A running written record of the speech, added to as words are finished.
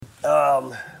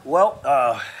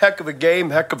Heck of a game,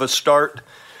 heck of a start.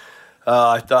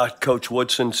 I thought Coach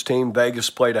Woodson's team, Vegas,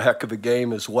 played a heck of a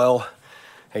game as well.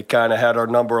 They kind of had our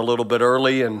number a little bit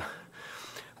early, and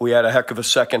we had a heck of a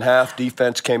second half.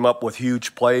 Defense came up with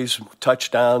huge plays,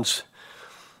 touchdowns.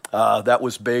 That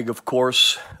was big, of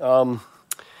course. I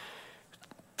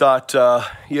thought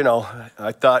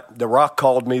The Rock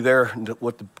called me there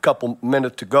with a couple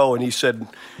minutes to go, and he said,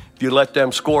 if you let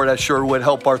them score, that sure would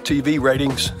help our TV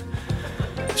ratings.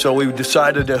 So we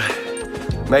decided to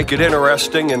make it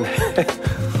interesting, and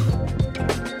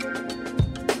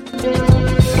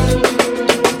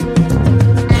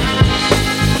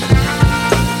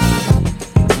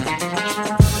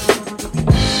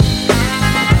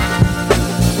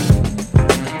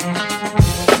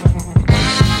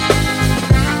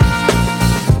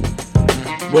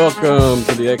welcome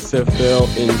to the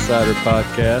XFL Insider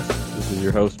Podcast. This is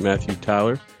your host, Matthew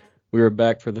Tyler. We are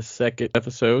back for the second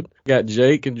episode. Got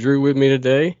Jake and Drew with me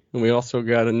today, and we also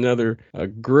got a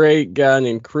great guy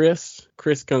named Chris.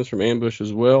 Chris comes from Ambush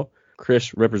as well.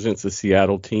 Chris represents the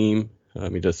Seattle team.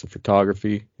 He does some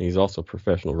photography, and he's also a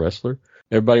professional wrestler.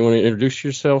 Everybody want to introduce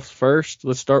yourselves first?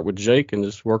 Let's start with Jake and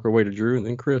just work our way to Drew and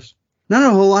then Chris. Not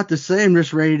a whole lot to say. I'm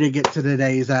just ready to get to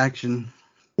today's action.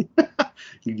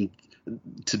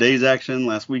 Today's action,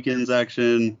 last weekend's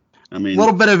action. I mean, a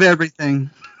little bit of everything.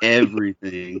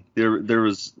 Everything. There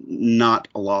was not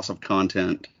a loss of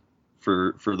content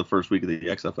for the first week of the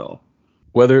XFL.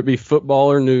 Whether it be football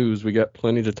or news, we got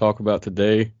plenty to talk about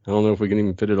today. I don't know if we can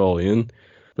even fit it all in.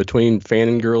 Between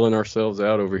fangirling ourselves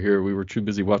out over here, we were too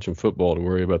busy watching football to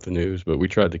worry about the news, but we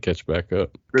tried to catch back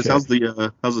up. Chris, how's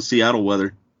the Seattle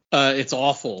weather? It's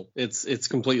awful. It's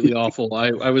completely awful.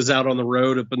 I was out on the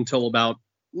road up until about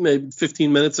maybe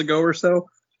 15 minutes ago or so.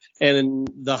 And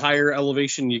the higher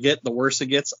elevation you get, the worse it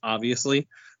gets, obviously.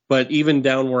 But even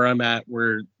down where I'm at,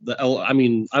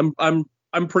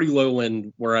 I'm pretty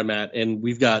lowland where I'm at, and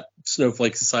we've got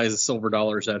snowflakes the size of silver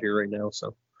dollars out here right now.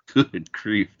 So good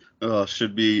grief! Oh, that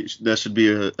should be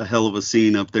a hell of a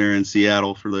scene up there in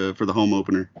Seattle for the home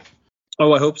opener.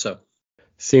 Oh, I hope so.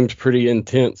 Seemed pretty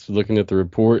intense looking at the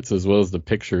reports as well as the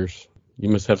pictures. You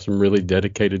must have some really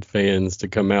dedicated fans to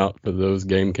come out for those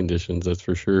game conditions, that's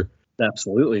for sure.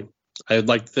 Absolutely. I'd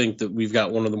like to think that we've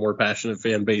got one of the more passionate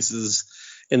fan bases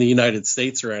in the United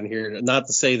States around here. Not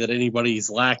to say that anybody's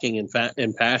lacking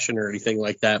in passion or anything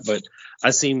like that, but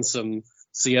I've seen some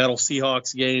Seattle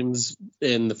Seahawks games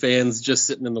and the fans just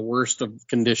sitting in the worst of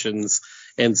conditions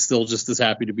and still just as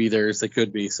happy to be there as they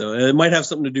could be. So it might have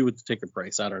something to do with the ticket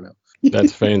price. I don't know.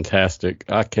 That's fantastic.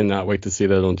 I cannot wait to see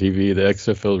that on TV. The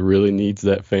XFL really needs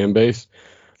that fan base.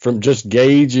 From just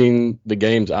gauging the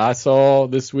games I saw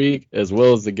this week, as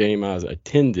well as the game I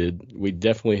attended, we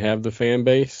definitely have the fan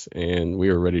base, and we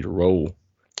are ready to roll.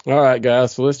 All right,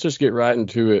 guys, so let's just get right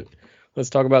into it. Let's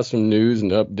talk about some news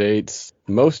and updates.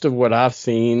 Most of what I've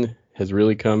seen has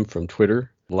really come from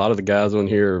Twitter. A lot of the guys on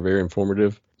here are very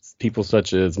informative. People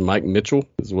such as Mike Mitchell,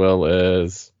 as well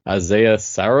as Isaiah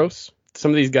Saros. Some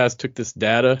of these guys took this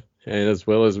data, and as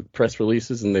well as press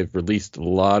releases, and they've released a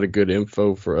lot of good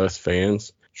info for us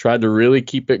fans. Tried to really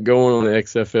keep it going on the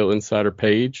XFL Insider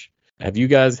page. Have you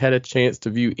guys had a chance to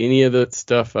view any of the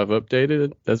stuff I've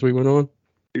updated as we went on?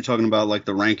 You're talking about like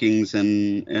the rankings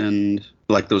and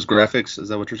like those graphics? Is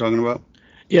that what you're talking about?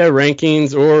 Yeah,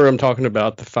 rankings, or I'm talking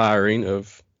about the firing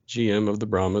of GM of the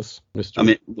Brahmas. If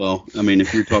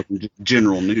you're talking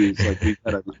general news, like we've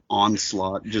had an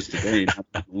onslaught just today, not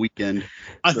the weekend.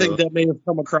 I think that may have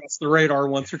come across the radar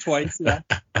once or twice. Yeah.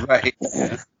 Right.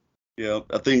 Yeah,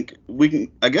 I think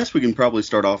I guess we can probably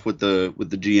start off with the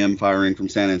GM firing from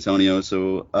San Antonio.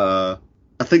 So I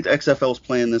think the XFL is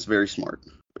playing this very smart.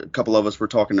 A couple of us were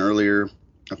talking earlier.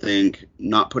 I think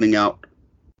not putting out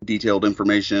detailed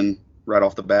information right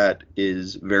off the bat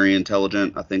is very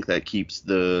intelligent. I think that keeps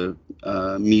the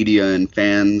media and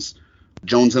fans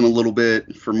jonesing a little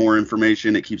bit for more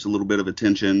information. It keeps a little bit of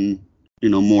attention,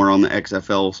 more on the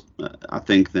XFL, I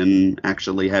think, than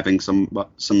actually having some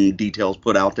details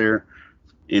put out there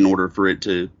in order for it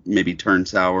to maybe turn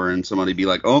sour and somebody be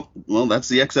like, oh, well, that's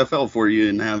the XFL for you,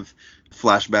 and have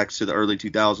flashbacks to the early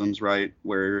 2000s, right,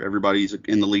 where everybody's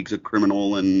in the league's a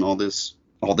criminal and all this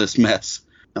mess.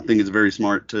 I think it's very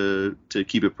smart to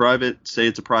keep it private, say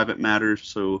it's a private matter.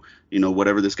 So,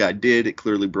 whatever this guy did, it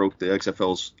clearly broke the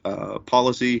XFL's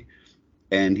policy,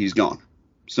 and he's gone.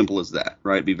 Simple as that,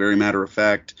 right? Be very matter of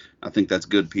fact. I think that's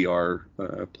good PR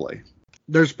play.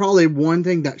 There's probably one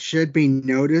thing that should be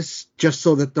noticed, just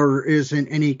so that there isn't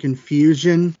any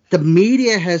confusion. The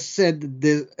media has said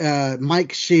that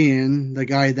Mike Sheehan, the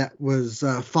guy that was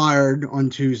fired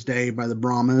on Tuesday by the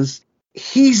Brahmas,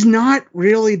 He's not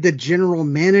really the general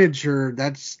manager.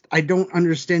 I don't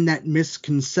understand that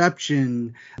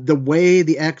misconception. The way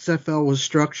the XFL was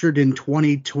structured in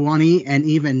 2020 and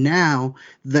even now,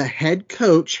 the head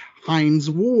coach, Hines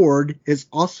Ward, is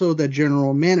also the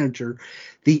general manager.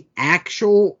 The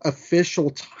actual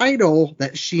official title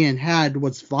that Sheehan had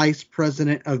was Vice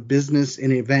President of Business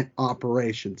and Event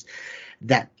Operations.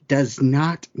 That does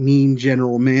not mean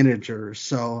general manager.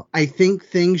 So I think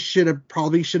things should have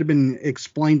been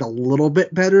explained a little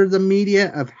bit better to the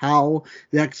media of how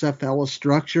the XFL is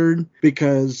structured,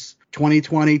 because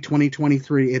 2020,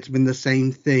 2023, it's been the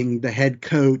same thing. The head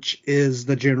coach is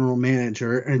the general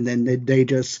manager, and then they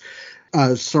just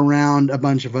surround a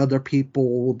bunch of other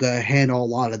people to handle a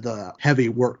lot of the heavy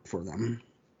work for them.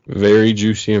 Very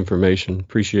juicy information.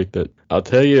 Appreciate that. I'll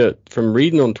tell you, from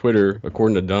reading on Twitter,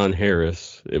 according to Don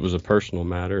Harris, it was a personal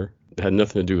matter. It had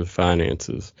nothing to do with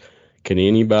finances. Can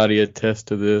anybody attest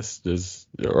to this?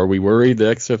 Are we worried the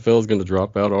XFL is going to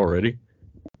drop out already?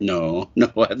 No,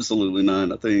 absolutely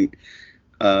not. I think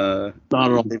Not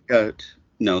at all.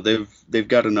 they've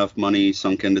got enough money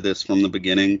sunk into this from the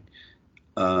beginning.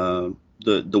 The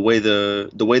way the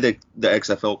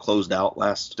XFL closed out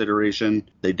last iteration,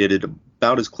 they did it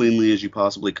about as cleanly as you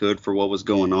possibly could for what was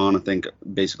going on. I think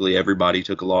basically everybody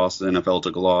took a loss. The NFL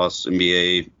took a loss,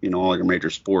 NBA, all your major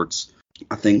sports.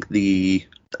 I think the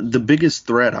biggest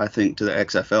threat, I think, to the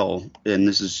XFL, and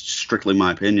this is strictly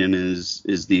my opinion, is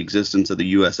the existence of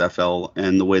the USFL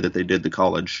and the way that they did the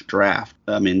college draft.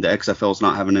 I mean, the XFL is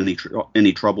not having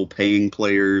any trouble paying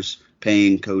players,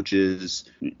 paying coaches.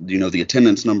 The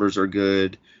attendance numbers are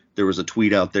good. There was a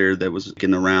tweet out there that was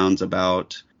getting the rounds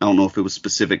about, I don't know if it was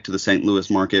specific to the St. Louis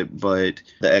market, but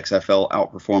the XFL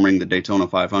outperforming the Daytona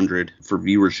 500 for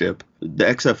viewership. The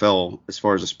XFL, as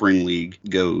far as a spring league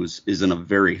goes, is in a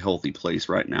very healthy place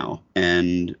right now.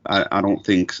 And I don't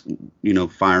think,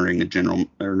 firing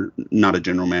not a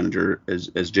general manager,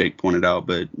 as Jake pointed out,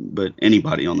 but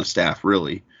anybody on the staff,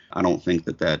 really, I don't think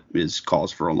that is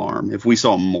cause for alarm. If we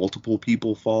saw multiple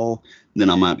people fall, then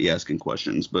I might be asking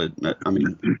questions. But, I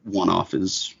mean, one-off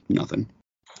is nothing.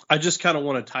 I just kind of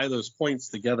want to tie those points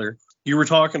together. You were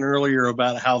talking earlier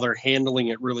about how they're handling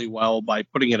it really well by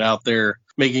putting it out there,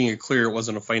 making it clear it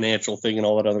wasn't a financial thing and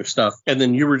all that other stuff. And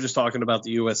then you were just talking about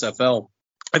the USFL.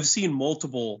 I've seen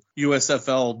multiple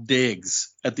USFL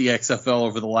digs at the XFL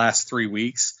over the last 3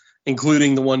 weeks,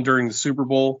 including the one during the Super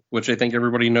Bowl, which I think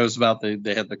everybody knows about.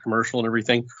 They had the commercial and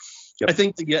everything. Yep. I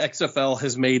think the XFL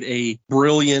has made a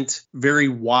brilliant, very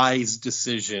wise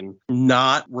decision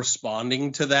not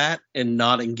responding to that and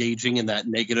not engaging in that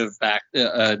negative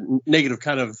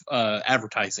kind of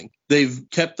advertising. They've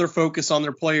kept their focus on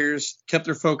their players, kept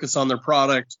their focus on their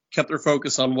product, kept their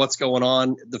focus on what's going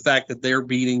on. The fact that they're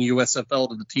beating USFL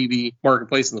to the TV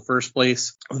marketplace in the first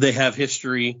place. They have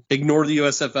history. Ignore the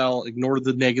USFL. Ignore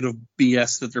the negative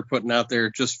BS that they're putting out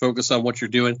there. Just focus on what you're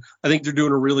doing. I think they're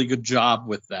doing a really good job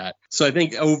with that. So I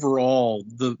think overall,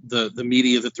 the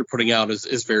media that they're putting out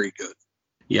is very good.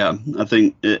 Yeah, I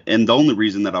think, and the only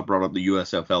reason that I brought up the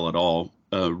USFL at all,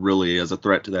 really as a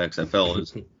threat to the XFL,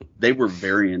 is they were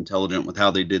very intelligent with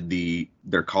how they did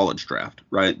their college draft,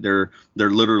 right? They're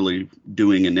literally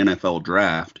doing an NFL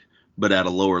draft, but at a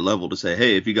lower level to say,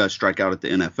 hey, if you guys strike out at the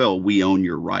NFL, we own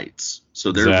your rights.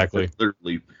 So they're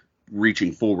literally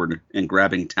reaching forward and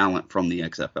grabbing talent from the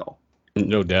XFL.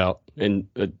 No doubt. And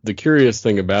the curious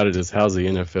thing about it is, how's the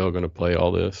NFL going to play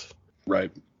all this?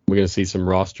 Right. We're going to see some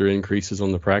roster increases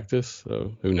on the practice.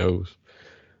 So who knows?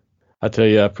 I tell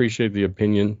you, I appreciate the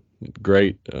opinion.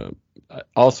 Great. I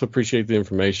also appreciate the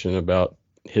information about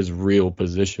his real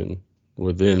position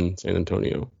within San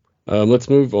Antonio. Let's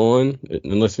move on,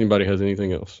 unless anybody has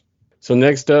anything else. So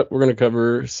next up, we're going to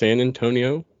cover San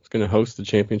Antonio. It's going to host the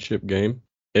championship game.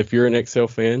 If you're an XL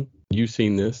fan, you've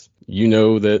seen this. You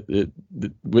know that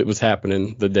it was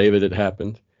happening the day that it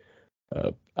happened.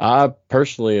 I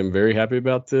personally am very happy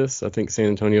about this. I think San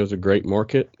Antonio is a great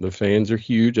market. The fans are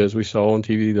huge, as we saw on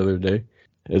TV the other day,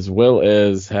 as well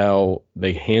as how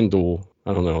they handle,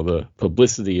 the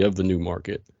publicity of the new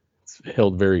market. It's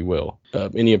held very well.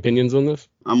 Any opinions on this?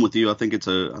 I'm with you. I think it's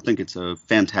a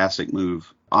fantastic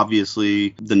move.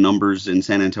 Obviously, the numbers in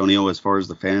San Antonio as far as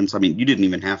the fans, I mean, you didn't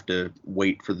even have to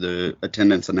wait for the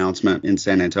attendance announcement in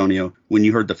San Antonio. When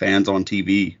you heard the fans on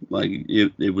TV, like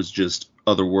it was just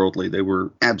otherworldly. They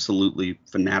were absolutely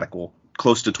fanatical.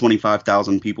 Close to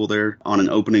 25,000 people there on an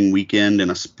opening weekend in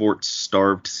a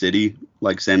sports-starved city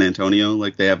like San Antonio.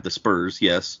 Like, they have the Spurs,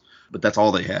 yes, but that's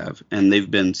all they have. And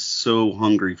they've been so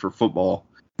hungry for football.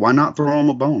 Why not throw them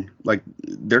a bone? Like,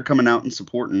 they're coming out and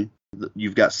supporting.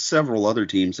 You've got several other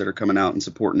teams that are coming out and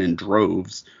supporting in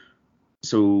droves.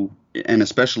 So, and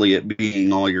especially it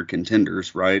being all your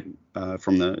contenders, right?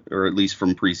 Or at least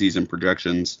from preseason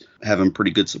projections, having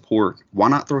pretty good support. Why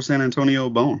not throw San Antonio a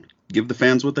bone? Give the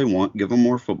fans what they want. Give them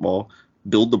more football.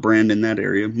 Build the brand in that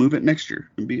area. Move it next year.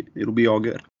 It'll be all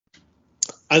good.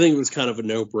 I think it was kind of a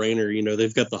no-brainer. You know,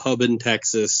 they've got the hub in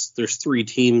Texas. There's 3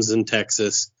 teams in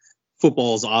Texas.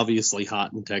 Football is obviously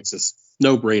hot in Texas.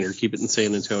 No-brainer. Keep it in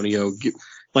San Antonio.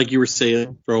 Like you were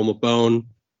saying, throw them a bone.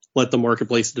 Let the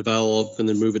marketplace develop, and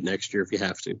then move it next year if you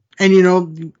have to. And, you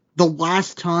know, the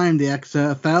last time the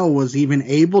XFL was even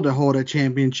able to hold a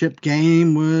championship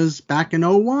game was back in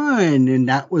 2001, and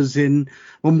that was in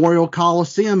Memorial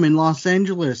Coliseum in Los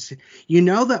Angeles. You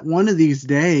know that one of these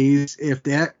days, if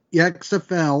the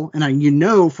XFL, and you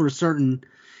know for certain,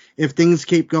 if things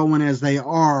keep going as they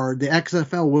are, the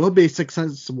XFL will be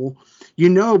successful. You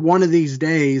know, one of these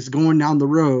days, going down the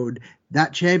road,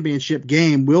 that championship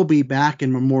game will be back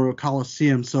in Memorial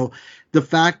Coliseum. So the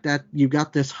fact that you've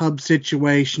got this hub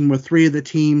situation with 3 of the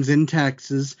teams in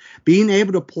Texas being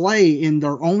able to play in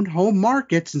their own home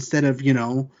markets instead of, you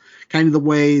know, kind of the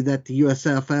way that the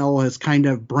USFL has kind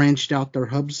of branched out their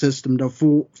hub system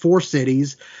to 4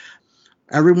 cities.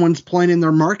 Everyone's playing in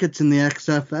their markets in the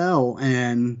XFL,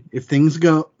 and if things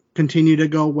continue to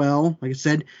go well, like I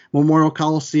said, Memorial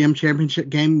Coliseum championship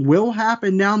game will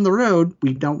happen down the road.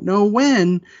 We don't know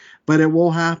when, but it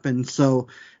will happen. So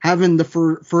having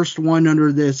the first one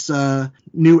under this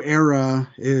new era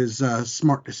is a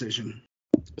smart decision.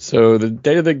 So the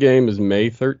date of the game is May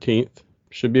 13th.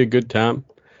 Should be a good time.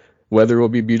 Weather will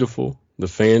be beautiful. The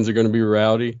fans are going to be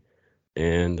rowdy.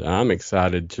 And I'm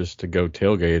excited just to go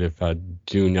tailgate if I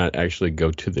do not actually go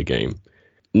to the game.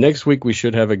 Next week, we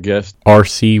should have a guest,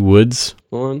 R.C. Woods,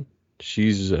 on.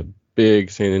 She's a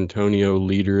big San Antonio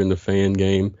leader in the fan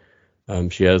game.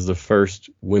 She has the first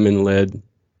women-led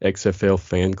XFL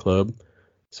fan club.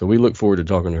 So we look forward to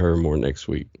talking to her more next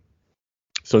week.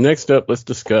 So next up, let's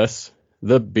discuss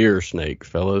the beer snake,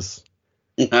 fellas.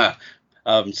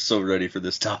 I'm so ready for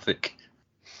this topic.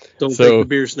 Don't take the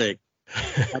beer snake.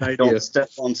 Don't step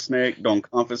on snake. Don't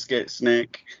confiscate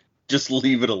snake. Just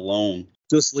leave it alone.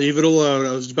 Just leave it alone.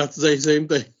 I was about to say the same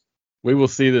thing. We will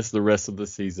see this the rest of the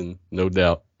season, no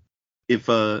doubt.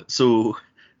 Well,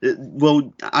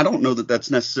 I don't know that that's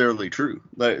necessarily true.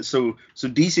 So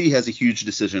DC has a huge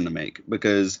decision to make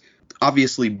because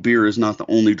obviously beer is not the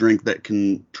only drink that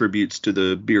contributes to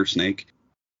the beer snake.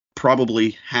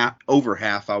 Probably over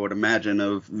half, I would imagine,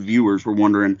 of viewers were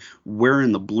wondering where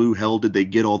in the blue hell did they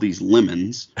get all these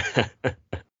lemons?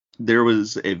 There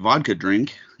was a vodka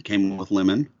drink that came with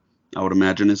lemon. I would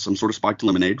imagine it's some sort of spiked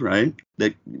lemonade, right?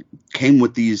 That came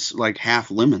with these like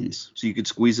half lemons, so you could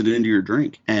squeeze it into your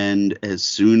drink. And as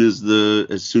soon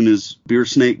as beer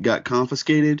snake got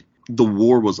confiscated, the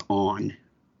war was on.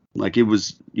 Like it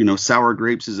was, sour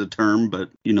grapes is a term, but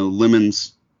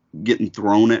lemons getting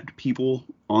thrown at people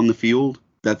on the field.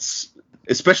 That's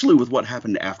especially with what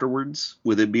happened afterwards,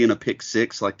 with it being a pick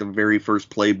 6, like the very first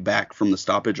play back from the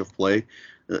stoppage of play.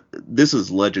 This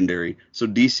is legendary. So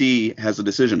DC has a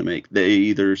decision to make. They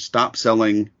either stop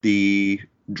selling the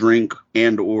drink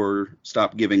and or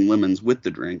stop giving lemons with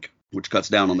the drink, which cuts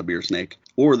down on the beer snake,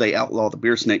 or they outlaw the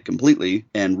beer snake completely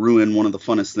and ruin one of the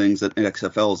funnest things that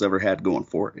XFL has ever had going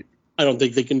for it. I don't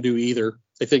think they can do either.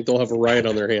 I think they'll have a riot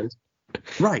on their hands.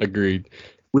 Right. Agreed.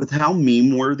 With how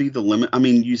meme-worthy the lemon, I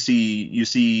mean, you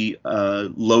see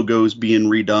logos being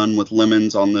redone with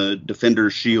lemons on the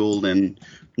defender's shield, and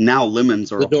now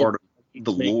lemons are a part of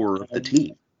the lore of the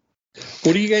team.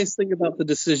 What do you guys think about the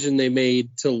decision they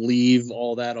made to leave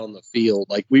all that on the field?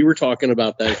 Like we were talking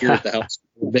about that here at the house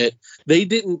a bit. They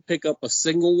didn't pick up a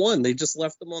single one. They just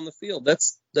left them on the field.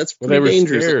 That's pretty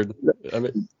dangerous. Scared. I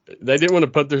mean, they didn't want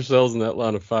to put themselves in that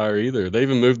line of fire either. They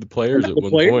even moved the players at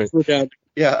one point.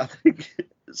 Yeah, I think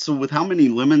so. With how many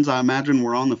lemons I imagine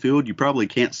were on the field, you probably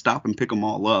can't stop and pick them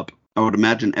all up. I would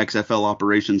imagine XFL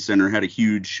Operations Center had a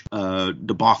huge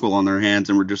debacle on their hands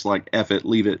and were just like, F it,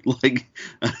 leave it. Like,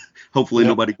 hopefully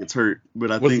nobody gets hurt.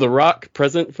 But Was The Rock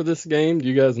present for this game? Do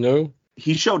you guys know?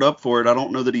 He showed up for it. I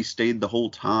don't know that he stayed the whole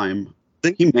time. I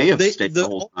think he may have stayed the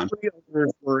whole time.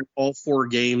 Were all 4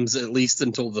 games, at least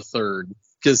until the third,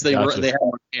 because they had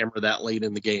on camera that late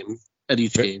in the game at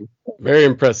each game. Very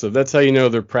impressive. That's how you know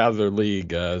they're proud of their league,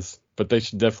 guys. But they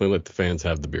should definitely let the fans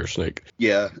have the beer snake.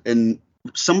 Yeah, and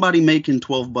somebody making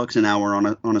 $12 an hour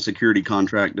on a security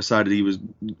contract decided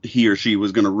he or she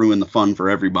was going to ruin the fun for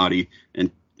everybody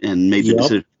and made the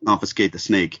decision to confiscate the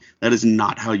snake. That is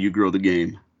not how you grow the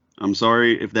game. I'm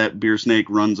sorry if that beer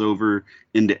snake runs over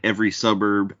into every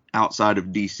suburb outside of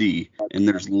DC and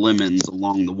there's lemons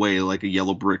along the way like a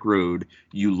yellow brick road.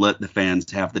 You let the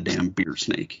fans have the damn beer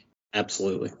snake.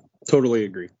 Absolutely. Totally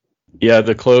agree. Yeah,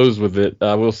 to close with it,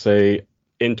 I will say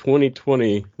in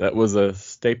 2020, that was a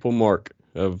staple mark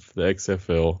of the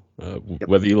XFL.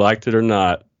 Whether you liked it or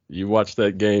not, you watched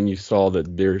that game, you saw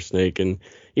that beer snake. And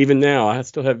even now, I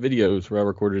still have videos where I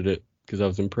recorded it because I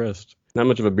was impressed. Not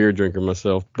much of a beer drinker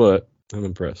myself, but I'm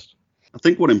impressed. I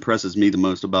think what impresses me the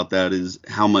most about that is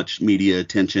how much media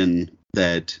attention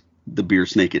that the beer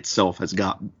snake itself has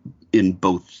got in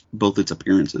both its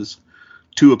appearances.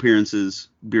 2 appearances,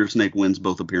 beer snake wins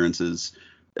both appearances.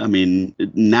 I mean,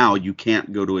 now you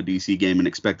can't go to a DC game and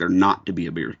expect there not to be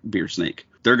a beer snake.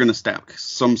 They're going to stack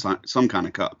some kind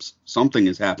of cups. Something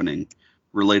is happening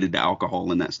related to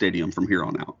alcohol in that stadium from here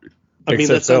on out. I mean,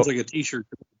 that sounds like a T-shirt.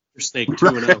 Beer snake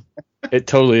 2-0. It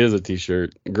totally is a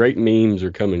T-shirt. Great memes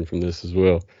are coming from this as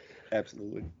well.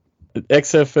 Absolutely. The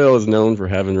XFL is known for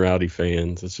having rowdy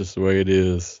fans. It's just the way it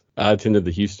is. I attended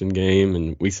the Houston game,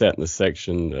 and we sat in the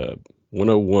section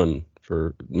 101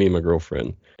 for me and my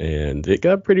girlfriend, and it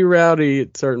got pretty rowdy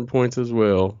at certain points as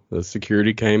well. The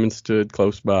security came and stood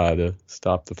close by to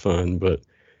stop the fun, but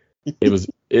it was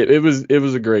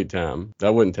a great time. I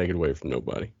wouldn't take it away from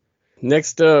nobody.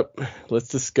 Next up, let's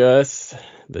discuss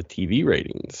the TV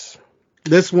ratings.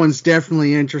 This one's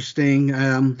definitely interesting.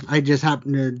 I just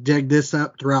happened to dig this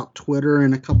up throughout Twitter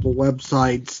and a couple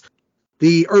websites.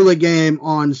 The early game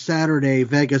on Saturday,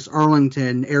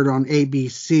 Vegas-Arlington, aired on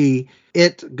ABC.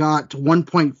 It got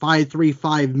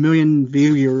 1.535 million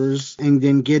viewers and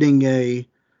then getting a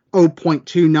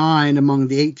 0.29 among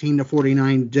the 18 to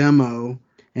 49 demo.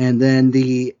 And then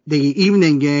the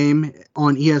evening game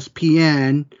on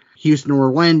ESPN,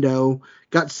 Houston-Orlando,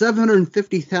 got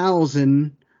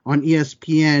 750,000 on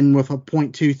ESPN with a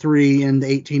 0.23 in the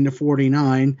 18 to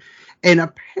 49. And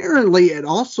apparently it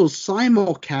also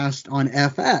simulcast on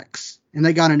FX. And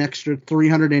they got an extra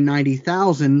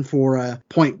 390,000 for a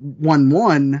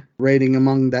 0.11 rating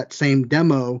among that same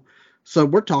demo. So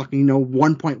we're talking,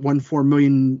 1.14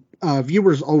 million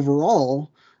viewers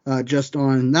overall just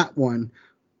on that one.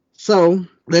 So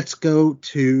let's go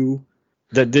to...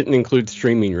 That didn't include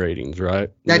streaming ratings, right?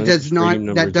 That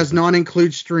does not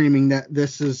include streaming. That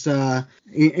this is, I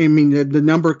mean, the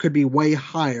number could be way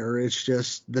higher. It's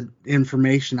just the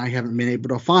information I haven't been able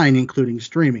to find, including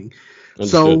streaming. Understood.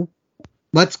 So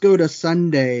let's go to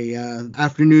Sunday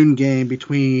afternoon game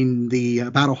between the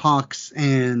Battlehawks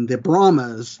and the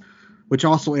Brahmas, which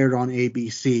also aired on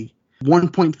ABC.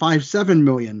 1.57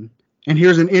 million. And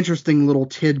here's an interesting little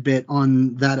tidbit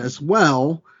on that as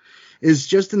well. Is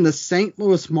just in the St.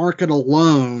 Louis market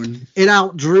alone, it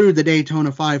outdrew the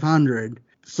Daytona 500.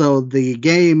 So the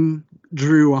game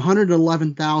drew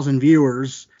 111,000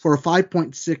 viewers for a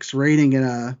 5.6 rating and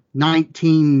a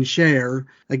 19 share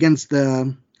against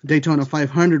the Daytona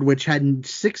 500, which had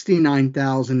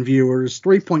 69,000 viewers,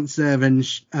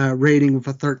 3.7 rating with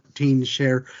a 13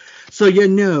 share. So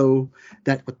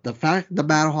that with the fact the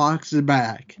Battlehawks is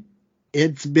back,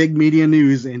 it's big media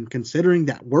news, and considering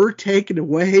that we're taken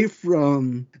away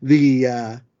from the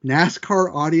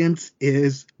NASCAR audience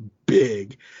is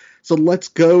big. So let's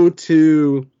go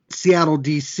to Seattle,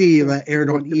 DC, that aired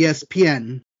on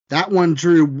ESPN. That one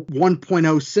drew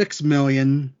 1.06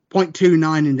 million, 0.29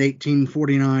 in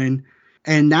 1849,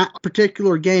 and that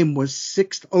particular game was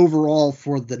 6th overall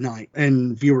for the night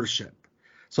in viewership.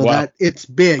 So that it's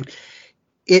big.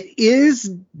 It is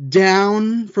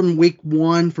down from week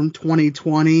 1 from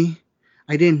 2020.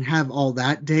 I didn't have all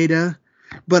that data,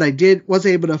 but I was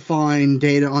able to find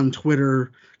data on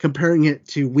Twitter comparing it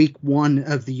to week 1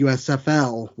 of the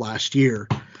USFL last year.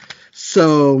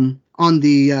 So on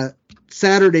the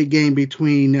Saturday game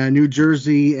between New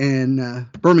Jersey and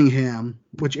Birmingham,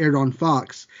 which aired on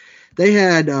Fox, they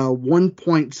had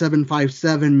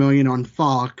 1.757 million on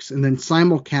Fox, and then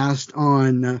simulcast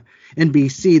on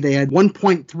NBC, they had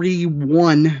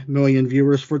 1.31 million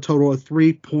viewers for a total of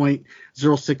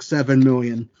 3.067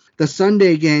 million. The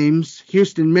Sunday games,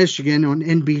 Houston, Michigan on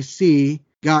NBC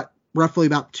got roughly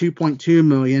about 2.2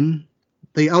 million.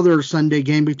 The other Sunday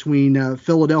game between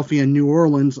Philadelphia and New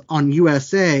Orleans on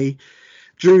USA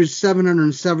drew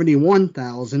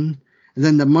 771,000. And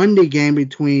then the Monday game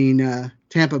between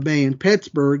Tampa Bay and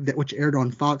Pittsburgh, which aired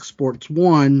on Fox Sports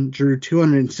 1, drew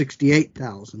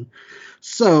 268,000.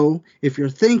 So if you're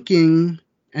thinking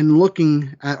and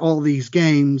looking at all these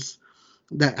games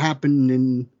that happened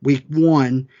in week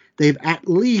 1, they've at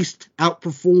least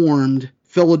outperformed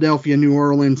Philadelphia, New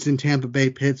Orleans, and Tampa Bay,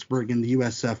 Pittsburgh in the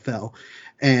USFL.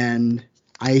 And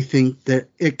I think that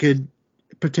it could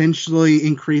potentially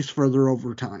increase further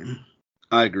over time.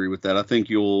 I agree with that. I think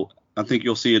you'll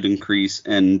see it increase.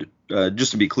 And just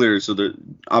to be clear, so that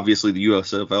obviously the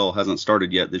USFL hasn't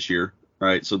started yet this year.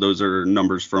 right? So those are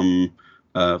numbers from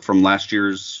last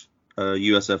year's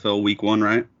USFL Week 1,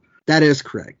 right? That is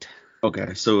correct.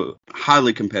 Okay, so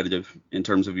highly competitive in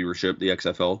terms of viewership, the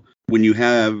XFL. When you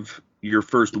have your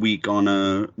first week on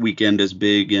a weekend as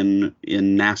big in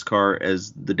NASCAR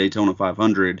as the Daytona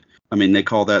 500, I mean, they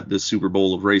call that the Super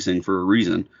Bowl of racing for a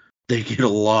reason. They get a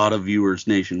lot of viewers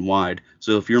nationwide.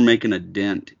 So if you're making a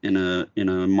dent in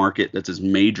a market that's as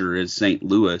major as St.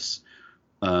 Louis,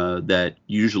 that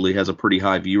usually has a pretty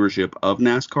high viewership of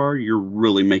NASCAR, you're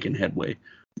really making headway.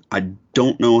 I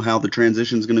don't know how the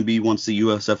transition is going to be once the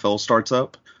USFL starts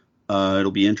up.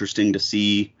 It'll be interesting to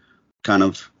see kind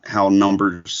of how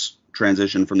numbers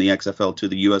transition from the XFL to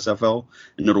the USFL.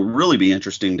 And it'll really be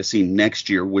interesting to see next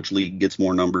year which league gets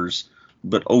more numbers.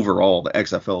 But overall, the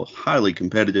XFL highly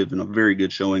competitive and a very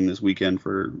good showing this weekend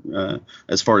for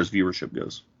as far as viewership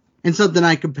goes. And something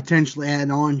I could potentially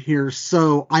add on here.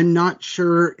 So I'm not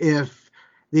sure if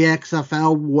the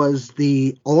XFL was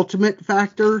the ultimate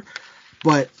factor,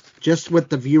 but just with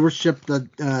the viewership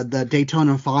that the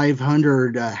Daytona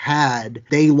 500 had,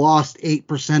 they lost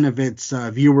 8% of its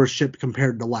viewership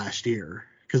compared to last year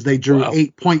because they drew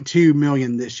 8.2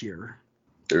 million this year.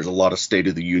 There's a lot of State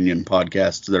of the Union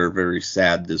podcasts that are very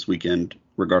sad this weekend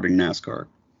regarding NASCAR.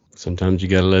 Sometimes you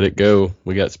got to let it go.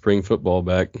 We got spring football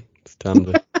back. It's time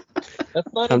to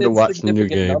watch the new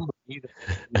game.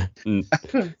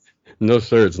 No,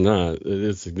 sir, it's not. It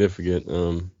is significant.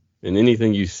 And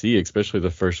anything you see, especially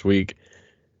the first week,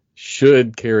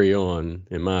 should carry on,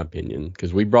 in my opinion,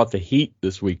 because we brought the heat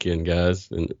this weekend, guys,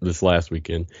 and this last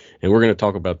weekend, and we're going to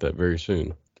talk about that very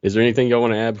soon. Is there anything y'all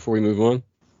want to add before we move on?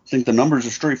 I think the numbers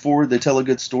are straightforward. They tell a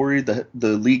good story. The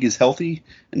league is healthy,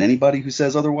 and anybody who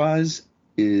says otherwise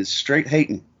is straight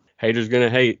hating. Haters going to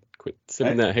hate. Quit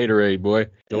sipping that haterade, boy.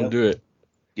 Don't do it.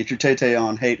 Get your tay-tay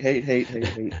on. Hate.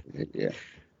 Yeah.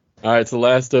 All right, so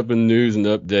last up in news and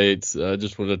updates, I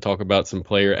just wanted to talk about some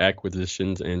player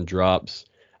acquisitions and drops.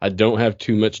 I don't have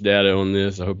too much data on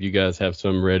this. I hope you guys have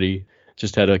some ready.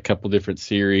 Just had a couple different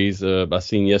series. I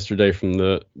seen yesterday from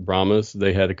the Brahmas,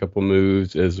 they had a couple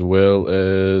moves, as well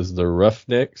as the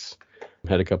Roughnecks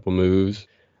had a couple moves.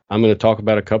 I'm going to talk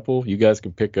about a couple. You guys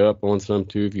can pick up on some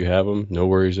too if you have them. No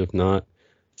worries if not.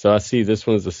 So I see this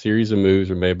one is a series of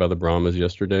moves were made by the Brahmas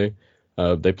yesterday.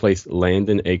 They placed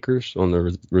Landon Akers on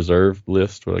the reserve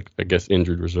list, or I guess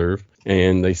injured reserve,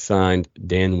 and they signed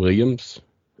Dan Williams,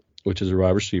 which is a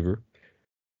wide receiver,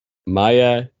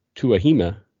 Maya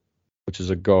Tuahima, which is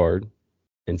a guard,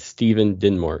 and Steven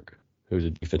Denmark, who's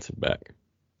a defensive back.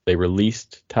 They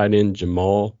released tight end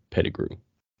Jamal Pettigrew.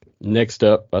 Next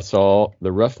up, I saw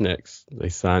the Roughnecks. They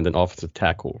signed an offensive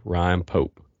tackle, Ryan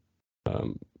Pope.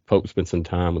 Pope spent some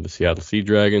time with the Seattle Sea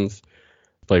Dragons,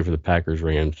 played for the Packers,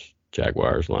 Rams,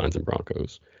 Jaguars, Lions, and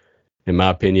Broncos. In my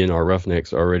opinion, our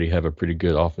Roughnecks already have a pretty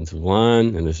good offensive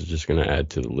line, and this is just going to add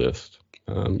to the list.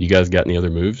 You guys got any other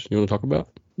moves you want to talk about?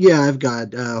 Yeah, I've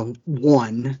got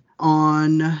one.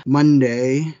 On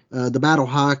Monday, the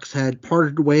Battlehawks had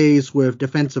parted ways with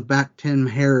defensive back Tim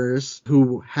Harris,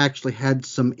 who actually had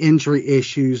some injury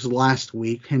issues last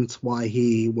week, hence why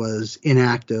he was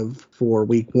inactive for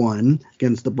week 1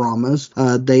 against the Brahmas.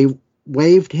 They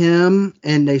waived him,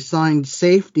 and they signed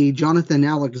safety Jonathan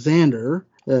Alexander,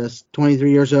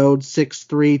 23 years old,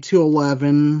 6'3",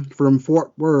 211, from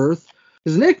Fort Worth.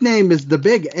 His nickname is the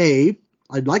Big Ape.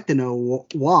 I'd like to know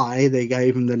why they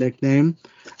gave him the nickname.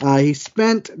 He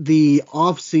spent the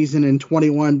offseason in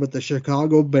 21 with the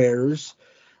Chicago Bears.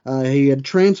 He had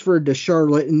transferred to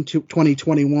Charlotte in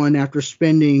 2021 after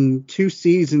spending 2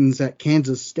 seasons at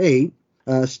Kansas State.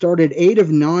 Started 8 of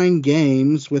 9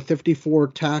 games with 54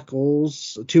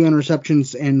 tackles, 2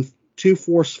 interceptions, and 2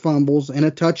 forced fumbles, and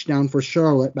a touchdown for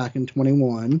Charlotte back in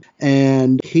 21.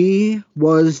 And he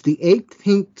was the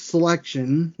 18th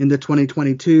selection in the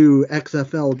 2022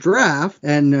 XFL draft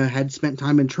and had spent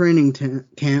time in training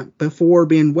camp before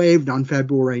being waived on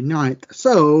February 9th.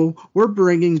 So we're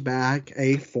bringing back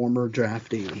a former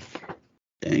draftee.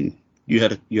 Dang, you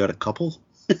had a couple?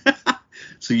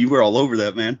 So you were all over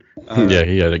that, man. Yeah,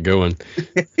 he had it going.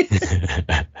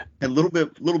 A little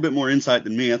bit more insight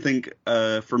than me. I think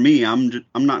for me, I'm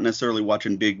not necessarily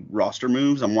watching big roster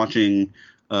moves. I'm watching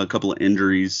a couple of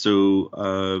injuries.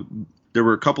 So there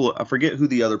were a couple. I forget who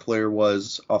the other player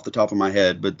was off the top of my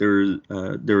head, but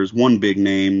there's one big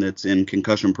name that's in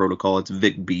concussion protocol. It's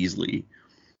Vic Beasley.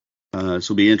 So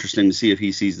it'll be interesting to see if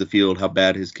he sees the field, how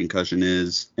bad his concussion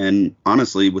is. And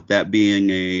honestly, with that being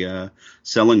a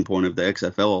selling point of the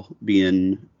XFL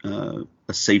being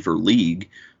a safer league,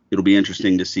 it'll be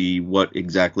interesting to see what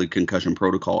exactly concussion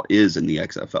protocol is in the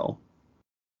XFL.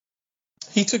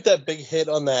 He took that big hit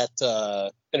on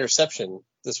that interception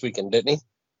this weekend, didn't he?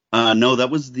 No, that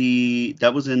was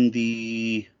in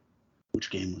the, which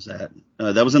game was that?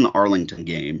 That was in the Arlington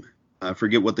game. I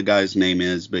forget what the guy's name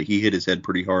is, but he hit his head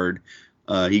pretty hard.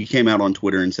 He came out on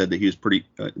Twitter and said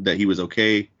that he was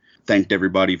okay. Thanked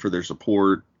everybody for their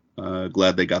support.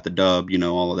 Glad they got the dub,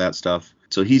 all of that stuff.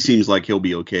 So he seems like he'll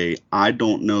be okay. I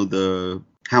don't know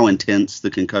how intense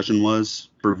the concussion was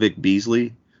for Vic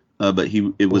Beasley, but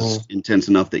it was intense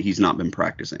enough that he's not been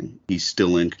practicing. He's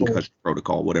still in concussion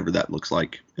protocol, whatever that looks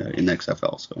like in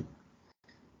XFL. So,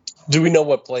 do we know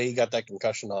what play he got that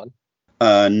concussion on?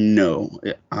 No,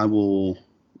 I will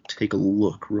take a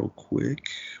look real quick.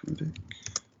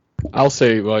 I'll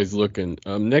say while he's looking,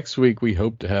 next week we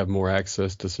hope to have more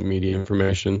access to some media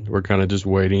information. We're kind of just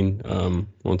waiting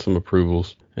on some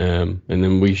approvals, and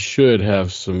then we should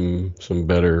have some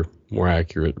better, more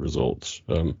accurate results.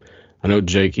 I know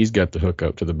Jake, he's got the hook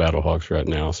up to the Battlehawks right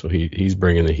now, so he's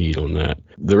bringing the heat on that.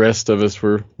 The rest of us,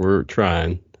 we're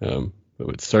trying,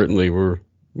 but certainly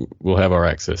we'll have our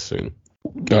access soon.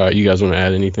 You guys want to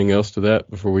add anything else to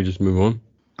that before we just move on?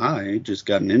 I just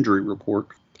got an injury report.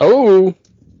 Oh,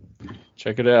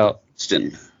 check it out.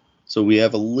 Houston. So we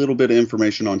have a little bit of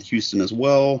information on Houston as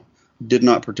well. Did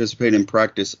not participate in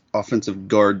practice. Offensive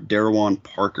guard Darwan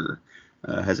Parker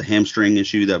has a hamstring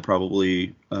issue that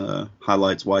probably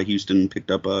highlights why Houston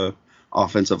picked up a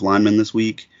offensive lineman this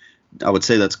week. I would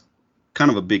say that's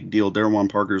kind of a big deal.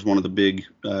 Darwan Parker is one of the big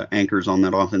anchors on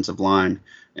that offensive line.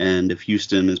 And if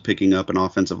Houston is picking up an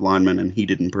offensive lineman and he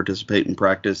didn't participate in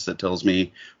practice, that tells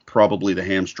me probably the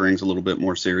hamstring's a little bit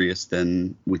more serious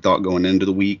than we thought going into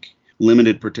the week.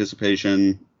 Limited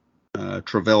participation,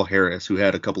 Travell Harris, who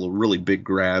had a couple of really big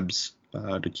grabs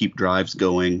to keep drives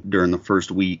going during the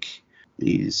first week.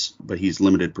 He's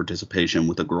limited participation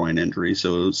with a groin injury.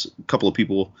 So a couple of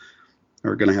people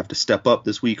are going to have to step up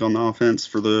this week on the offense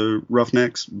for the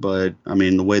Roughnecks. But, I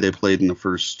mean, the way they played in the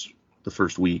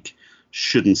first week,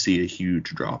 shouldn't see a huge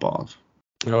drop off.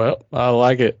 Oh, well, I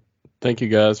like it. Thank you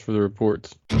guys for the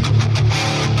reports.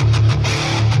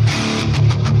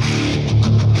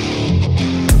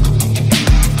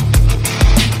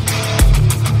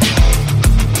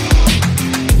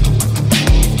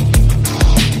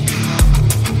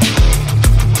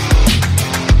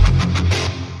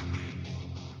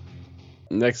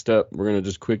 Next up, we're going to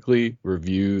just quickly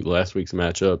review last week's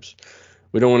matchups.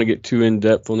 We don't want to get too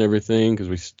in-depth on everything because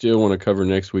we still want to cover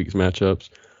next week's matchups,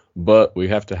 but we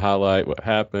have to highlight what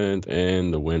happened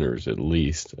and the winners at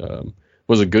least. It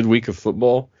was a good week of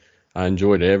football. I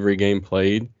enjoyed every game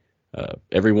played.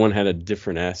 Everyone had a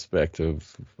different aspect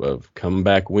of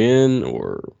comeback win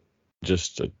or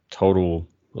just a total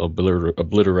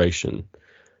obliteration.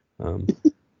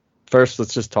 First,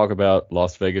 let's just talk about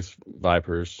Las Vegas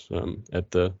Vipers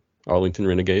at the Arlington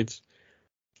Renegades.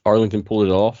 Arlington pulled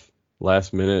it off.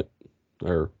 Last minute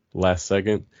or last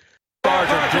second. Stars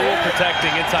are dual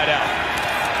protecting inside out.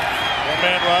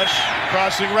 One-man rush,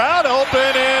 crossing route,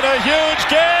 open, and a huge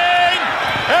gain,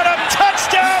 and a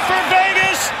touchdown for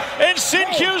Vegas, and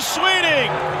Sinque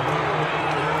Sweeting.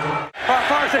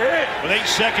 With 8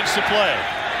 seconds to play.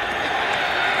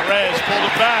 Perez pulled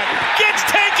it back, gets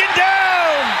taken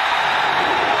down.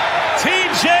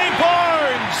 TJ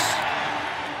Barnes.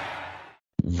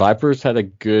 Vipers had a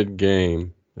good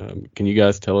game. Can you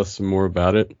guys tell us some more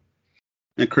about it?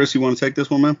 And Chris, you want to take this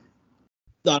one, man?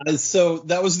 So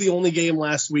that was the only game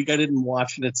last week I didn't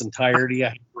watch in its entirety. I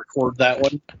had to record that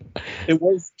one. It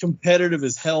was competitive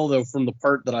as hell, though, from the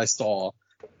part that I saw.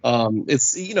 It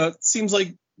seems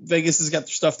like Vegas has got their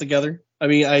stuff together. I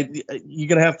mean, I'm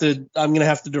gonna have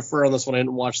to defer on this one. I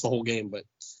didn't watch the whole game, but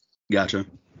gotcha.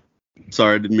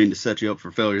 Sorry, I didn't mean to set you up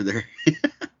for failure there.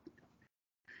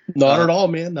 Not at all,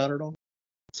 man. Not at all.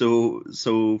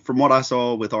 So from what I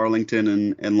saw with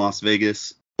Arlington and Las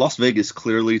Vegas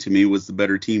clearly to me was the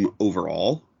better team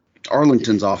overall.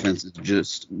 Arlington's offense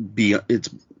is it's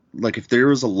like if there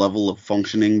was a level of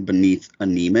functioning beneath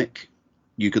anemic,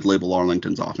 you could label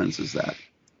Arlington's offense as that.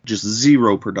 Just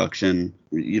zero production.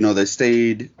 They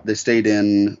stayed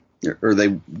in, or they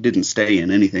didn't stay in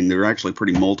anything. They were actually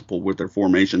pretty multiple with their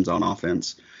formations on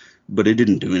offense, but it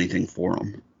didn't do anything for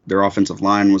them. Their offensive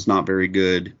line was not very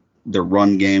good. Their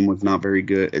run game was not very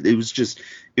good. It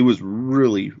was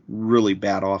really, really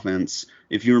bad offense.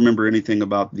 If you remember anything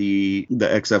about the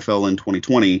XFL in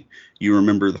 2020, you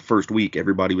remember the first week,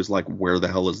 everybody was like, where the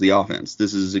hell is the offense?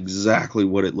 This is exactly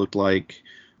what it looked like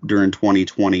during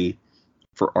 2020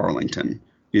 for Arlington.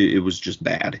 It was just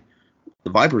bad.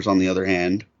 The Vipers, on the other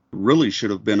hand, really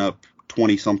should have been up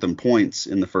 20-something points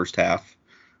in the first half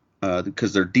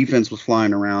because their defense was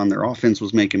flying around. Their offense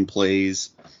was making plays.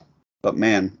 But,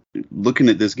 man, looking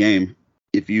at this game,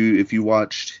 if you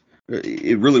watched,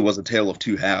 it really was a tale of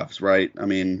two halves, right? I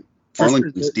mean,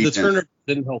 Arlington's defense. The turnover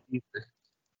didn't help either.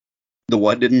 The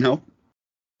what didn't help?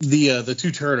 The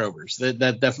two turnovers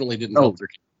that definitely didn't help.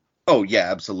 Oh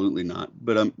yeah, absolutely not.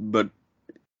 But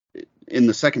in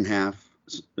the second half,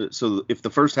 so if the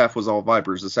first half was all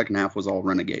Vipers, the second half was all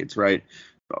Renegades, right?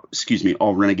 Excuse me,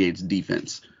 all Renegades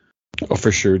defense. Oh,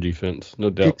 for sure, defense, no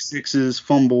doubt. Pick sixes,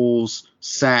 fumbles,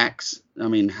 sacks. I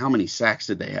mean, how many sacks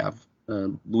did they have?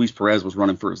 Luis Perez was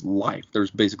running for his life.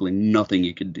 There's basically nothing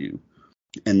he could do.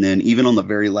 And then even on the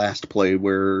very last play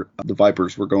where the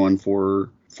Vipers were going for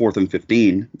 4th and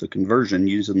 15, the conversion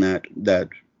using that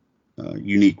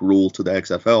unique rule to the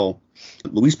XFL,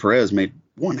 Luis Perez made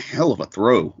one hell of a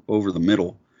throw over the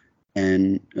middle,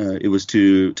 and it was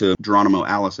to Geronimo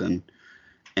Allison,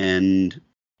 and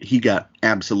he got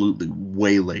absolutely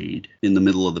waylaid in the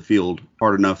middle of the field,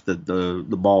 hard enough that the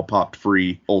ball popped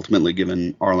free, ultimately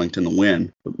giving Arlington the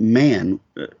win. But man,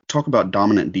 talk about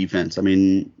dominant defense. I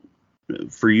mean,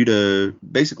 for you to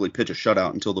basically pitch a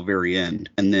shutout until the very end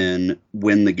and then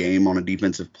win the game on a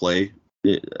defensive play,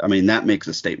 that makes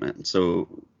a statement. So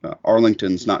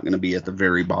Arlington's not going to be at the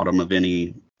very bottom of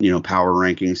any power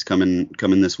rankings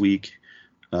coming this week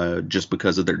just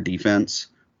because of their defense.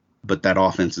 But that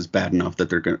offense is bad enough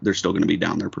that they're still going to be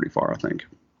down there pretty far, I think.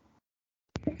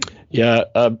 Yeah,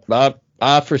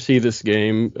 I foresee this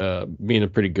game being a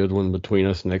pretty good one between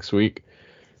us next week,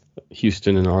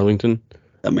 Houston and Arlington.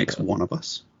 That makes one of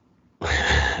us.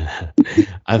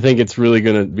 I think it's really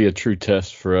going to be a true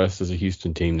test for us as a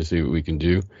Houston team to see what we can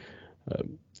do.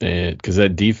 And because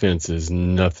that defense is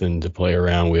nothing to play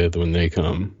around with when they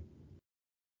come.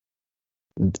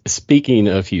 Speaking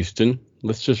of Houston,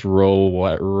 let's just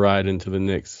roll right into the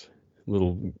next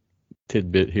little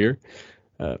tidbit here.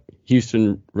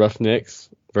 Houston Roughnecks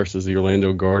versus the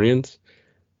Orlando Guardians.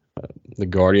 The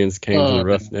Guardians came to the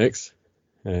Roughnecks,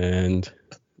 and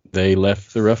they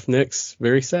left the Roughnecks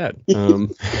very sad.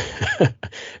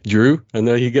 Drew, I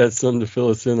know you got something to fill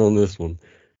us in on this one.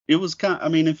 It was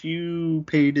if you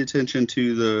paid attention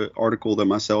to the article that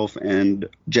myself and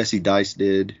Jesse Dice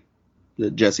did,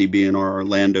 Jesse being our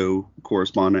Orlando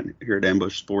correspondent here at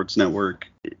Ambush Sports Network,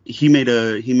 he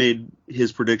made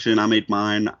his prediction. I made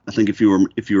mine. I think if you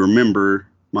remember,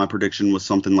 my prediction was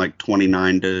something like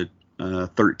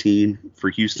 29-13 for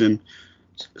Houston.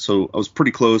 So I was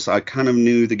pretty close. I kind of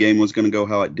knew the game was going to go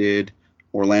how it did.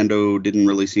 Orlando didn't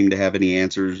really seem to have any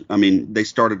answers. I mean, they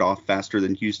started off faster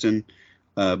than Houston,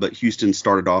 but Houston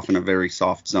started off in a very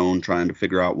soft zone trying to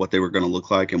figure out what they were going to look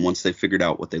like. And once they figured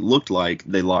out what they looked like,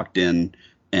 they locked in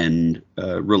and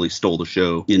really stole the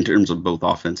show in terms of both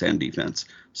offense and defense.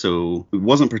 So it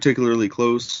wasn't particularly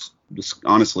close.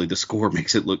 Honestly, the score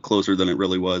makes it look closer than it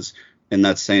really was. And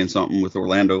that's saying something with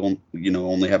Orlando,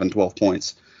 only having 12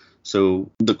 points. So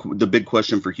the big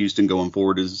question for Houston going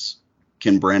forward is,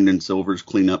 can Brandon Silvers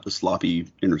clean up the sloppy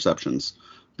interceptions?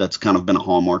 That's kind of been a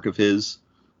hallmark of his.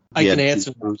 I can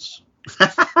answer those.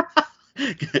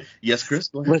 Yes, Chris.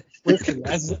 Listen,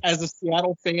 as a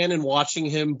Seattle fan and watching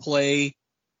him play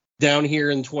down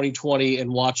here in 2020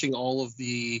 and watching all of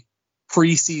the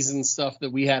preseason stuff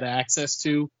that we had access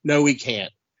to, no, he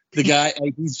can't. The guy,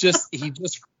 he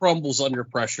just crumbles under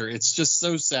pressure. It's just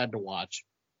so sad to watch.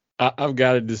 I've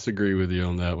got to disagree with you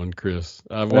on that one, Chris.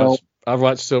 I've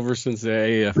watched Silver since the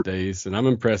AAF days, and I'm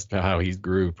impressed by how he's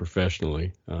grew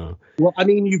professionally. Well, I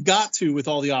mean, you've got to with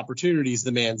all the opportunities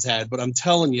the man's had, but I'm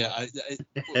telling you,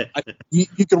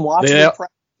 you can watch him in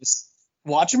practice.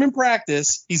 Watch him in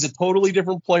practice. He's a totally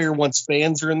different player once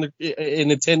fans are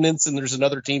in attendance and there's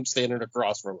another team standing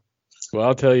across from him. Well,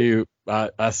 I'll tell you,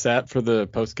 I sat for the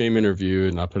post-game interview,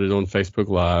 and I put it on Facebook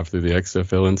Live through the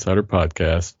XFL Insider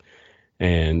podcast.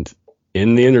 And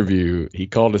in the interview, he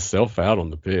called himself out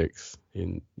on the picks.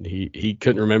 And he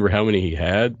couldn't remember how many he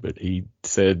had, but he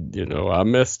said, I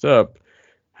messed up.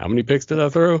 How many picks did I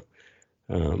throw?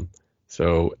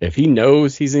 So if he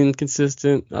knows he's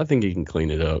inconsistent, I think he can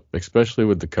clean it up, especially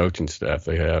with the coaching staff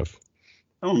they have.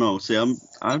 I don't know. See,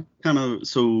 I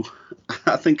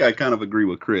think I kind of agree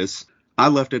with Chris. I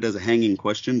left it as a hanging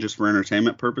question just for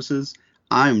entertainment purposes.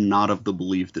 I'm not of the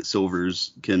belief that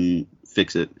Silvers can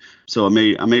fix it. So I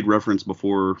made reference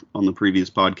before on the previous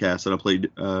podcast that I played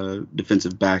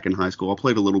defensive back in high school. I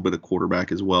played a little bit of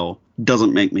quarterback as well.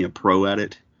 Doesn't make me a pro at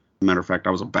it. Matter of fact,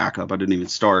 I was a backup. I didn't even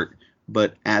start.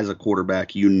 But as a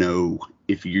quarterback,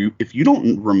 if you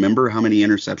don't remember how many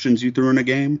interceptions you threw in a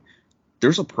game,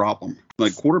 there's a problem.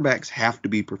 Like, quarterbacks have to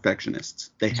be perfectionists.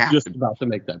 They have just about to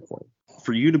make that point.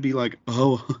 For you to be like,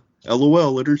 oh,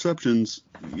 LOL, interceptions,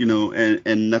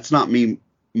 and that's not me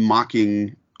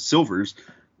mocking Silvers.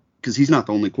 because he's not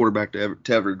the only quarterback to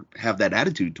ever have that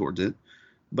attitude towards it.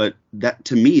 But that,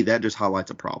 to me, that just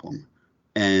highlights a problem.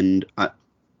 And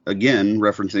again,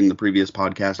 referencing the previous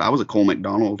podcast, I was a Cole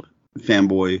McDonald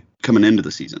fanboy coming into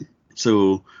the season.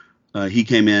 So he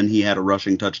came in, he had a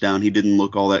rushing touchdown. He didn't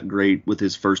look all that great with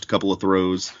his first couple of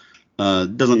throws.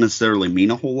 Doesn't necessarily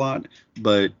mean a whole lot,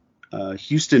 but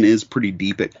Houston is pretty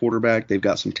deep at quarterback. They've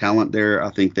got some talent there.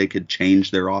 I think they could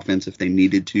change their offense if they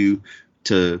needed to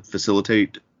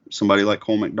facilitate somebody like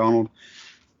Cole McDonald.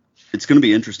 It's going to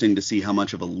be interesting to see how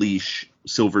much of a leash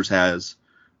Silvers has,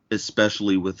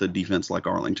 especially with a defense like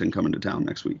Arlington coming to town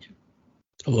next week.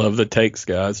 I love the takes,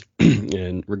 guys.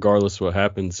 And regardless of what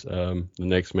happens, the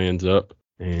next man's up.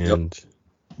 And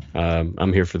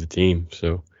I'm here for the team.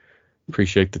 So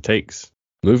appreciate the takes.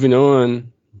 Moving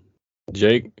on,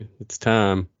 Jake, it's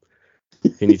time.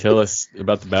 Can you tell us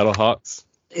about the Battlehawks?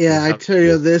 Yeah, I tell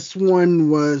you, this one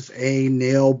was a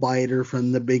nail biter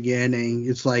from the beginning.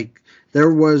 It's like there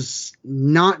was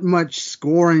not much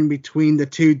scoring between the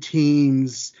two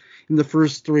teams in the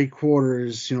first three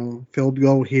quarters. Field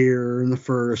goal here in the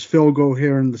first, field goal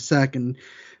here in the second,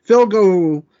 field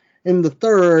goal in the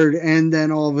third, and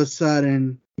then all of a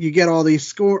sudden you get all these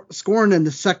scoring in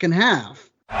the second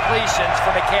half. Completions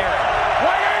for McCarron.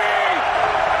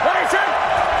 180!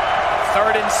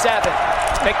 3rd and 7.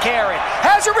 McCarron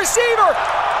has a receiver.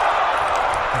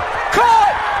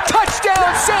 Caught!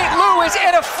 Touchdown St. Louis,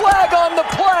 and a flag on the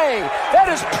play. That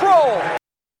is pro.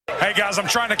 Hey, guys, I'm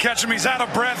trying to catch him. He's out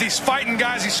of breath. He's fighting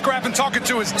guys. He's scrapping, talking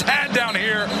to his dad down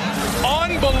here.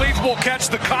 Unbelievable catch.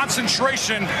 The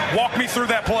concentration. Walk me through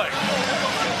that play.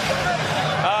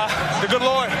 The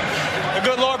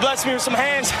good Lord blessed me with some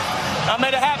hands. I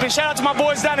made it happen. Shout out to my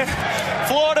boys down in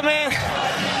Florida, man.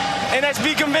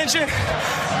 NSB convention.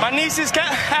 My nieces,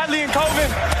 Hadley and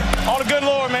Colvin. All the good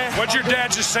Lord, man. What'd your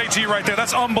dad just say to you right there?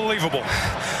 That's unbelievable.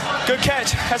 Good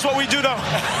catch. That's what we do, though.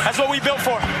 That's what we built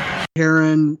for.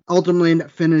 Heron ultimately ended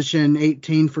up finishing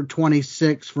 18 for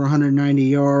 26 for 190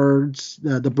 yards.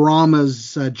 The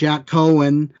Brahmas, Jack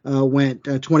Cohen, went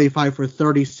 25 for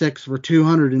 36 for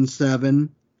 207.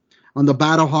 On the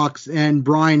Battlehawks end,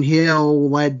 Brian Hill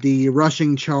led the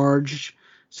rushing charge,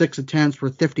 6 attempts for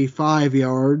 55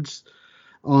 yards.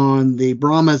 On the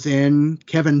Brahmas end,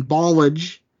 Kevin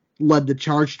Ballage led the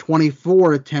charge,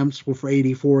 24 attempts for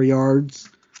 84 yards.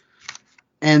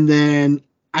 And then,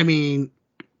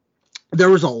 there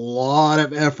was a lot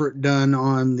of effort done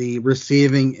on the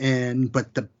receiving end,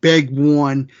 but the big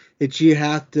one that you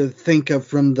have to think of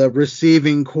from the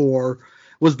receiving core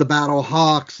was the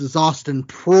Battlehawks, is Austin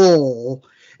Prohl,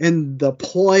 and the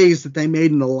plays that they made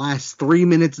in the last 3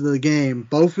 minutes of the game.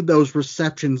 Both of those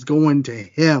receptions going to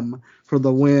him for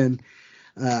the win,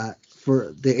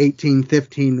 for the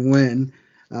 18-15 win.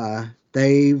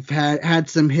 They've had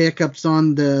some hiccups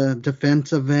on the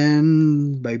defensive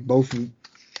end. They both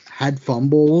had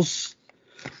fumbles,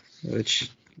 which,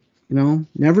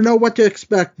 never know what to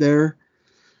expect there.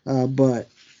 But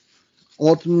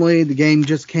ultimately, the game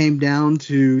just came down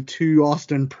to 2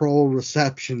 Austin Prohl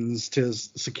receptions to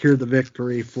secure the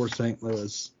victory for St.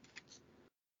 Louis.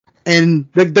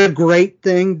 And the great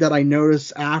thing that I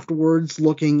noticed afterwards,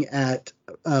 looking at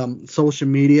social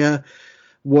media,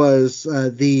 was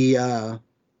the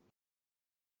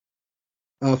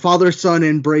father-son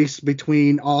embrace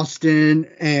between Austin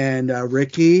and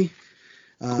Ricky.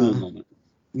 Cool moment.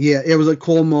 Yeah, it was a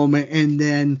cool moment. And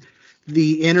then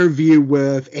the interview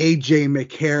with AJ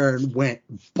McCarron went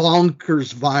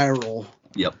bonkers viral.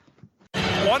 Yep.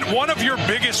 One of your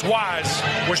biggest whys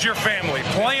was your family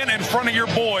playing in front of your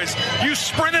boys. You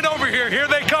sprinted over here. Here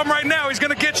they come right now. He's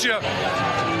going to get you.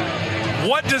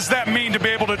 What does that mean to be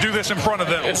able to do this in front of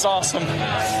them? It's awesome. Look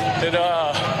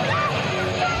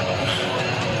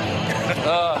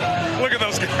at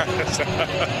those guys.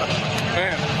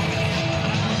 Man,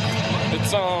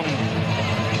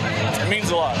 it means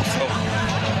a lot. So.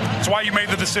 That's why you made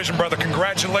the decision, brother.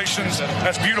 Congratulations.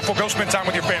 That's beautiful. Go spend time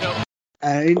with your family.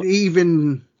 And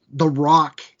even The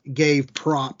Rock gave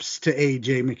props to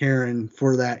AJ McCarron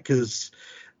for that, because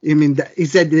he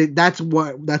said that's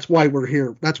why we're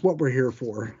here. That's what we're here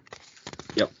for.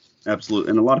 Yep, absolutely.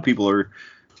 And a lot of people are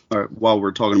while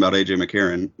we're talking about AJ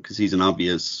McCarron, because he's an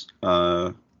obvious,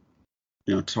 one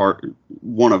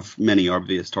of many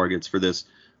obvious targets for this.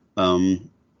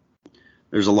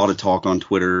 There's a lot of talk on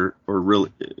Twitter, or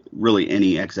really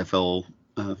any XFL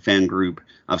fan group.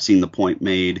 I've seen the point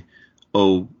made.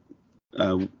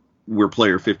 We're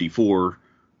player 54,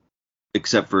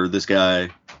 except for this guy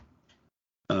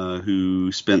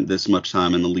who spent this much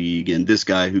time in the league, and this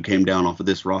guy who came down off of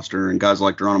this roster, and guys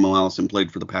like Geronimo Allison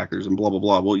played for the Packers, and blah, blah,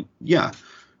 blah. Well, yeah,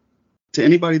 to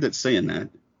anybody that's saying that,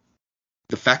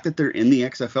 the fact that they're in the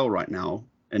XFL right now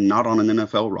and not on an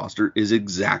NFL roster is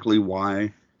exactly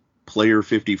why Player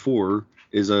 54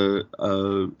 is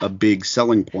a big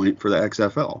selling point for the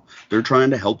XFL. They're trying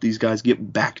to help these guys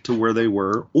get back to where they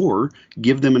were or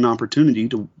give them an opportunity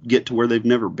to get to where they've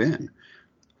never been.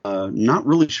 Not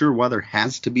really sure why there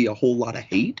has to be a whole lot of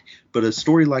hate, but a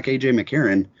story like A.J.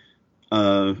 McCarron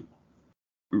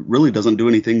really doesn't do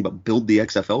anything but build the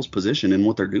XFL's position in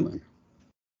what they're doing.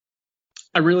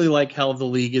 I really like how the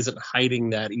league isn't hiding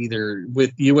that either.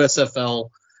 With USFL,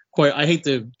 I hate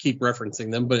to keep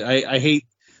referencing them, but I hate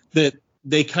that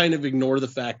they kind of ignore the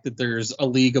fact that there's a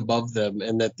league above them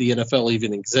and that the NFL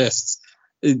even exists.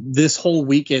 This whole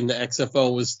weekend, the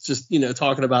XFL was just,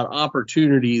 talking about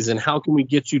opportunities and how can we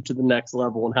get you to the next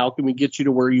level and how can we get you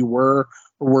to where you were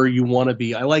or where you want to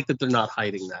be. I like that they're not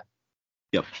hiding that.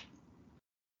 Yep.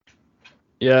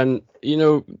 Yeah, and,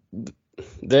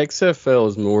 the XFL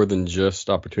is more than just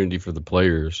opportunity for the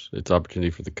players. It's opportunity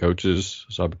for the coaches.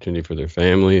 It's opportunity for their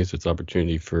families. It's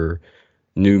opportunity for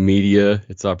new media.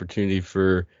 It's opportunity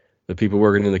for the people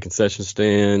working in the concession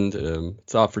stand.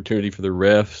 It's opportunity for the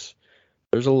refs.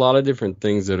 There's a lot of different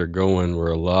things that are going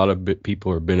where a lot of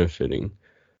people are benefiting.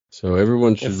 So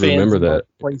everyone should remember that.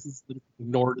 Places that have been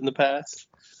ignored in the past.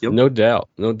 Yep. No doubt.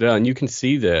 And you can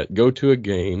see that. Go to a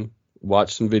game,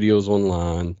 watch some videos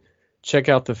online, check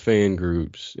out the fan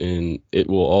groups, and it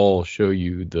will all show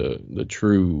you the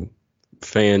true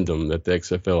fandom that the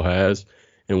XFL has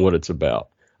and what it's about.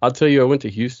 I'll tell you, I went to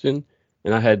Houston,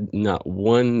 and I had not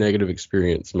one negative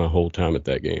experience my whole time at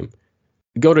that game.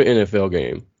 Go to an NFL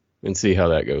game and see how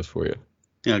that goes for you.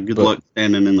 Yeah, good luck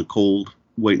standing in the cold,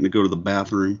 waiting to go to the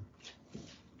bathroom.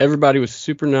 Everybody was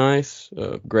super nice,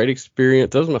 great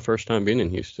experience. That was my first time being in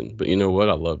Houston, but you know what?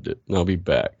 I loved it, and I'll be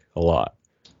back a lot.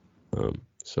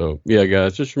 So, yeah,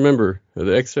 guys, just remember, the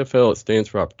XFL, it stands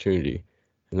for opportunity,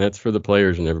 and that's for the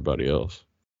players and everybody else.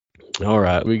 All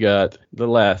right, we got the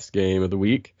last game of the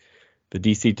week, the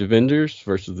DC Defenders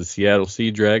versus the Seattle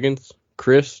Sea Dragons.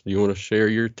 Chris, do you want to share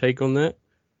your take on that?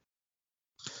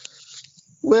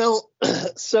 Well,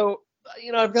 so,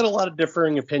 I've got a lot of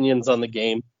differing opinions on the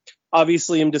game.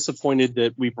 Obviously, I'm disappointed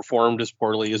that we performed as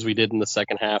poorly as we did in the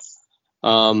second half.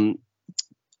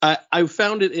 I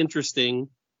found it interesting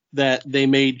that they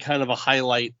made kind of a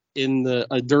highlight in the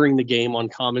during the game on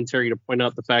commentary to point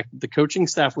out the fact that the coaching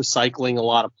staff was cycling a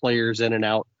lot of players in and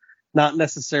out, not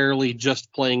necessarily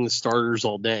just playing the starters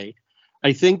all day.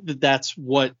 I think that's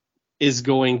what is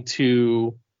going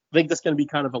to – I think that's going to be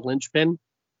kind of a linchpin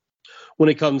when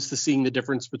it comes to seeing the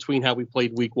difference between how we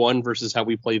played week one versus how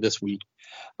we play this week.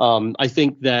 I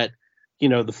think that,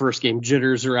 the first game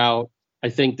jitters are out. I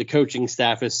think the coaching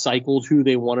staff has cycled who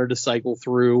they wanted to cycle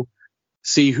through,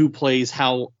 see who plays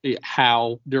how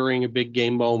during a big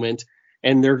game moment,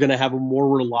 and they're going to have a more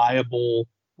reliable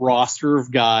roster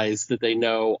of guys that they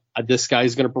know this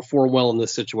guy's going to perform well in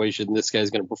this situation. This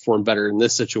guy's going to perform better in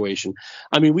this situation.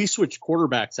 I mean, we switched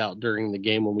quarterbacks out during the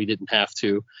game when we didn't have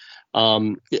to.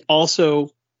 Also,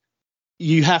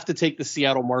 you have to take the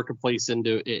Seattle marketplace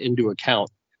into account.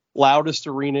 Loudest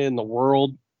arena in the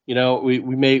world. We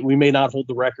may not hold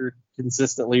the record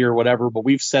consistently or whatever, but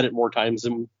we've said it more times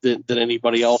than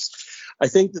anybody else. I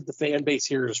think that the fan base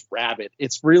here is rabid.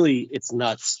 It's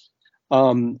nuts.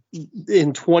 In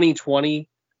 2020,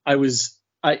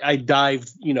 I dived,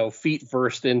 feet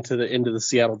first into the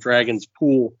Seattle Dragons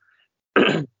pool.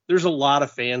 There's a lot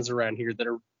of fans around here that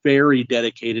are very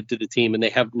dedicated to the team, and they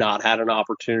have not had an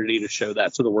opportunity to show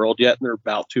that to the world yet, and they're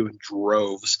about to in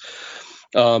droves.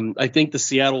 I think the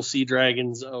Seattle Sea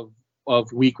Dragons of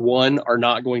week one are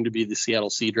not going to be the Seattle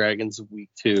Sea Dragons of week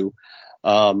two.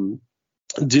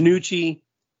 DiNucci,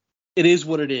 it is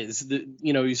what it is.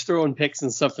 He's throwing picks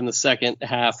and stuff in the second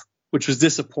half, which was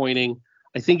disappointing.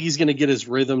 I think he's going to get his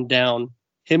rhythm down.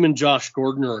 Him and Josh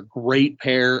Gordon are a great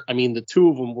pair. I mean, the two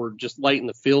of them were just lighting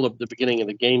the field up at the beginning of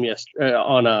the game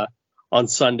on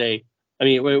Sunday. I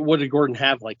mean, what did Gordon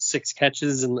have? Like 6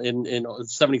 catches in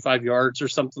 75 yards or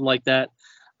something like that.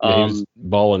 Yeah, he was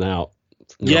balling out.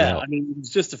 I mean, it was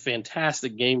just a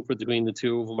fantastic game between the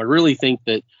two of them. I really think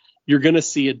that you're going to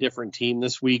see a different team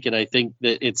this week, and I think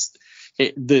that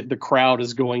the crowd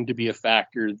is going to be a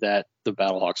factor that the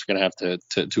Battlehawks are going to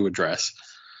have to address.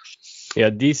 Yeah,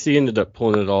 DC ended up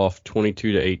pulling it off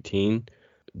 22-18.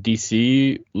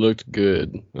 DC looked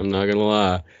good. I'm not going to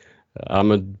lie.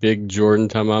 I'm a big Jordan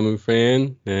Tamamu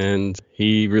fan, and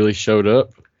he really showed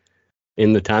up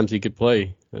in the times he could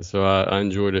play. So I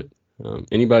enjoyed it.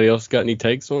 Anybody else got any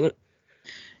takes on it?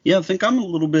 Yeah, I think I'm a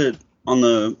little bit on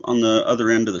the other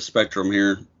end of the spectrum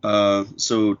here.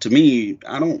 So to me,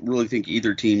 I don't really think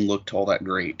either team looked all that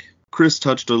great. Chris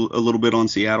touched a little bit on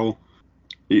Seattle.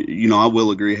 I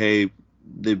will agree. Hey,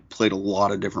 they've played a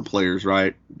lot of different players,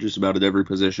 right? Just about at every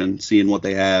position, seeing what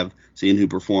they have, seeing who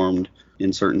performed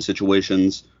in certain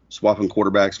situations, swapping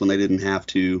quarterbacks when they didn't have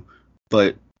to.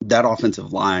 But that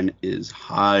offensive line is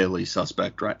highly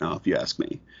suspect right now, if you ask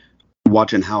me.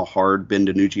 Watching how hard Ben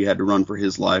DiNucci had to run for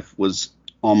his life was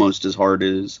almost as hard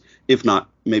as, if not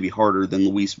maybe harder than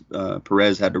Luis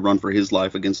Perez had to run for his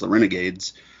life against the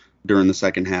Renegades during the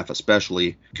second half,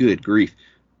 especially. Good grief.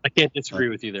 I can't disagree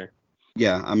with you there.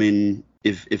 Yeah, I mean,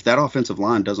 if that offensive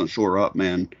line doesn't shore up,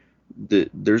 man,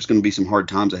 there's going to be some hard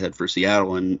times ahead for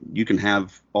Seattle, and you can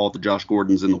have all the Josh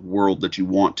Gordons in the world that you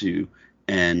want to,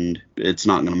 and it's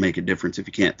not going to make a difference if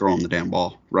you can't throw them the damn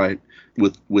ball, right?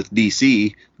 With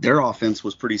DC, their offense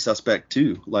was pretty suspect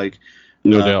too. Like,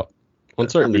 no doubt, on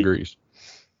certain degrees.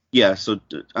 Yeah, so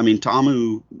I mean,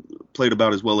 Ta'amu played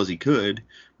about as well as he could,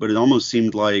 but it almost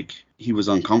seemed like he was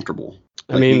uncomfortable.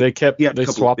 Like, I mean, they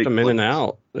swapped him in and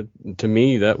out. To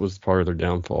me, that was part of their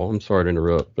downfall. I'm sorry to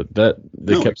interrupt, but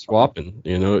they kept swapping.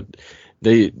 You know,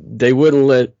 they wouldn't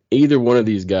let either one of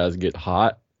these guys get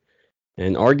hot,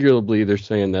 and arguably they're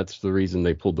saying that's the reason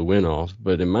they pulled the win off.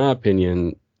 But in my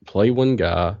opinion, play one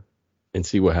guy and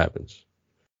see what happens.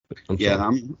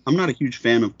 I'm not a huge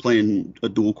fan of playing a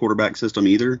dual quarterback system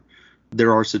either.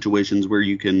 There are situations where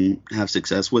you can have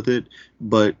success with it,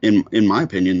 but in my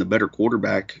opinion, the better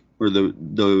quarterback, or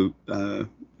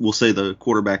we'll say the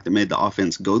quarterback that made the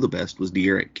offense go the best, was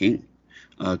D'Eriq King,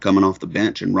 coming off the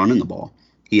bench and running the ball.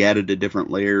 He added a different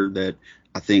layer that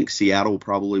I think Seattle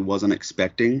probably wasn't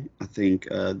expecting. I think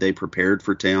they prepared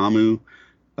for Ta'amu,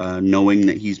 knowing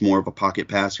that he's more of a pocket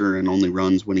passer and only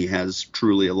runs when he has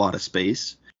truly a lot of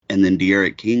space. And then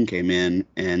D'Eriq King came in,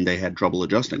 and they had trouble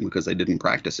adjusting because they didn't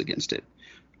practice against it.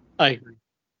 I agree.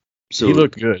 So he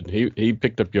looked good. He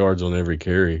picked up yards on every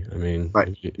carry. I mean, right.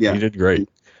 He did great.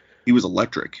 He was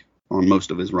electric on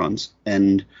most of his runs,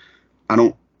 and I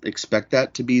don't expect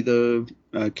that to be the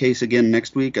case again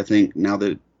next week. I think now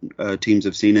that teams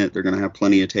have seen it, they're going to have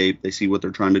plenty of tape. They see what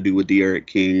they're trying to do with D'Eriq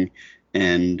King,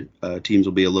 and teams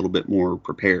will be a little bit more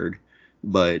prepared.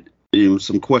 But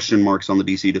some question marks on the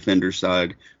DC Defenders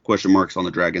side, question marks on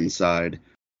the Dragons side.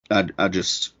 I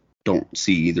just don't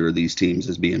see either of these teams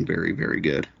as being very, very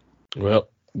good. Well,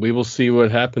 we will see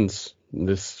what happens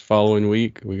this following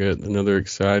week. We got another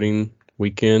exciting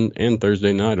weekend and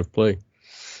Thursday night of play.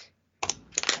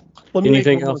 Let me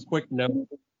make one quick note.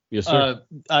 Yes, sir.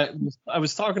 I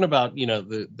was talking about,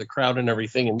 the crowd and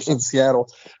everything in Seattle.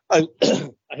 I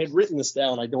had written this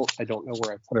down. I don't know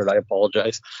where I put it. I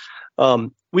apologize.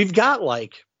 We've got I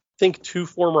think 2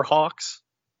 former Hawks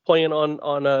playing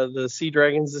on the Sea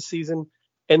Dragons this season,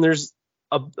 and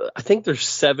I think there's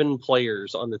 7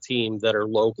 players on the team that are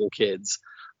local kids.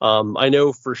 I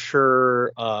know for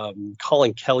sure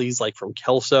Colin Kelly's from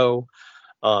Kelso,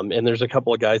 and there's a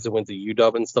couple of guys that went to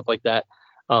UW and stuff like that.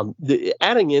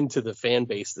 Adding into the fan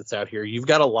base that's out here, you've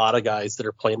got a lot of guys that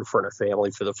are playing in front of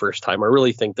family for the first time. I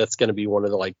really think that's going to be one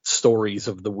of the stories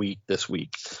of the week this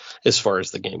week, as far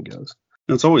as the game goes.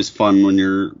 It's always fun when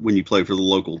you play for the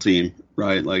local team,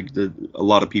 right? A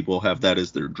lot of people have that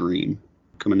as their dream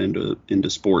coming into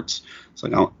sports. It's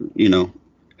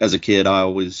as a kid, I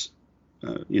always,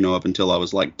 up until I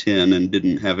was 10 and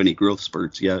didn't have any growth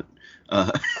spurts yet.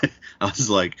 I was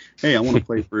like, hey, I want to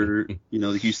play for,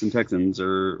 the Houston Texans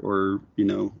or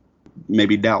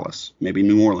maybe Dallas, maybe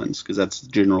New Orleans, because that's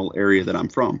the general area that I'm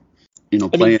from. I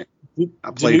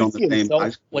played on the same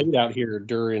high school. Played out here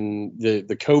during the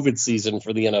COVID season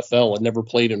for the NFL and never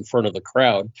played in front of the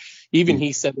crowd. Even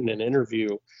he said in an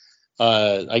interview,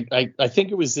 I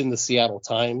think it was in the Seattle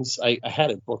Times. I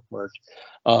had it bookmarked,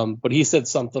 but he said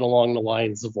something along the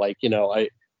lines of I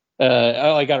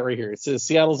got it right here. It says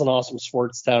Seattle's an awesome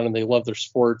sports town and they love their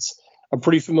sports. I'm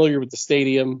pretty familiar with the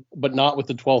stadium, but not with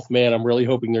the 12th man. I'm really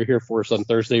hoping they're here for us on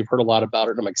Thursday. I've heard a lot about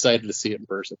it, and I'm excited to see it in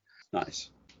person. Nice.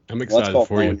 I'm excited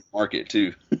for you. Market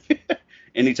too.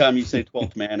 Anytime you say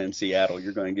 12th man in Seattle,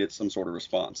 you're going to get some sort of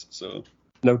response. So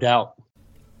no doubt.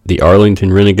 The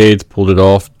Arlington Renegades pulled it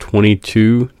off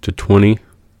 22-20,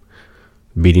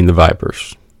 beating the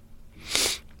Vipers.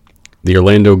 The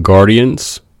Orlando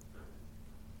Guardians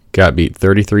got beat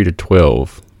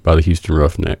 33-12 by the Houston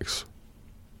Roughnecks.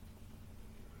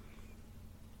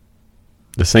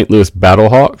 The St. Louis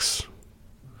Battlehawks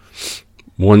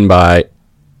won by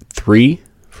 3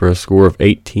 for a score of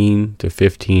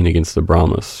 18-15 against the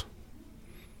Brahmas.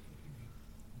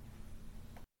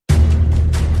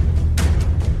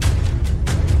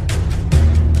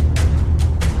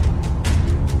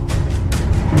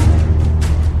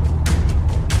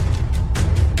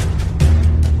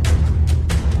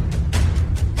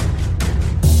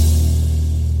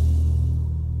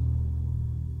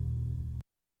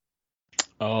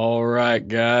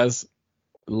 guys.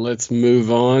 Let's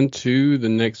move on to the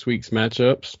next week's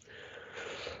matchups.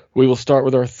 We will start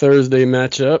with our Thursday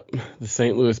matchup, the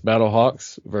St. Louis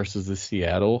Battlehawks versus the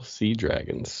Seattle Sea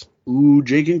Dragons. Ooh,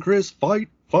 Jake and Chris, fight.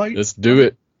 Let's do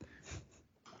it.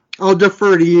 I'll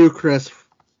defer to you, Chris.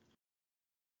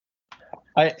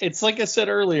 It's like I said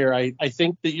earlier, I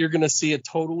think that you're going to see a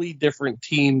totally different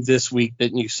team this week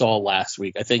than you saw last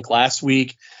week. I think last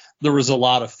week there was a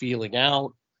lot of feeling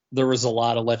out. There was a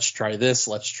lot of let's try this,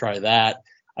 let's try that.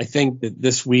 I think that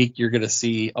this week you're going to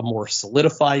see a more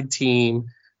solidified team,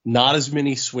 not as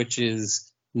many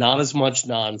switches, not as much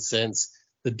nonsense.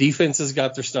 The defense has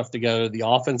got their stuff together. The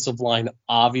offensive line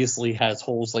obviously has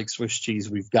holes like Swiss cheese.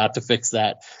 We've got to fix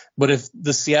that. But if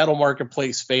the Seattle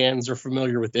marketplace fans are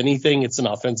familiar with anything, it's an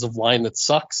offensive line that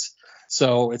sucks.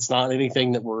 So it's not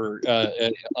anything that we're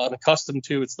unaccustomed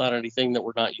to. It's not anything that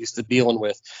we're not used to dealing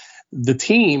with. The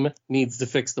team needs to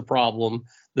fix the problem.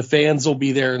 The fans will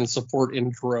be there and support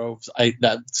in droves.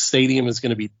 That stadium is going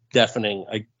to be deafening.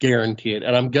 I guarantee it.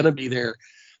 And I'm going to be there.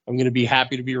 I'm going to be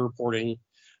happy to be reporting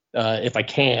if I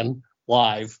can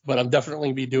live, but I'm definitely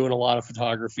going to be doing a lot of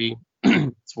photography.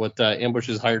 It's what Ambush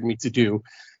has hired me to do.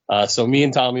 So me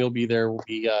and Tommy will be there. We'll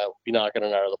be knocking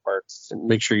it out of the park and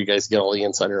make sure you guys get all the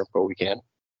insider info we can.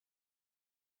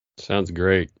 Sounds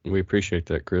great. We appreciate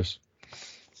that, Chris.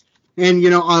 And,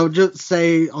 I'll just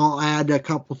say I'll add a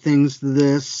couple things to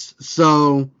this.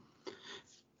 So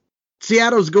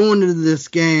Seattle's going into this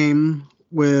game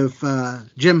with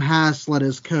Jim Haslett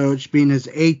as coach, being his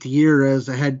 8th year as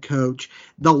a head coach.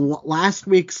 The last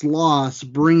week's loss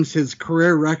brings his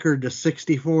career record to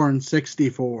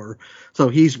 64-64. So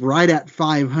he's right at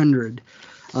 500.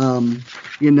 And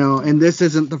this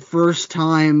isn't the first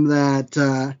time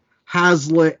that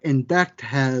Haslett and Becht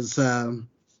has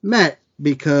met,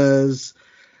 because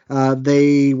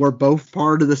they were both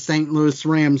part of the St. Louis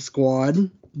Rams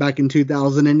squad back in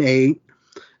 2008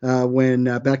 when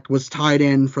Becht was tight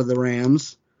end for the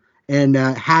Rams, and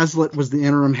Haslett was the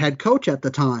interim head coach at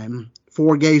the time,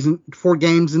 4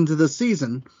 games into the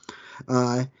season.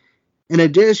 In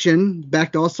addition,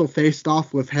 Becht also faced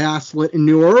off with Haslett in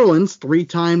New Orleans 3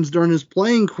 times during his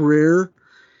playing career,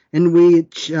 and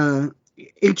each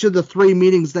of the 3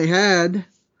 meetings they had,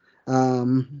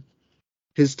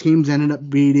 his teams ended up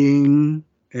beating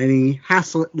any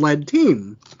Haslett-led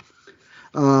team.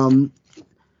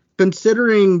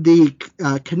 Considering the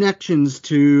connections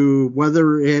to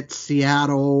whether it's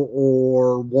Seattle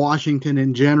or Washington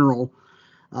in general,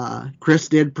 Chris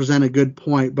did present a good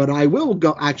point, but I will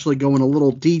go in a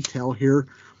little detail here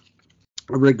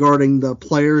regarding the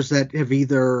players that have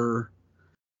either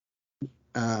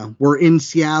were in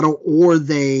Seattle or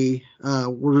they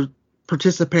were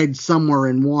participated somewhere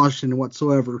in Washington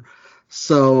whatsoever.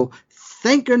 So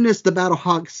thank goodness the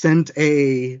Battlehawks sent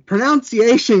a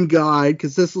pronunciation guide,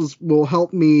 because this will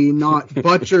help me not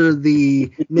butcher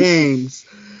the names.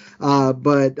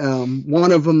 But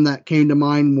one of them that came to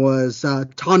mind was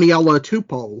Taniela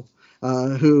Tupou,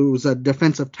 who's a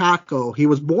defensive tackle. He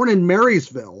was born in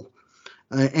Marysville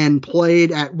and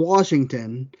played at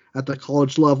Washington at the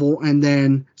college level, and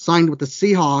then signed with the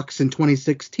Seahawks in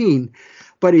 2016.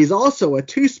 But he's also a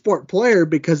 2-sport player,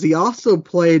 because he also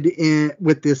played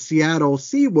with the Seattle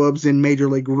Seawolves in Major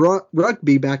League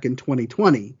Rugby back in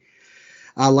 2020.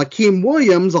 Lakeem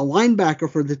Williams, a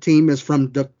linebacker for the team, is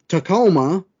from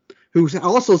Tacoma, who's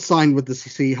also signed with the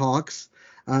Seahawks,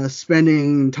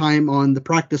 spending time on the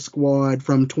practice squad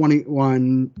from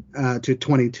 21 to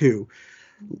 22.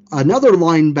 Another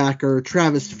linebacker,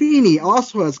 Travis Feeney,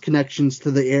 also has connections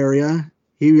to the area.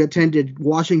 He attended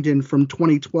Washington from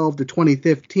 2012 to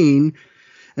 2015,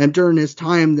 and during his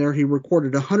time there, he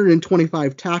recorded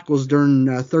 125 tackles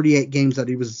during 38 games that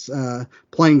he was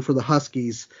playing for the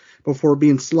Huskies before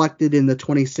being selected in the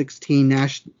 2016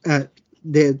 NFL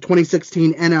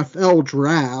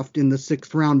draft in the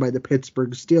 6th round by the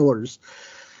Pittsburgh Steelers.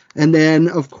 And then,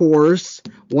 of course,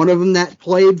 one of them that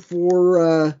played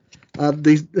for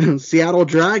the Seattle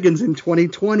Dragons in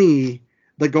 2020,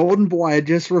 the golden boy I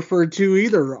just referred to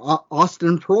either,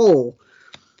 Austin Proehl,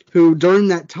 who during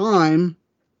that time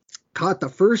caught the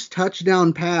first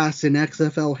touchdown pass in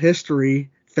XFL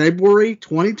history, February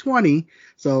 2020.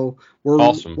 So we're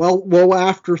awesome. well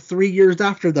after 3 years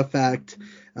after the fact,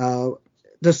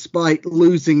 despite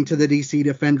losing to the DC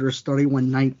Defenders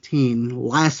 31-19.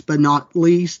 Last but not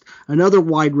least, another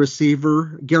wide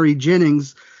receiver, Gary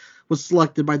Jennings, was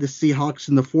selected by the Seahawks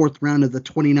in the 4th round of the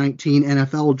 2019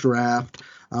 NFL draft,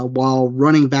 while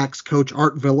running backs coach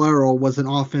Art Valero was an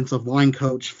offensive line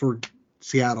coach for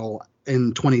Seattle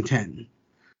in 2010.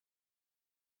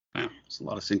 Wow, there's a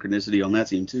lot of synchronicity on that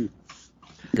team too.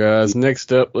 Guys,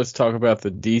 next up, let's talk about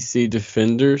the DC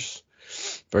Defenders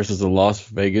versus the Las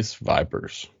Vegas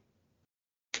Vipers.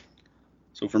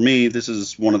 So for me, this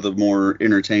is one of the more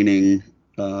entertaining,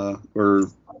 more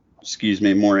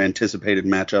anticipated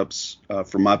matchups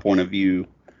from my point of view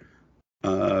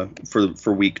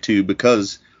for week 2,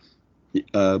 because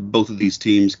both of these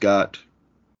teams got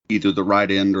either the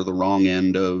right end or the wrong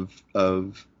end of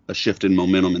a shift in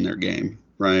momentum in their game,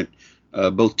 right?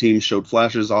 Both teams showed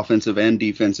flashes, offensive and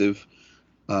defensive.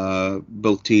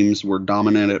 Both teams were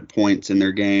dominant at points in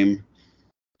their game.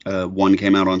 One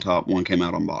came out on top, one came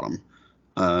out on bottom.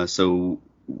 So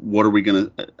what are we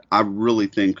gonna? I really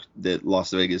think that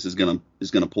Las Vegas is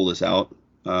gonna pull this out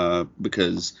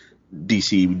because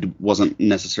DC wasn't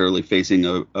necessarily facing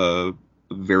a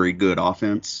very good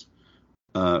offense,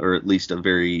 or at least a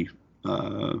very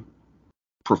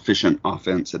proficient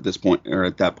offense at this point, or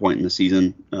at that point in the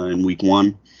season in week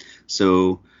 1.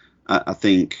 So I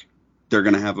think they're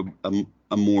going to have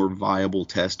a more viable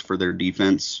test for their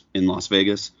defense in Las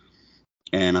Vegas.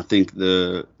 And I think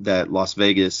that Las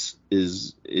Vegas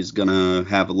is going to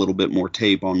have a little bit more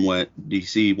tape on what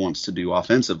DC wants to do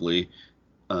offensively,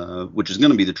 which is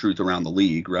going to be the truth around the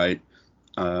league, right?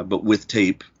 But with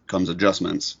tape comes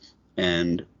adjustments.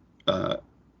 And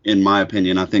in my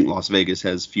opinion, I think Las Vegas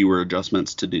has fewer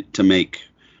adjustments to make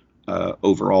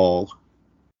overall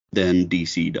than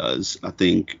DC does. I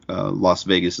think Las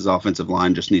Vegas's offensive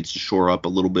line just needs to shore up a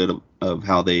little bit of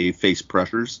how they face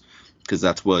pressures, because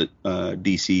that's what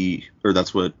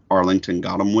that's what Arlington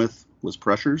got them with, was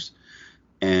pressures.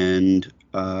 And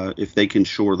if they can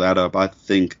shore that up, I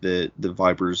think that the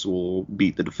Vipers will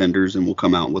beat the Defenders and will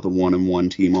come out with a 1-1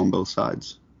 team on both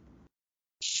sides.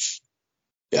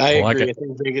 I agree. I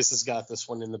think Vegas has got this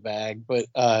one in the bag, but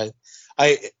I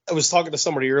was talking to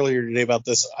somebody earlier today about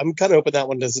this. I'm kind of hoping that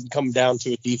one doesn't come down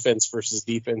to a defense versus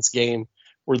defense game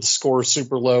where the score is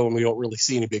super low and we don't really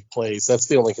see any big plays. That's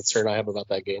the only concern I have about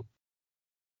that game.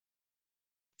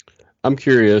 I'm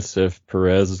curious if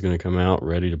Perez is going to come out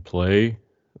ready to play,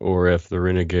 or if the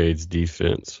Renegades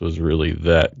defense was really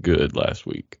that good last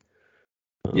week.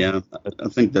 Yeah, I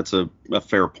think that's a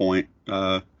fair point.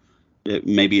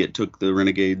 Maybe it took the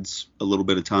Renegades a little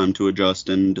bit of time to adjust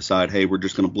and decide, hey, we're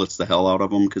just going to blitz the hell out of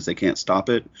them because they can't stop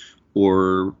it.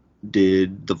 Or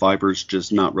did the Vipers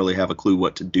just not really have a clue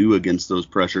what to do against those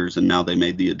pressures, and now they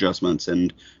made the adjustments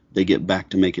and they get back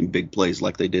to making big plays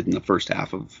like they did in the first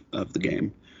half of the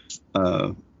game.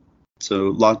 So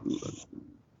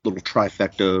little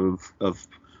trifecta of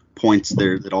points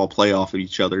there that all play off of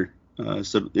each other.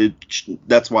 So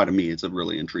that's why, to me, it's a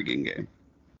really intriguing game.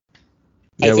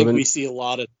 I think we see a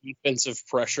lot of defensive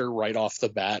pressure right off the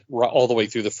bat, all the way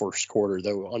through the first quarter,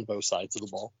 though, on both sides of the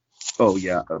ball. Oh,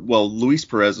 yeah. Well, Luis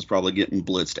Perez is probably getting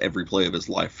blitzed every play of his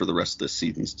life for the rest of this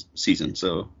season.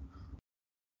 So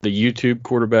the YouTube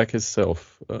quarterback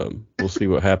himself. We'll see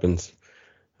what happens.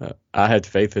 I had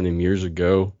faith in him years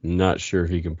ago. Not sure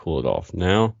he can pull it off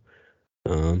now.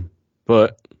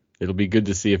 But it'll be good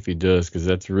to see if he does, because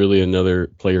that's really another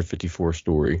Player 54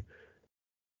 story.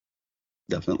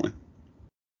 Definitely.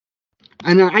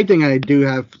 And I think I do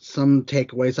have some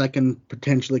takeaways I can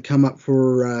potentially come up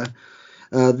for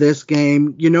this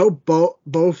game. You know,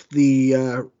 both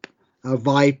the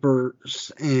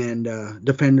Vipers and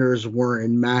Defenders were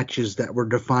in matches that were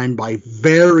defined by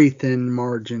very thin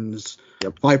margins.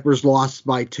 Yep. Vipers lost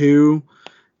by 2,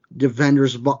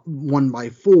 Defenders won by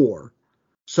 4.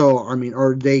 So, I mean,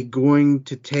 are they going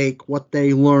to take what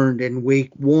they learned in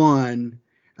week 1,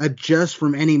 adjust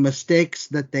from any mistakes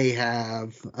that they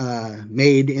have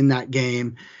made in that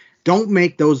game, don't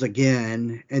make those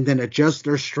again, and then adjust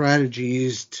their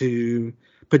strategies to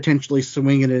potentially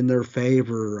swing it in their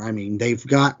favor? I mean, they've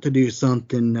got to do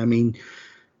something. I mean,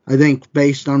 I think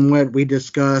based on what we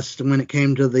discussed when it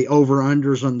came to the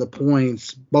over-unders on the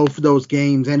points, both of those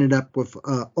games ended up with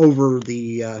over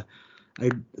the,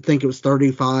 I think it was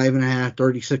 35.5,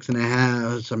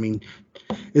 36.5. I mean,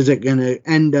 is it going to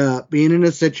end up being in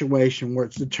a situation where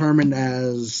it's determined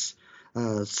as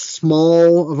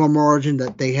small of a margin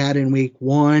that they had in week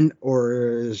 1, or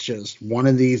is just one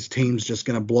of these teams just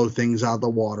going to blow things out of the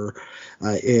water?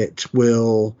 It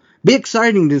will be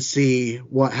exciting to see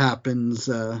what happens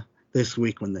this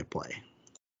week when they play.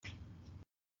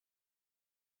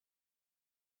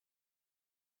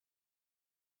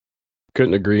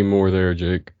 Couldn't agree more there,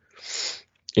 Jake.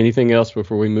 Anything else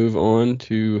before we move on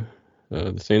to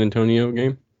the San Antonio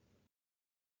game?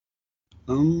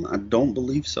 I don't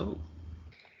believe so.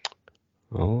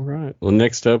 All right. Well,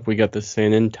 next up, we got the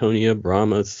San Antonio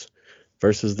Brahmas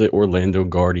versus the Orlando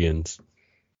Guardians.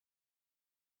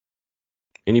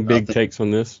 Any big takes on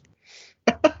this?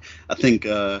 I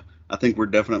think we're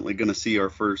definitely going to see our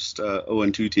first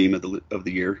 0-2 team of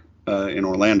the year in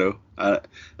Orlando.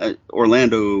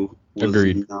 Orlando was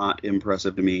Agreed. not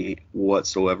impressive to me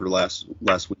whatsoever last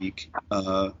week,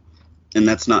 and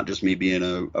that's not just me being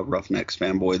a Roughnecks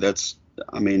fanboy.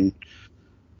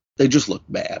 They just look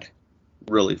bad,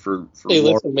 really. For hey,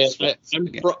 listen, man,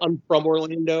 I'm from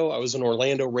Orlando. I was an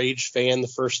Orlando Rage fan, the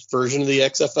first version of the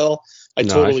XFL. I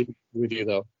totally agree with you,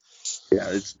 though. Yeah,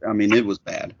 it was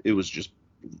bad. It was just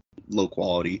low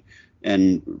quality,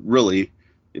 and really,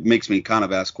 it makes me kind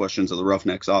of ask questions of the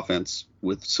Roughnecks offense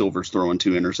with Silver's throwing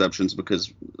 2 interceptions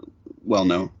because, well,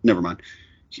 no, never mind.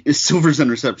 Silver's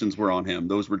interceptions were on him.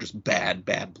 Those were just bad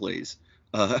plays.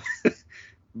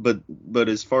 But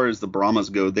as far as the Brahmas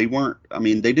go, they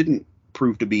didn't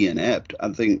prove to be inept. I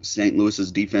think St.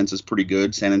 Louis's defense is pretty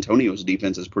good. San Antonio's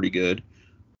defense is pretty good.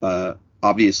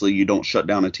 Obviously, you don't shut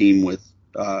down a team with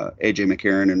AJ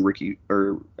McCarron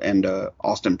and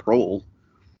Austin Prohl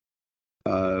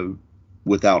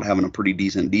without having a pretty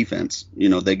decent defense.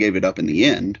 They gave it up in the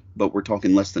end, but we're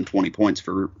talking less than 20 points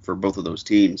for both of those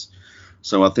teams.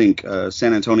 So I think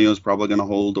San Antonio is probably going to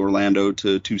hold Orlando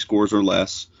to 2 scores or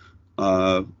less.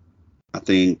 I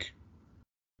think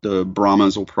the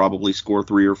Brahmas will probably score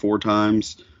 3 or 4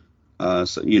 times.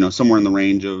 Somewhere in the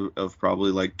range of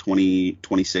probably like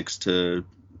 26 to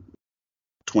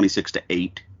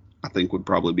 8, I think would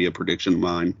probably be a prediction of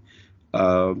mine.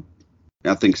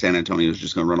 I think San Antonio is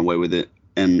just going to run away with it.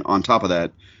 And on top of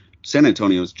that, San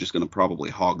Antonio is just going to probably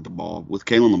hog the ball. With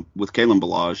Kalen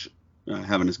Ballage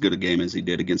having as good a game as he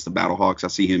did against the Battlehawks, I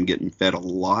see him getting fed a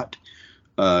lot.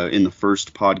 In the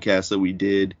first podcast that we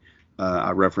did,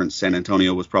 I referenced San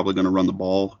Antonio was probably going to run the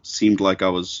ball. Seemed like I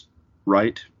was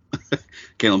right.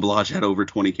 Kalen Ballage had over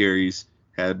 20 carries,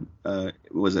 had,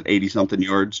 was it 80-something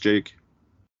yards, Jake?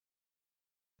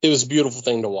 It was a beautiful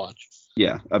thing to watch.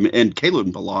 Yeah, and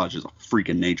Kalen Ballage is a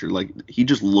freaking nature. Like, he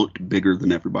just looked bigger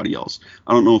than everybody else.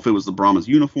 I don't know if it was the Brahmas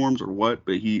uniforms or what,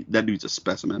 but that dude's a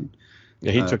specimen.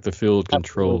 Yeah, he took the field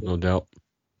control, no doubt.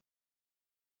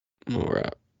 All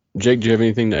right. Jake, do you have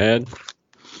anything to add?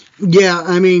 Yeah,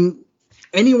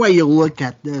 any way you look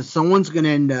at this, someone's going to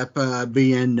end up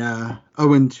being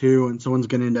 0-2, and someone's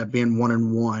going to end up being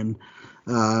 1-1.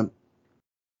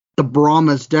 The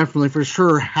Brahmas definitely for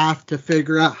sure have to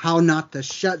figure out how not to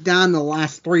shut down the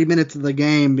last 3 minutes of the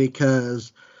game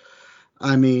because,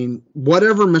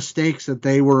 whatever mistakes that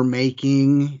they were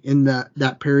making in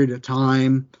that period of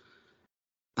time,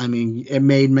 it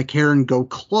made McCarron go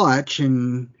clutch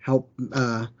and help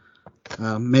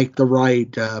make the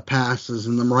right passes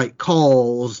and the right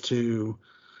calls to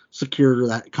secure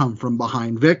that come from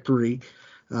behind victory.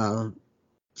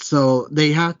 So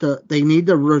they need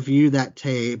to review that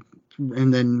tape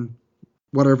and then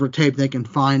whatever tape they can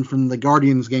find from the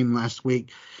Guardians game last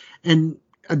week and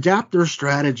adapt their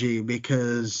strategy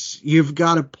because you've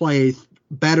got to play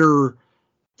better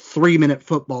 3-minute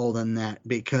football than that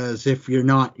because if you're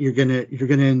not, you're gonna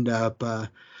end up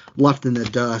left in the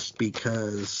dust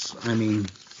because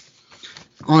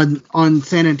on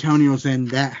San Antonio's end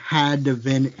that had to have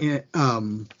been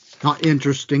not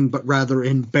interesting but rather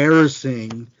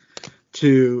embarrassing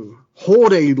to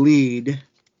hold a lead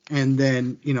and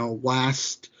then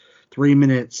last 3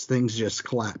 minutes things just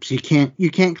collapse. You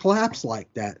can't collapse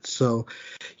like that. So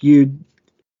you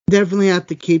definitely have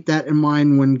to keep that in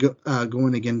mind when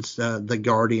going against the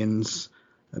Guardians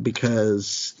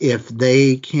because if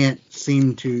they can't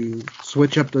seem to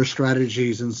switch up their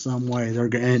strategies in some way, they're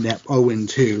going to end up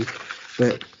 0-2.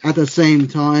 But at the same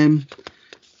time,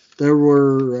 there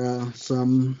were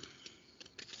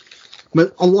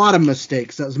a lot of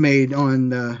mistakes that was made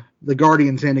on the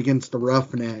Guardians end against the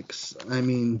Roughnecks.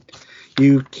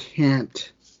 You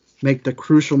can't make the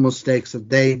crucial mistakes that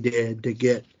they did to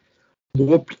get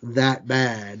whooped that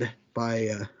bad by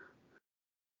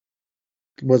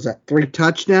was that 3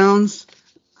 touchdowns?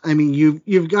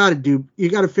 You've got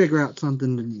to figure out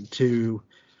something to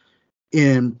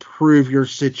improve your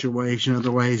situation.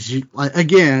 Otherwise,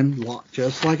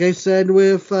 just like I said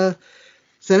with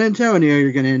San Antonio,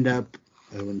 you're going to end up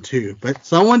 0-2. But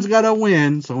someone's got to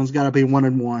win. Someone's got to be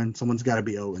 1-1. Someone's got to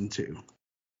be 0-2.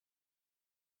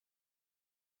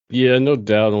 Yeah, no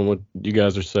doubt on what you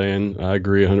guys are saying. I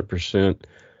agree 100%.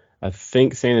 I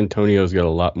think San Antonio's got a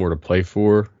lot more to play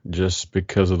for just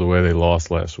because of the way they lost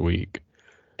last week.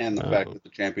 And the fact that the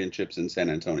championship's in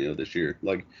San Antonio this year.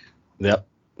 Yep,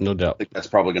 no doubt. I think that's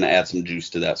probably going to add some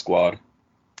juice to that squad.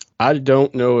 I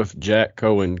don't know if Jack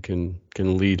Cohen can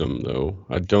lead them, though.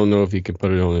 I don't know if he can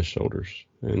put it on his shoulders.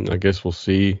 And I guess we'll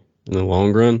see in the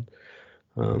long run.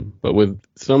 But with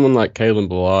someone like Kalen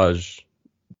Ballage,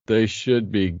 they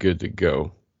should be good to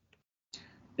go.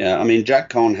 Yeah, I mean, Jack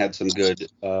Cohn had some good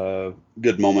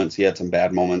moments. He had some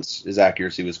bad moments. His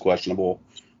accuracy was questionable,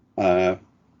 but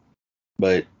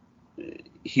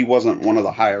he wasn't one of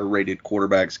the higher rated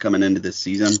quarterbacks coming into this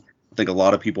season. I think a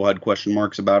lot of people had question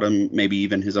marks about him, maybe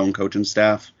even his own coaching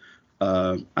staff.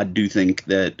 I do think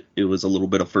that it was a little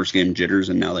bit of first game jitters,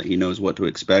 and now that he knows what to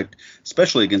expect,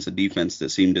 especially against a defense that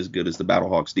seemed as good as the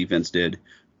Battlehawks defense did,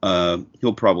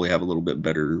 he'll probably have a little bit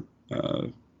better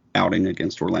outing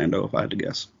against Orlando, if I had to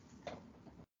guess.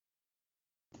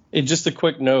 Hey, just a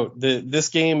quick note: this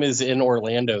game is in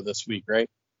Orlando this week, right?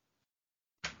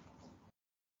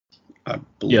 I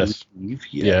believe, yes.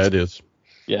 Yeah, it is.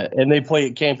 Yeah, and they play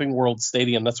at Camping World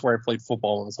Stadium. That's where I played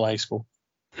football when I was in high school.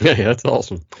 Yeah, that's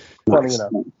awesome. Funny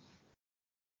enough.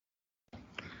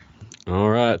 All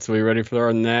right, so we ready for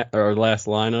our last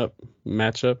lineup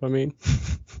matchup? I mean,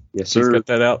 yes, sir.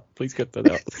 Please cut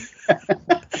that out.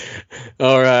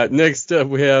 All right, next up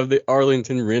we have the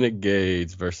Arlington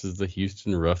Renegades versus the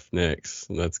Houston Roughnecks.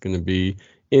 And that's going to be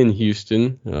in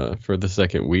Houston for the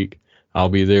second week. I'll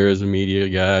be there as a media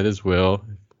guide as well.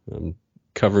 I'm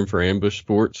covering for Ambush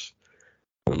Sports.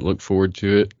 Look forward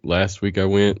to it. Last week I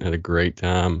went, had a great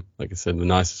time. Like I said, the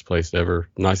nicest place ever,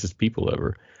 nicest people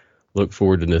ever. Look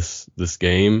forward to this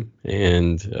game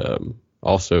and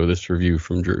also this review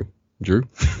from Drew. Drew?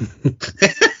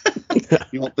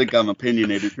 You don't think I'm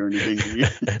opinionated or anything, do you?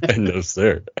 No,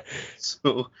 sir.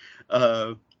 So,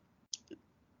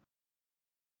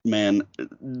 man,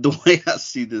 the way I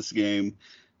see this game,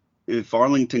 if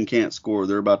Arlington can't score,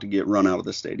 they're about to get run out of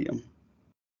the stadium.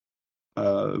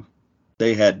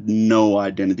 They had no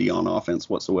identity on offense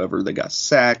whatsoever. They got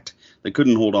sacked. They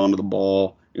couldn't hold on to the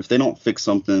ball. If they don't fix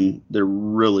something, they're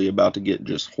really about to get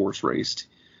just horse raced.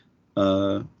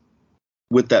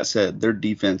 With that said, their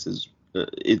defense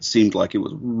it seemed like it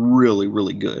was really,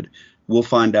 really good. We'll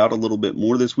find out a little bit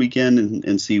more this weekend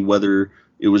and see whether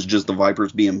it was just the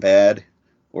Vipers being bad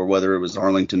or whether it was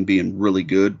Arlington being really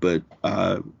good. But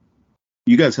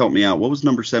you guys help me out. What was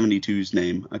number 72's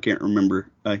name? I can't remember.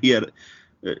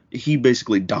 He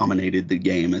basically dominated the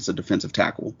game as a defensive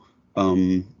tackle.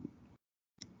 I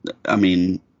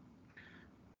mean,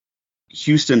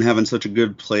 Houston having such a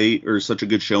good play or such a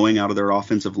good showing out of their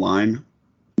offensive line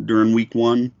during week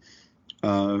one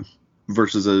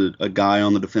versus a guy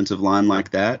on the defensive line like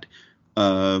that,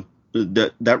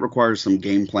 that requires some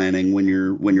game planning when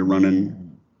you're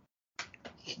running.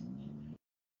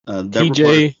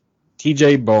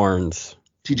 TJ Barnes,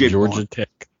 Georgia Barnes.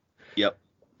 Tech. Yep.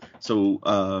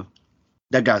 So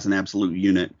that guy's an absolute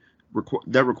unit.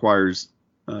 That requires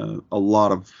a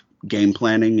lot of game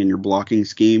planning in your blocking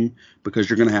scheme because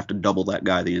you're going to have to double that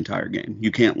guy the entire game.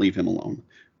 You can't leave him alone.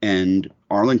 And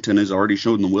Arlington has already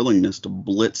shown the willingness to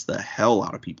blitz the hell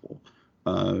out of people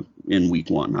in week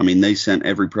one. I mean, they sent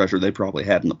every pressure they probably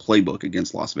had in the playbook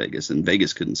against Las Vegas, and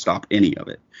Vegas couldn't stop any of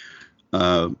it.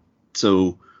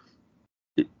 So,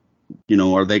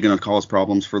 are they going to cause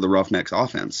problems for the Roughnecks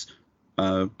offense?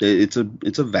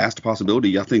 It's a vast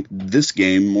possibility. I think this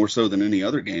game, more so than any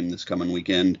other game this coming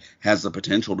weekend, has the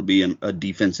potential to be a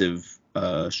defensive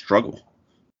struggle.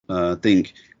 I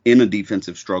think in a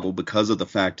defensive struggle because of the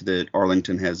fact that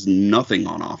Arlington has nothing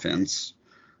on offense,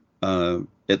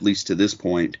 at least to this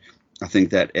point, I think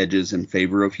that edges in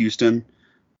favor of Houston.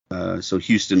 So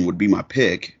Houston would be my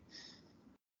pick,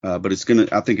 but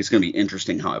I think it's gonna be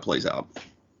interesting how it plays out.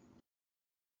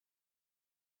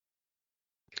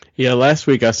 Yeah, last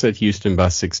week I said Houston by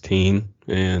 16,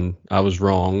 and I was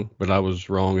wrong, but I was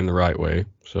wrong in the right way,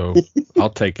 so I'll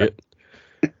take it.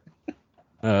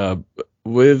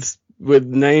 With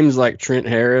names like Trent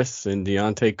Harris and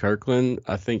Deontay Kirkland,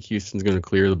 I think Houston's going to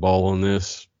clear the ball on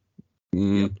this.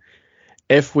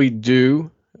 If we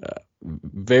do,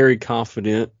 very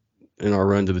confident in our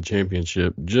run to the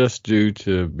championship, just due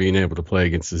to being able to play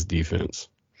against this defense.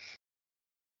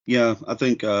 Yeah, I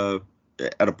think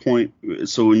at a point,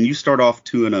 so when you start off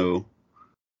 2-0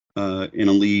 in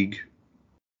a league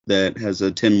that has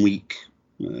a 10-week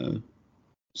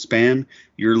span,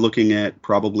 you're looking at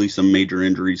probably some major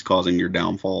injuries causing your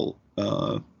downfall,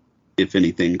 if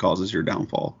anything causes your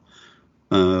downfall.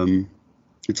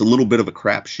 It's a little bit of a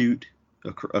crapshoot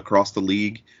across the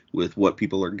league with what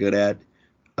people are good at.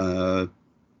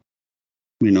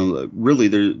 Really,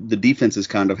 the defenses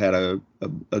kind of had a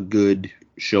good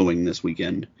showing this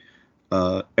weekend.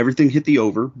 Everything hit the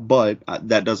over, but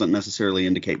that doesn't necessarily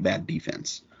indicate bad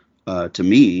defense. To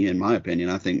me, in my opinion,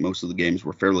 I think most of the games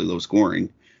were fairly low scoring,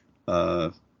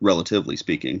 relatively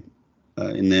speaking.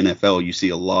 In the NFL, you see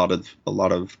a lot of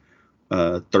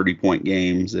 30-point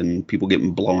games and people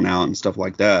getting blown out and stuff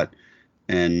like that.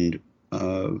 And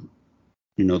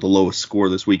the lowest score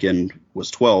this weekend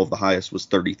was 12. The highest was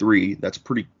 33. That's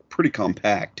pretty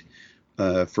compact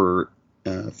for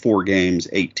 4 games,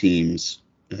 8 teams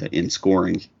in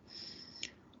scoring.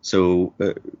 So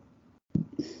I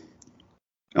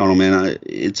don't know, man.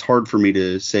 It's hard for me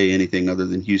to say anything other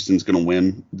than Houston's going to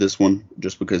win this one,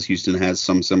 just because Houston has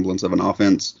some semblance of an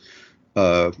offense.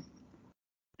 Going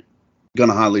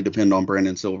to highly depend on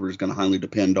Brandon Silvers. Going to highly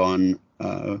depend on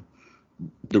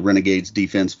the Renegades'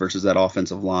 defense versus that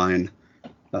offensive line.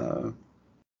 I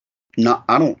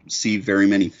don't see very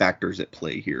many factors at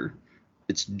play here.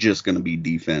 It's just going to be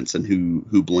defense and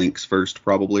who blinks first,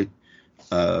 probably.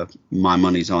 My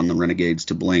money's on the Renegades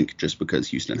to blink just because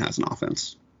Houston has an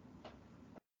offense.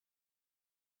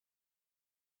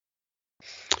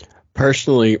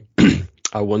 Personally,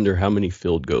 I wonder how many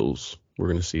field goals we're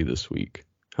going to see this week.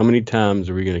 How many times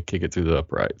are we going to kick it through the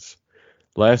uprights?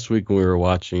 Last week when we were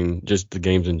watching just the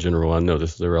games in general, I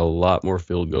noticed there were a lot more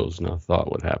field goals than I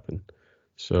thought would happen.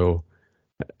 So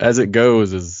as it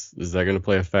goes, is that going to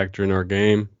play a factor in our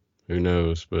game? Who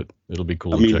knows, but it'll be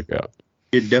cool to check out.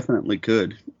 It definitely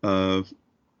could.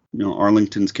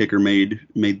 Arlington's kicker made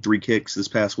 3 kicks this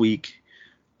past week.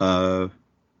 None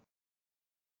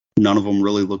of them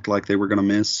really looked like they were going to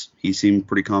miss. He seemed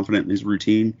pretty confident in his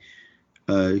routine.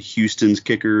 Houston's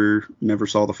kicker never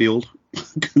saw the field.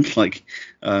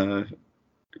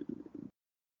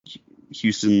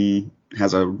 Houston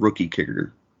has a rookie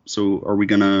kicker. So are we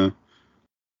gonna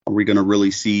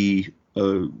really see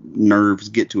nerves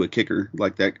get to a kicker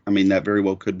like that? I mean, that very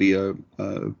well could be a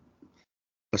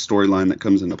storyline that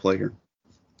comes into play here.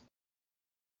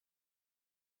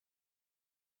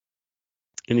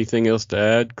 Anything else to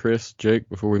add, Chris, Jake,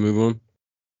 before we move on?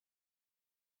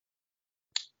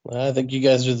 I think you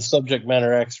guys are the subject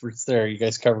matter experts there. You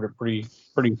guys covered it pretty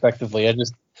effectively.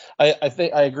 I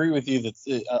think I agree with you that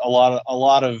a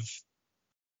lot of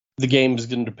the game is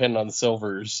going to depend on the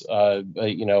Silvers. I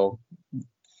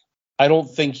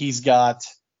don't think he's going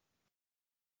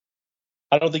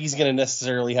to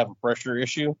necessarily have a pressure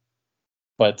issue,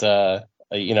 but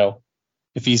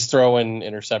if he's throwing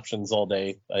interceptions all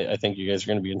day, I think you guys are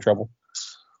going to be in trouble.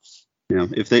 Yeah,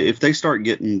 if they start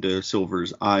getting to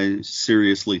Silvers, I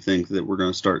seriously think that we're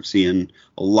going to start seeing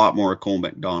a lot more of Cole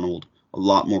McDonald, a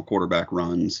lot more quarterback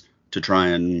runs to try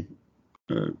and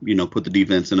put the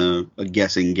defense in a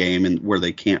guessing game and where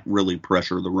they can't really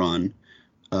pressure the run.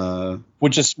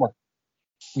 Which is smart.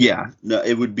 Yeah,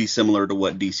 it would be similar to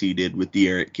what DC did with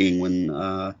De'Aaron King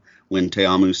when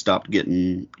Te'amu stopped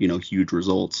getting huge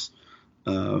results.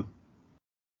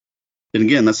 And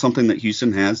again, that's something that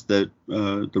Houston has that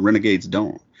the Renegades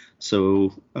don't.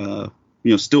 So,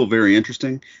 still very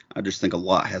interesting. I just think a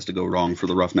lot has to go wrong for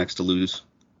the Roughnecks to lose.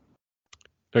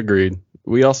 Agreed.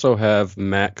 We also have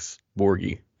Max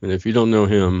Borghi. And if you don't know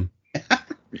him,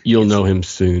 you'll know him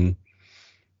soon.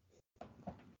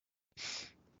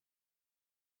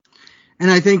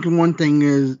 And I think one thing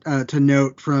is to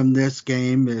note from this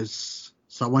game is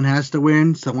someone has to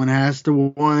win, someone has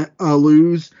to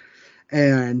lose.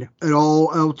 And it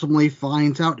all ultimately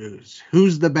finds out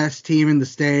who's the best team in the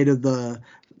state of the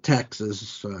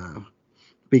Texas,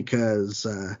 because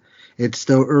it's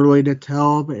still early to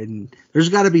tell. And there's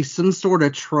got to be some sort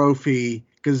of trophy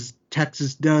because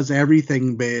Texas does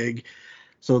everything big.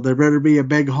 So there better be a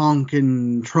big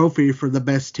honking trophy for the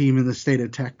best team in the state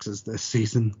of Texas this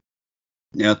season.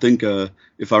 Yeah, I think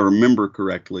if I remember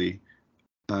correctly,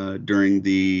 during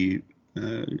the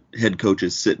head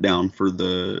coaches sit down for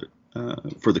the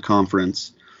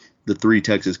conference, the 3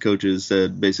 Texas coaches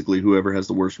said basically whoever has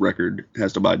the worst record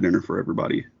has to buy dinner for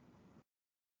everybody.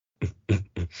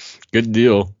 Good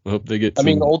deal. I hope they get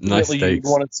some ultimately, nice steaks.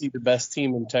 You want to see the best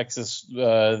team in Texas.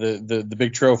 The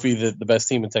big trophy that the best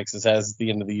team in Texas has at the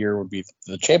end of the year would be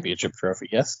the championship trophy.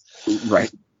 Yes.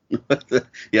 Right.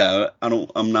 Yeah.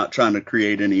 I'm not trying to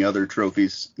create any other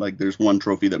trophies. Like, there's one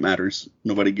trophy that matters.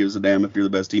 Nobody gives a damn if you're the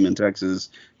best team in Texas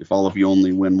if all of you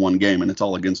only win one game and it's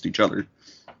all against each other.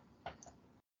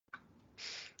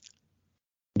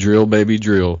 Drill, baby,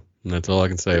 drill. And that's all I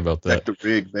can say about that. Back to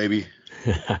rig, baby.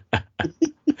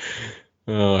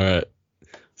 All right.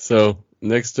 So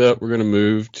next up, we're going to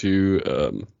move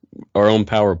to our own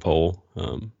power poll,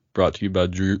 brought to you by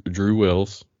Drew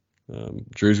Wells.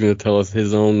 Drew's going to tell us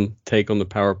his own take on the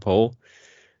power poll.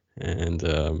 And,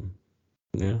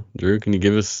 Drew, can you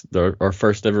give us our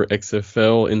first ever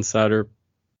XFL Insider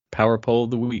Power Poll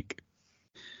of the week?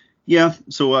 Yeah,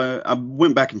 so I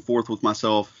went back and forth with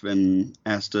myself and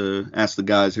asked the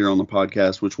guys here on the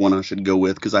podcast which one I should go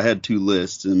with, because I had 2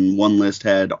 lists, and one list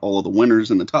had all of the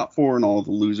winners in the top 4 and all of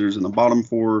the losers in the bottom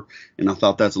 4, and I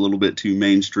thought that's a little bit too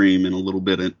mainstream and a little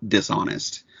bit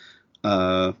dishonest.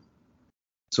 So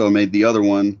I made the other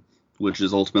one, which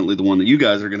is ultimately the one that you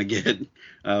guys are going to get,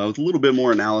 with a little bit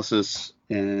more analysis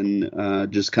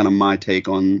and just kind of my take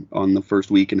on the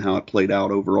first week and how it played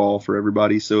out overall for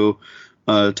everybody. So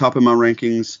top of my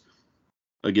rankings,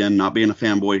 again, not being a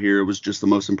fanboy here, it was just the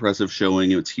most impressive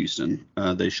showing. It's Houston.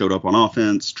 They showed up on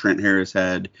offense. Trent Harris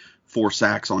had 4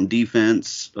 sacks on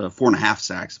defense, 4.5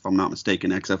 sacks, if I'm not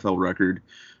mistaken, XFL record.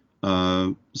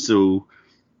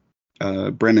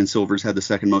 Brendan Silvers had the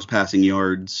second most passing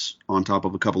yards on top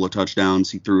of a couple of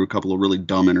touchdowns. He threw a couple of really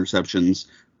dumb interceptions.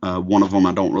 One of them,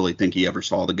 I don't really think he ever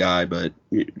saw the guy, but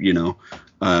you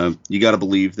got to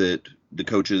believe that the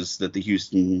coaches that the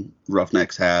Houston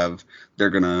Roughnecks have, they're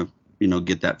going to,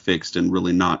 get that fixed and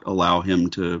really not allow him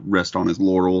to rest on his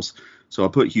laurels. So I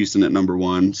put Houston at number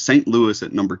 1, St. Louis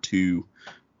at number 2.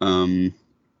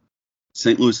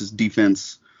 St. Louis's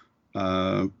defense,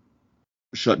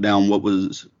 shut down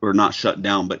not shut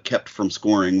down, but kept from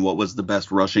scoring what was the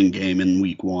best rushing game in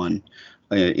week 1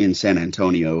 in San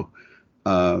Antonio.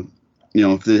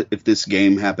 If this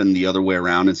game happened the other way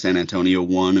around and San Antonio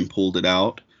won and pulled it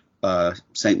out,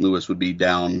 St. Louis would be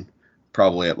down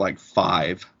probably at like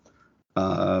 5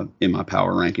 in my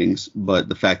power rankings. But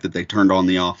the fact that they turned on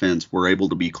the offense, were able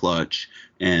to be clutch,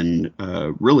 and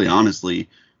really honestly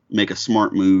make a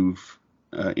smart move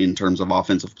in terms of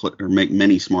offensive play, or make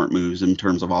many smart moves in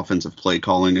terms of offensive play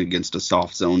calling against a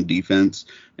soft zone defense,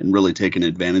 and really taking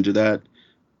advantage of that.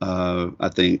 I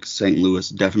think St. Louis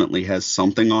definitely has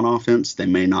something on offense. They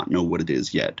may not know what it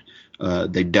is yet.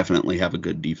 They definitely have a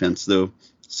good defense, though.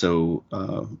 So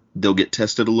they'll get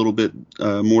tested a little bit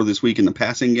more this week in the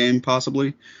passing game,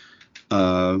 possibly.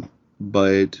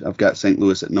 But I've got St.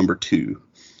 Louis at number 2.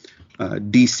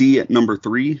 DC at number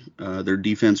 3. Their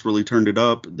defense really turned it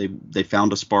up. They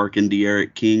found a spark in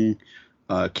D'Eriq King.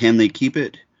 Can they keep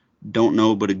it? Don't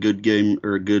know, but a good game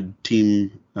or a good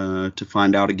team to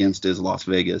find out against is Las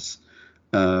Vegas.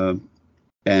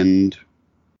 And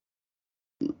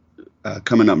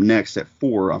coming up next at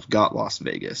 4, I've got Las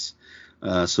Vegas.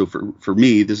 So for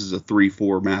me, this is a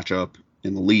 3-4 matchup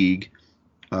in the league.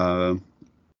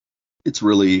 It's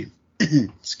really,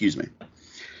 excuse me.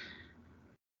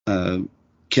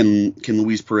 Can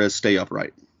Luis Perez stay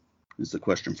upright is the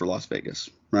question for Las Vegas,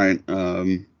 right?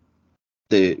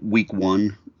 The week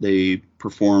 1, they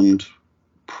performed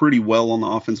pretty well on the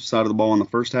offensive side of the ball in the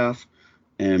first half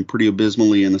and pretty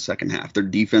abysmally in the second half. Their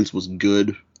defense was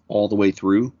good all the way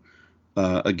through.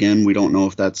 Again, we don't know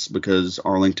if that's because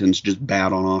Arlington's just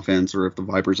bad on offense or if the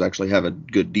Vipers actually have a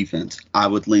good defense. I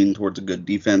would lean towards a good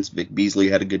defense. Vic Beasley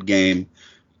had a good game.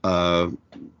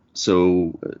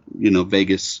 So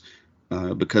Vegas,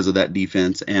 because of that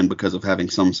defense and because of having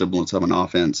some semblance of an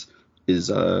offense,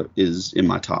 is in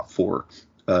my top 4.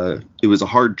 It was a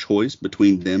hard choice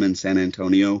between them and San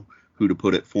Antonio, who to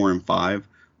put at 4 and 5.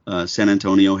 San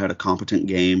Antonio had a competent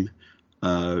game.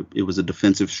 It was a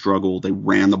defensive struggle. They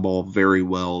ran the ball very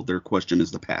well. Their question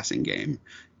is the passing game.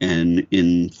 And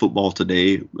in football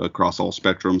today, across all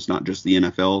spectrums, not just the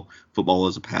NFL, football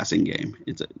is a passing game.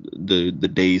 It's the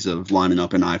days of lining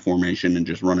up in I formation and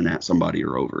just running at somebody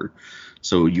are over.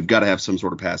 So you've got to have some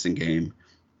sort of passing game.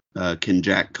 Can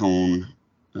Jack Cohn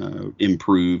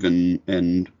improve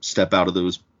and step out of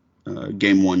those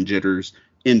game 1 jitters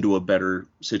into a better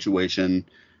situation,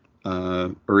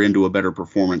 or into a better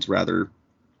performance rather,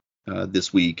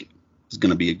 this week is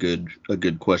going to be a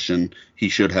good question. He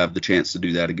should have the chance to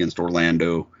do that against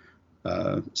Orlando.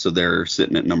 So they're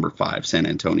sitting at number 5, San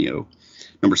Antonio.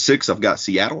 Number 6, I've got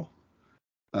Seattle.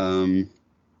 Their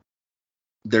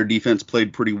defense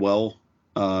played pretty well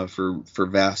for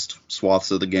vast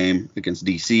swaths of the game against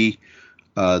DC.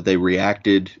 They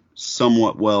reacted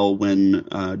somewhat well when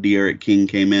D'Eriq King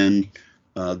came in.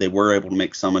 They were able to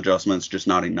make some adjustments, just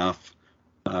not enough.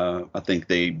 I think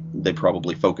they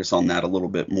probably focus on that a little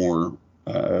bit more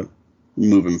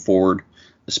moving forward,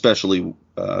 especially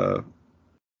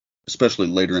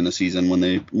later in the season when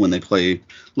they play a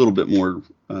little bit more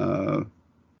of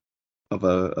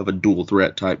a dual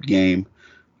threat type game.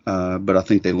 But I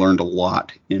think they learned a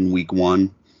lot in week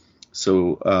 1.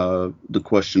 So the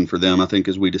question for them, I think,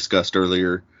 as we discussed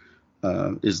earlier,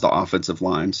 is the offensive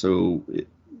line. So,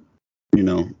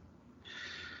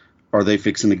 are they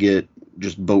fixing to get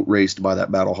just boat raced by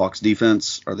that Battlehawks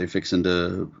defense? Are they fixing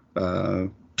to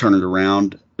turn it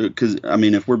around? Because,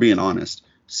 if we're being honest,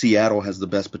 Seattle has the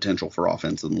best potential for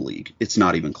offense in the league. It's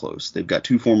not even close. They've got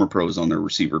 2 former pros on their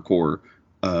receiver core.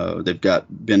 They've got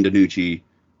Ben DiNucci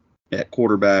at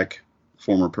quarterback,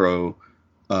 former pro.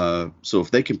 So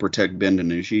if they can protect Ben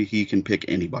DiNucci, he can pick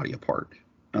anybody apart.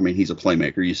 He's a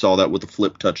playmaker. You saw that with the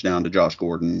flip touchdown to Josh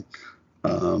Gordon.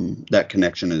 that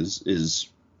connection is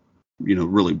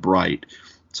really bright.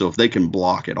 So if they can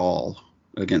block it all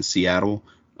against Seattle,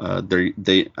 they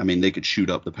could shoot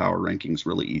up the power rankings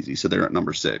really easy. So they're at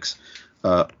number 6.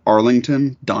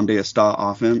 Arlington, Donde Está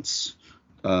offense.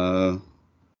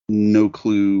 No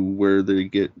clue where they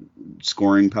get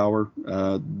scoring power.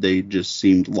 They just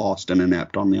seemed lost and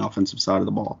inept on the offensive side of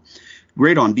the ball.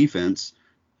 Great on defense.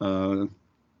 I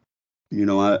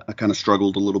kind of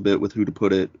struggled a little bit with who to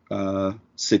put it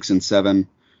 6 and 7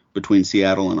 between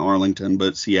Seattle and Arlington,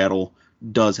 but Seattle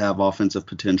does have offensive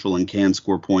potential and can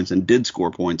score points and did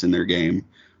score points in their game.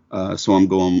 So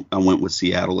I went with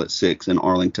Seattle at 6 and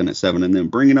Arlington at 7. And then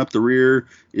bringing up the rear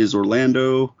is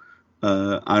Orlando.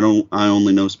 I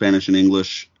only know Spanish and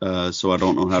English, so I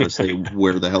don't know how to say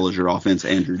where the hell is your offense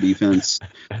and your defense.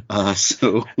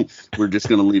 So we're just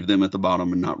going to leave them at the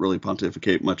bottom and not really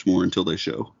pontificate much more until they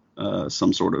show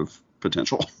some sort of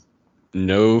potential.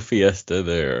 No fiesta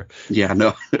there. Yeah,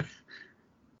 no.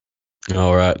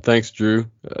 All right. Thanks, Drew.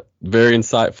 Very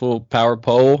insightful power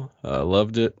poll.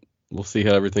 Loved it. We'll see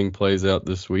how everything plays out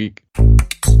this week.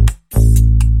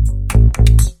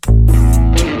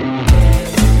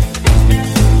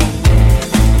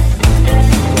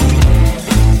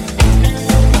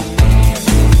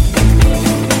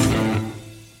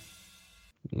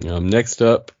 Next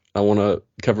up, I want to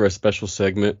cover a special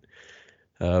segment.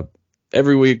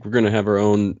 Every week, we're going to have our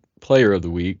own Player of the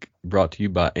Week brought to you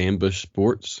by Ambush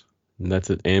Sports, and that's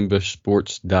at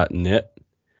ambushsports.net.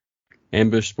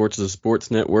 Ambush Sports is a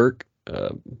sports network.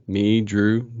 Me,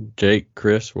 Drew, Jake,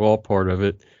 Chris, we're all part of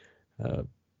it.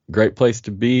 Great place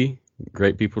to be,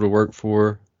 great people to work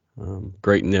for,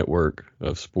 great network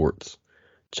of sports.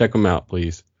 Check them out,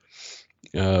 please.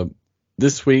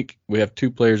 This week, we have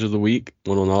 2 Players of the Week,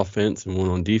 one on offense and one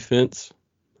on defense.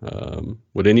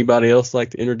 Would anybody else like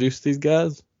to introduce these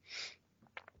guys?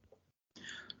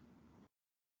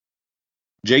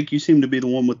 Jake, you seem to be the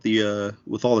one with the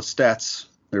with all the stats.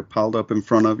 They're piled up in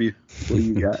front of you. What do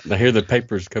you got? I hear the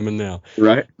papers coming now.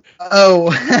 Right? Oh,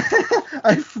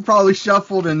 I've probably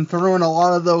shuffled and thrown a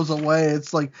lot of those away.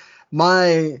 It's like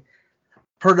my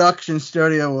production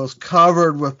studio was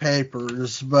covered with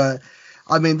papers, but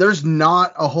I mean, there's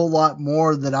not a whole lot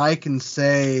more that I can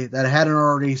say that I hadn't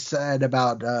already said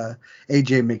about AJ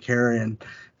McCarron,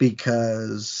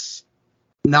 because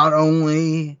not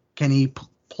only can he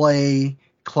play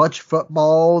clutch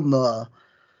football in the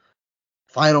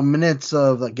final minutes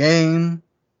of the game,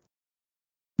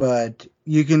 but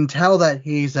you can tell that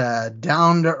he's a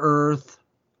down-to-earth,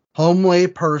 homely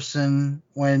person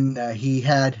when he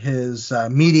had his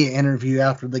media interview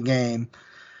after the game,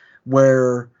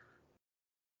 where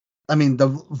I mean, the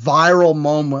viral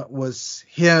moment was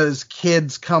his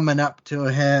kids coming up to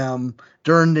him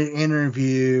during the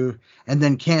interview and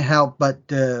then can't help but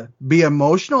be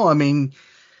emotional. I mean,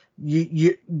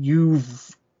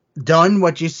 you've done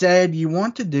what you said you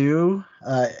want to do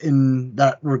in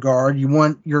that regard. You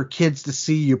want your kids to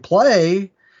see you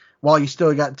play while you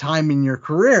still got time in your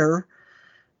career.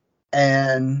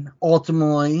 And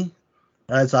ultimately,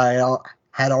 as I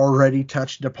had already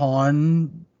touched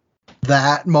upon,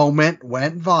 that moment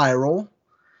went viral,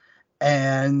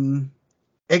 and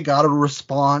it got a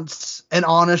response, an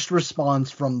honest response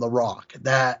from The Rock,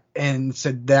 and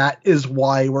said that is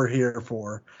why we're here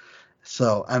for.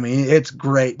 So, I mean, it's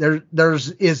great.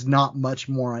 There's not much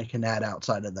more I can add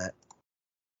outside of that.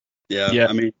 Yeah.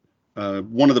 I mean,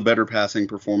 one of the better passing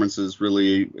performances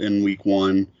really in week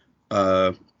 1.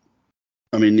 I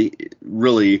mean,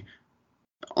 really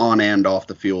on and off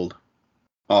the field.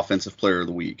 Offensive Player of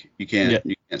the Week. You can't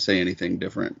say anything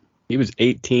different. He was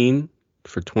 18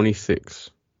 for 26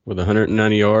 with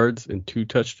 190 yards and 2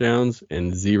 touchdowns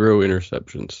and 0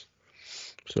 interceptions.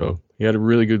 So he had a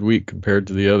really good week compared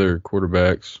to the other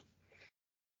quarterbacks.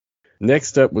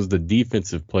 Next up was the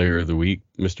Defensive Player of the Week,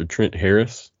 Mr. Trent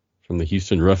Harris from the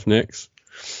Houston Roughnecks.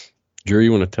 Drew,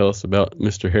 you want to tell us about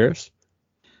Mr. Harris?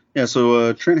 Yeah,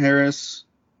 so Trent Harris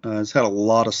has had a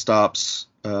lot of stops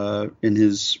in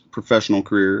his professional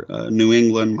career. New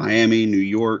England, Miami, New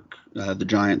York, the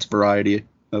Giants variety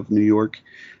of New York,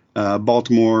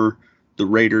 Baltimore, the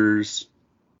Raiders,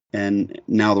 and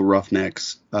now the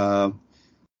Roughnecks.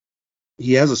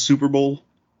 He has a Super Bowl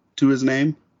to his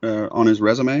name on his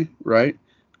resume, right?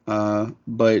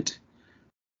 But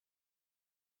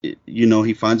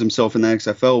he finds himself in the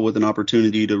XFL with an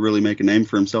opportunity to really make a name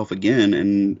for himself again,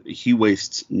 and he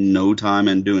wastes no time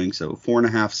in doing so.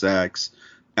 4.5 sacks.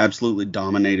 Absolutely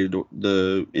dominated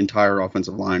the entire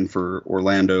offensive line for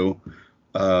Orlando.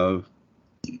 I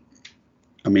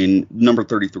mean, number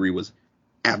 33 was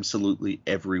absolutely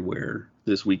everywhere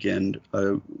this weekend.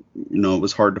 It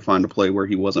was hard to find a play where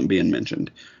he wasn't being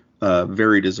mentioned.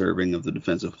 Very deserving of the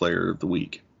Defensive Player of the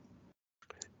Week.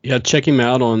 Yeah, check him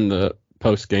out on the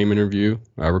post-game interview.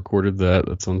 I recorded that.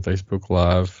 That's on Facebook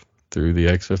Live through the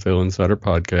XFL Insider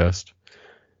podcast.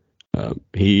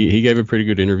 He gave a pretty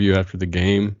good interview after the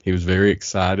game. He was very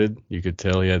excited. You could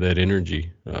tell he had that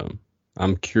energy.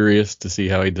 I'm curious to see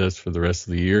how he does for the rest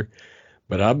of the year,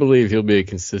 but I believe he'll be a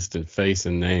consistent face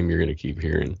and name you're going to keep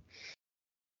hearing.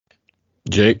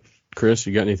 Jake, Chris,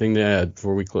 you got anything to add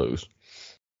before we close?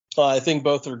 I think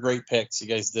both are great picks. You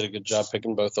guys did a good job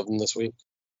picking both of them this week.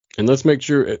 And let's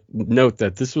note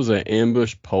that this was an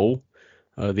ambush poll.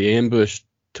 The ambush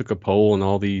took a poll on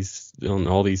all these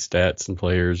stats and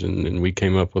players, and we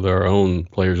came up with our own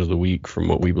players of the week from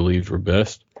what we believed were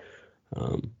best.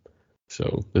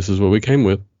 So this is what we came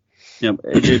with. Yep,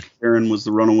 AJ Perrin was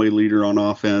the runaway leader on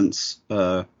offense,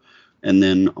 and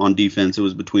then on defense it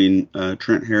was between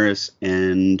Trent Harris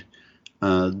and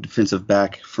defensive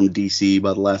back from DC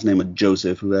by the last name of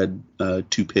Joseph, who had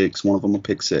 2 picks, one of them a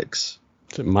pick 6.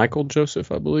 Is it Michael Joseph,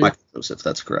 I believe? Michael Joseph,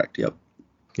 that's correct, yep.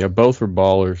 Yeah, both were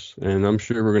ballers, and I'm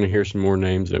sure we're going to hear some more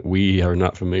names that we are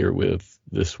not familiar with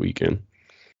this weekend.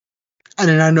 And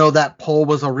then I know that poll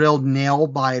was a real nail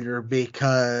biter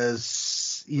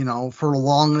because, for the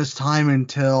longest time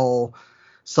until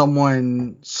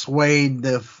someone swayed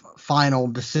the final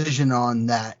decision on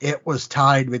that, it was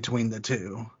tied between the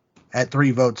two at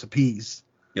 3 votes apiece.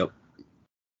 Yep.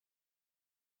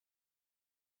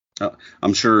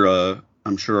 I'm sure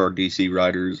our DC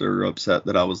writers are upset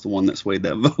that I was the one that swayed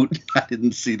that vote. I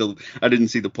didn't see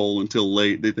the poll until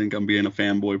late. They think I'm being a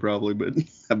fanboy probably, but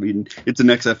I mean, it's an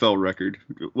XFL record.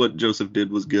 What Joseph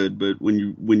did was good, but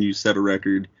when you set a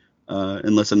record,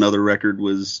 unless another record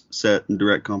was set in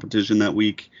direct competition that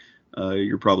week,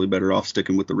 you're probably better off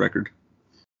sticking with the record.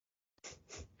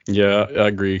 Yeah, I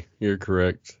agree. You're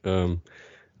correct.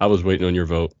 I was waiting on your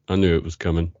vote. I knew it was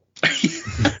coming.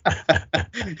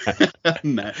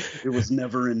 Matt, it was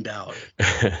never in doubt.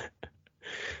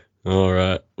 All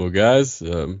right. Well, guys,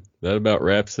 that about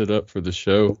wraps it up for the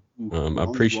show. I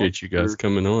appreciate you guys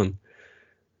coming on.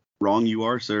 Wrong you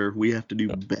are, sir. We have to do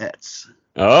bets.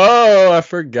 Oh, I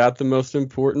forgot the most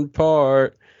important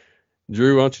part.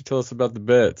 Drew, why don't you tell us about the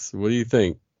bets? What do you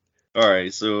think? All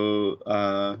right.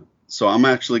 So I'm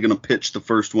actually going to pitch the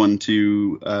first one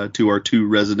to our 2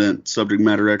 resident subject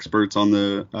matter experts on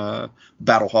the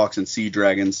Battlehawks and Sea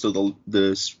Dragons. So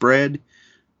the spread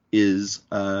is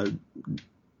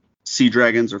Sea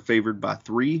Dragons are favored by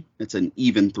 3. It's an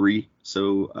even 3.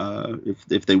 So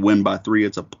if they win by 3,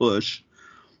 it's a push.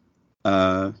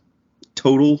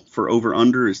 Total for over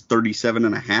under is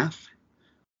 37.5.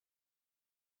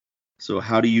 So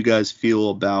how do you guys feel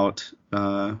about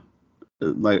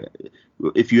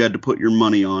if you had to put your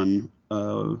money on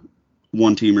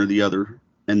one team or the other,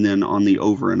 and then on the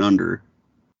over and under,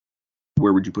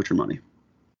 where would you put your money?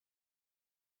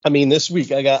 I mean, this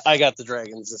week I got the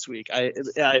Dragons this week.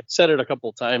 I've said it a couple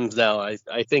of times now.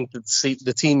 I think that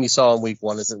the team you saw in week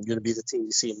 1 isn't going to be the team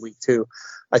you see in week 2.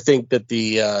 I think that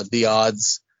the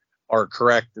odds are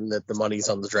correct and that the money's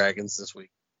on the Dragons this week.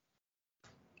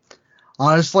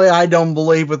 Honestly, I don't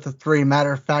believe with the 3.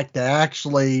 Matter of fact, I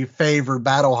actually favor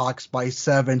Battlehawks by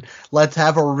 7. Let's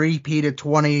have a repeat of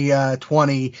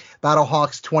 2020.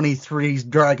 Battlehawks 23,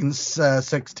 Dragons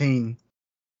 16.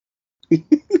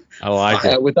 I like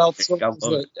it. Without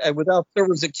Silvers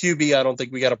at QB, I don't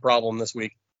think we got a problem this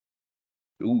week.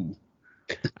 Ooh.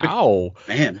 Ow.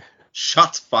 Man,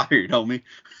 shots fired, homie.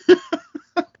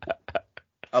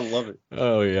 I love it.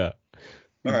 Oh, yeah.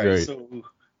 All right, great.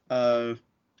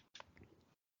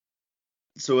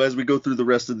 So as we go through the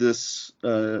rest of this,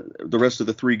 the rest of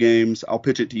the 3 games, I'll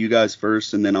pitch it to you guys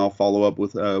first, and then I'll follow up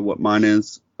with what mine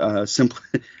is.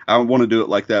 Simply, I want to do it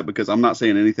like that because I'm not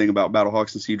saying anything about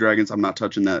Battlehawks and Sea Dragons. I'm not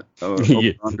touching that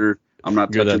under. I'm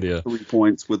not touching 3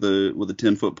 points with a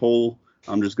 10-foot pole.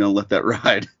 I'm just going to let that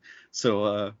ride.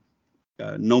 So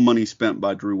no money spent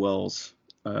by Drew Wells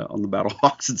on the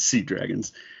Battlehawks and Sea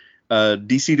Dragons.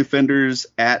 DC Defenders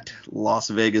at Las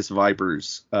Vegas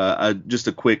Vipers. Just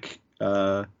a quick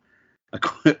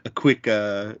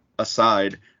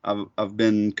aside. I've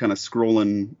been kind of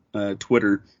scrolling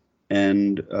Twitter,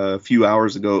 and a few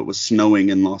hours ago it was snowing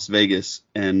in Las Vegas,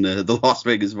 and the Las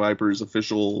Vegas Vipers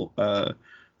official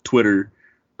Twitter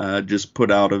just put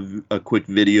out a quick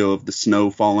video of the snow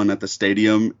falling at the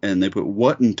stadium, and they put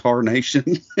 "what in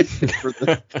tarnation?"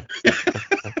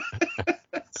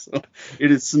 So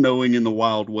it is snowing in the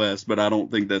Wild West, but I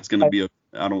don't think that's going to be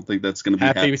Happy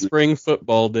happening. Spring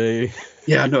Football Day.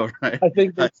 Yeah, I know, right? I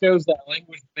think that shows that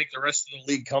language to make the rest of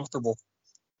the league comfortable.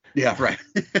 Yeah, right.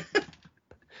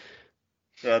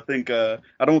 I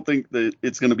don't think that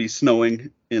it's going to be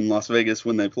snowing in Las Vegas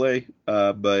when they play.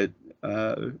 But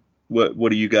what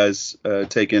do you guys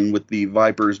take in with the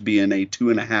Vipers being a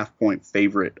 2.5-point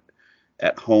favorite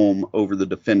at home over the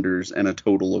Defenders and a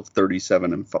total of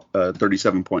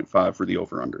 37.5 for the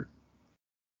over/under?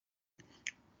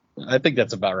 I think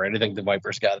that's about right. I think the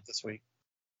Vipers got it this week.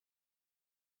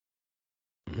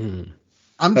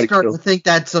 I'm starting to think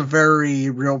that's a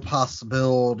very real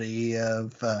possibility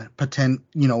of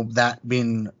that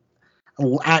being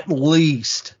at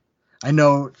least. I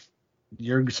know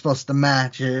you're supposed to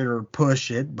match it or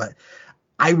push it, but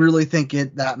I really think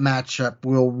that matchup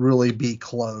will really be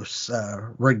close,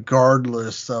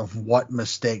 regardless of what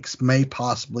mistakes may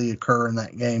possibly occur in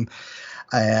that game.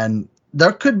 And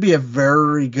there could be a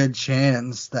very good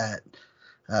chance that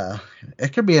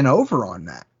it could be an over on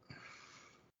that.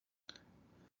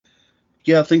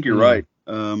 Yeah, I think you're right.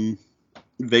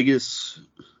 Vegas,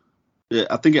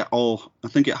 I think it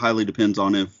highly depends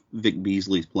on if Vic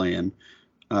Beasley's playing.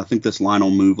 I think this line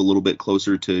will move a little bit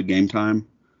closer to game time,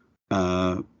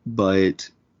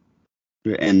 but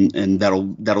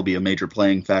that'll be a major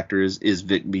playing factor. Is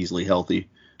Vic Beasley healthy?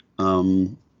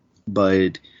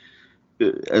 But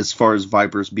as far as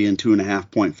Vipers being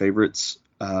 2.5-point favorites,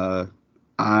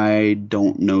 I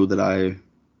don't know that I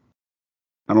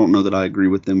agree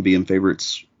with them being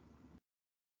favorites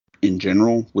in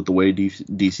general with the way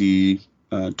DC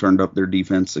turned up their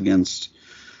defense against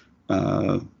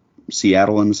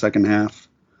Seattle in the second half.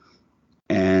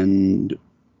 And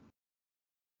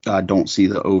I don't see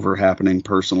the over happening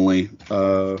personally.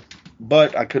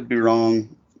 But I could be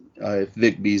wrong. If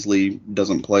Vic Beasley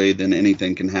doesn't play, then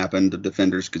anything can happen. The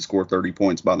Defenders could score 30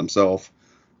 points by themselves.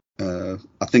 I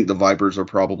think the Vipers are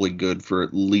probably good for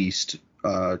at least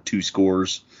 2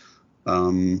 scores.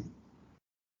 So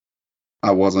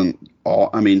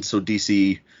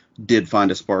DC did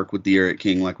find a spark with De'Aaron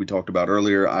King, like we talked about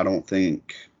earlier. I don't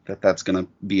think that's going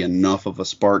to be enough of a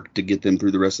spark to get them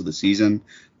through the rest of the season.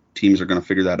 Teams are going to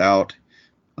figure that out.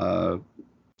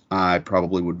 I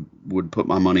probably would put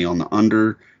my money on the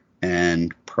under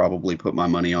and probably put my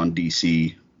money on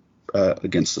DC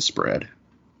against the spread.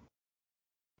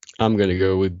 I'm going to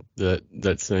go with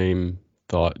that same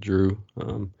thought, Drew.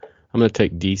 I'm going to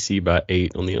take DC by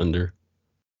 8 on the under.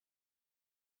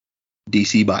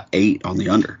 DC by 8 on the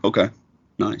under. Okay,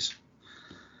 nice.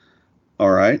 All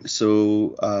right,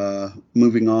 so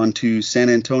moving on to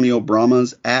San Antonio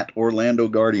Brahmas at Orlando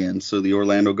Guardians. So the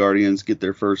Orlando Guardians get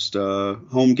their first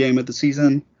home game of the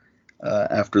season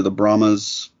after the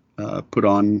Brahmas put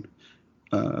on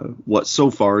what so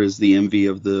far is the envy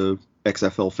of the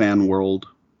XFL fan world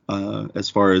as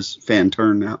far as fan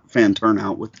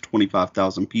turnout with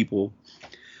 25,000 people.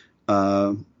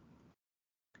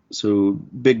 So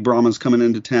big Brahmas coming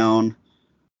into town.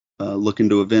 Looking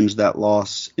to avenge that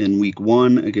loss in week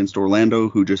 1 against Orlando,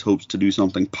 who just hopes to do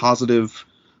something positive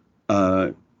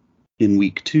in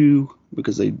week 2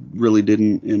 because they really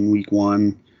didn't in week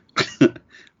 1.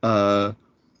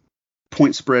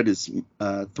 Point spread is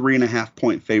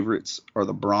 3.5-point favorites are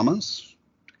the Brahmas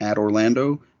at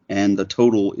Orlando, and the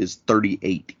total is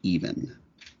 38 even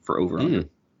for over-under.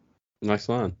 Nice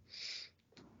line.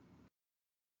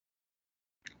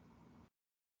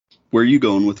 Where are you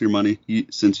going with your money,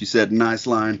 since you said nice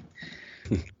line?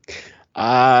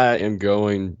 I am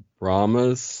going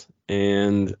Brahmas,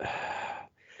 and, I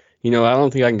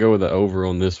don't think I can go with the over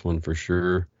on this one for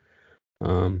sure. So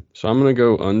I'm going to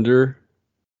go under,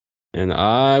 and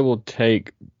I will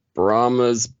take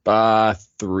Brahmas by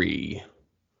 3.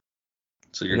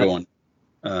 So you're going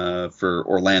for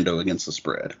Orlando against the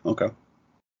spread. Okay.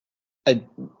 I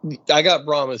got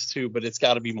Brahmas too, but it's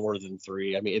got to be more than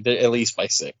 3. I mean, at least by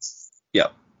 6. Yeah.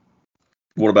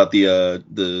 What about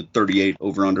the 38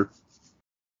 over under?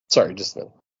 Sorry, just a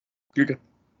minute. You're good.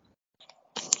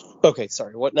 Okay,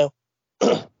 sorry. What now?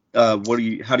 How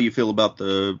do you feel about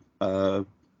the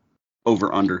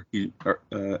over under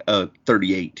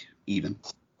 38 even?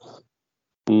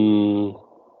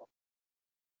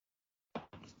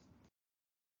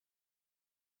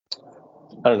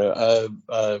 I don't know.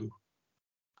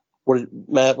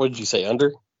 Matt, what did you say?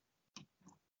 Under?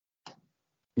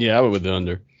 Yeah, I went with the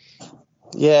under.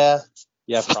 Yeah,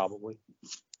 probably.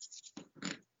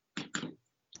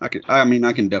 I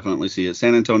can definitely see it.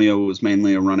 San Antonio was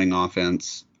mainly a running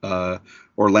offense.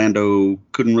 Orlando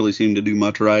couldn't really seem to do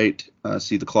much right.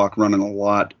 See the clock running a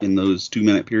lot in those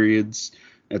 2-minute periods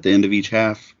at the end of each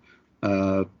half.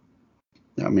 I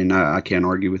can't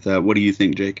argue with that. What do you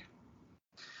think, Jake?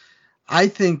 I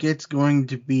think it's going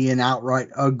to be an outright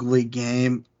ugly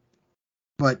game,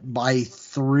 but by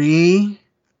 3,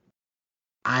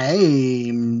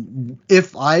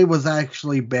 If I was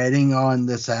actually betting on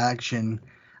this action,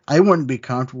 I wouldn't be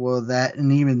comfortable with that.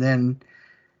 And even then,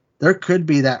 there could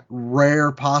be that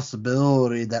rare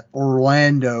possibility that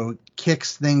Orlando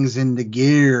kicks things into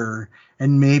gear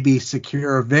and maybe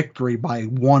secure a victory by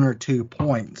 1 or 2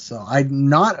 points. So I'm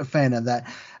not a fan of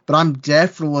that, but I'm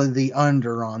definitely the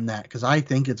under on that because I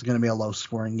think it's going to be a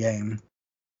low-scoring game.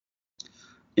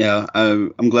 Yeah,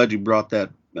 I'm glad you brought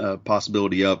that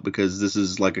possibility up because this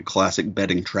is like a classic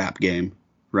betting trap game,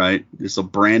 right? It's a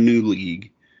brand new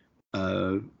league,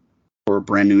 or a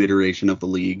brand new iteration of the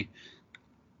league.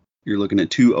 You're looking at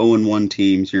 2 0-1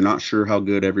 teams. You're not sure how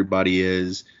good everybody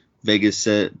is. Vegas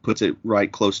puts it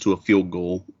right close to a field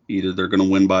goal. Either they're going to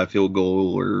win by a field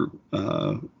goal or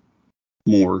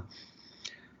more.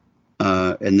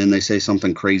 And then they say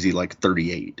something crazy like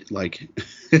 38, like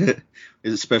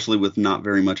especially with not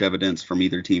very much evidence from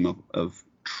either team of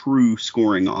true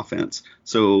scoring offense.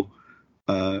 So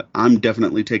I'm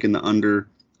definitely taking the under.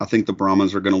 I think the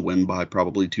Brahmas are going to win by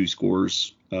probably 2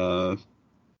 scores.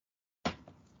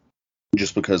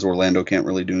 Just because Orlando can't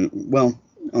really do it. Well,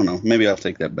 I don't know. Maybe I'll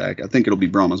take that back. I think it'll be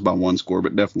Brahmas by 1 score,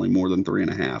 but definitely more than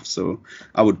 3.5. So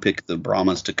I would pick the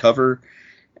Brahmas to cover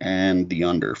and the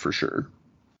under for sure.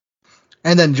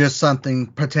 And then just something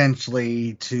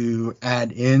potentially to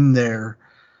add in there.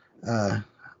 The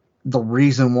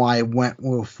reason why I went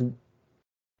with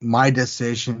my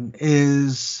decision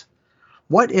is,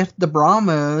 what if the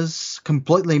Brahmas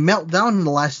completely melt down in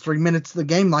the last 3 minutes of the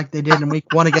game like they did in week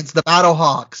 1 against the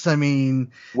Battlehawks? I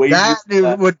mean,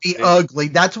 that would be ugly.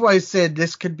 That's why I said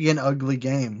this could be an ugly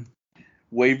game.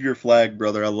 Wave your flag,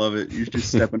 brother. I love it. You're just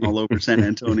stepping all over San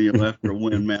Antonio after a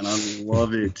win, man. I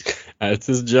love it. That's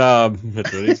his job.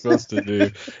 That's what he's supposed to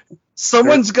do.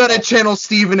 Someone's got to channel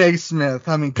Stephen A. Smith.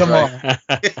 I mean, come on.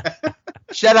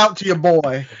 Shout out to your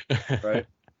boy. Right.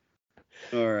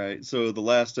 All right. So the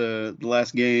last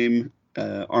game,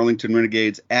 Arlington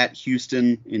Renegades at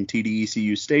Houston in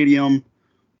TDECU Stadium.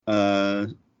 So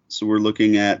we're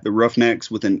looking at the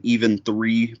Roughnecks with an even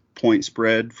 3-point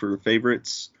spread for the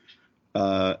favorites.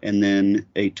 And then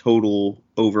a total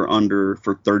over-under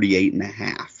for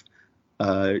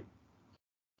 38.5.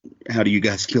 How do you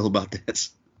guys feel about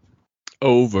this?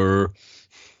 Over.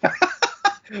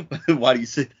 Why do you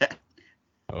say that?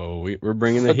 Oh, we're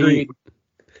bringing the heat.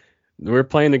 We're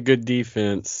playing a good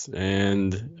defense,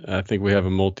 and I think we have a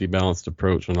multi-balanced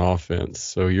approach on offense.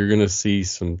 So you're going to see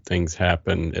some things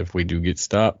happen if we do get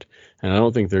stopped, and I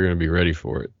don't think they're going to be ready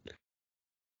for it.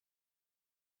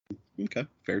 Okay,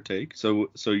 fair take.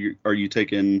 So are you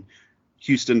taking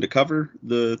Houston to cover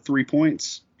the 3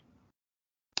 points?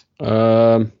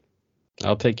 I'll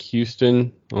take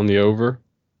Houston on the over.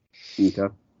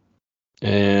 Okay.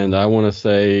 And I want to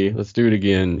say, let's do it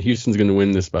again. Houston's going to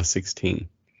win this by 16.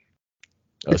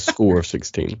 A score of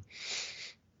 16.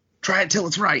 Try it till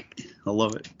it's right. I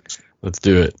love it. Let's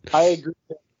do it. I agree,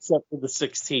 except for the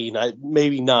 16.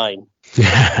 Maybe 9.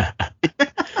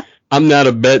 I'm not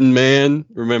a betting man.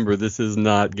 Remember, this is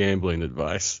not gambling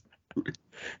advice.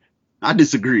 I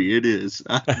disagree. It is.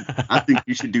 I think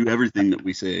you should do everything that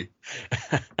we say.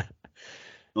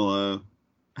 Well,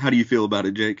 how do you feel about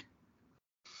it, Jake?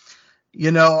 You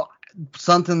know,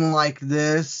 something like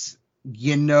this,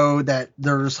 you know that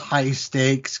there's high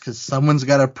stakes because someone's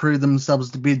got to prove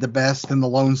themselves to be the best in the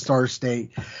Lone Star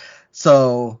State.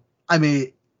 So, I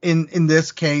mean, in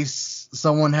this case,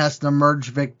 someone has to emerge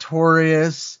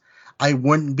victorious. I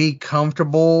wouldn't be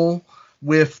comfortable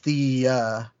with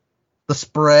the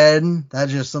spread.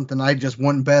 That's just something I just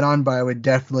wouldn't bet on, but I would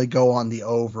definitely go on the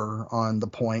over on the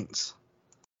points.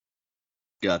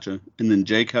 Gotcha. And then,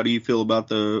 Jake, how do you feel about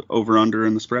the over-under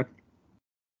and the spread?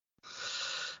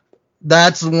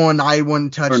 That's the one I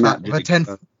wouldn't touch. That.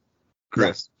 Jake,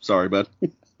 Chris, yeah. Sorry, bud.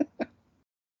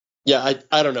 Yeah,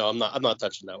 I don't know. I'm not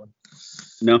touching that one.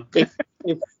 No.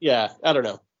 Yeah, I don't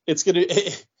know. It's gonna.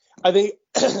 I think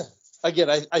again.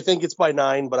 I think it's by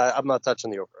 9, but I'm not touching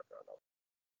the over.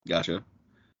 Gotcha.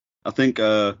 I think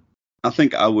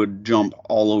I would jump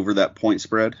all over that point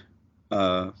spread.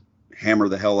 Hammer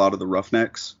the hell out of the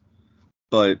Roughnecks.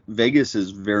 But Vegas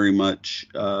is very much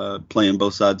playing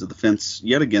both sides of the fence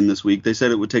yet again this week. They said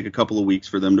it would take a couple of weeks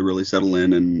for them to really settle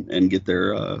in and get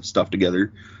their stuff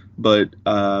together. But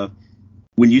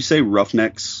when you say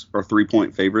Roughnecks are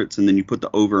 3-point favorites and then you put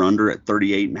the over-under at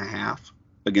 38.5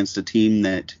 against a team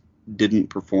that didn't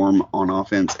perform on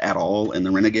offense at all in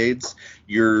the Renegades,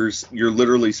 you're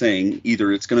literally saying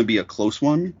either it's going to be a close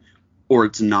one or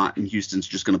it's not, and Houston's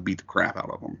just going to beat the crap out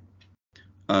of them.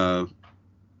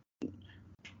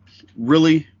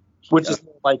 Really? Which is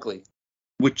more likely.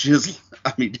 Which is,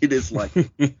 I mean, it is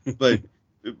likely. but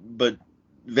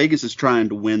Vegas is trying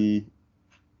to win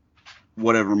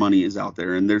whatever money is out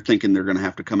there, and they're thinking they're going to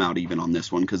have to come out even on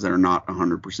this one because they're not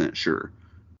 100% sure.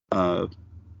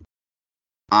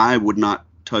 I would not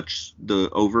touch the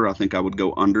over. I think I would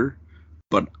go under,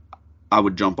 but I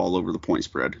would jump all over the point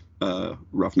spread.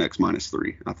 Roughnecks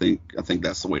 -3. I think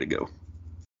that's the way to go.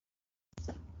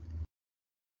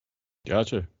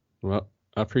 Gotcha. Well,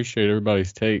 I appreciate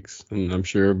everybody's takes, and I'm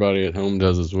sure everybody at home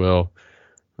does as well.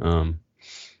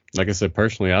 Like I said,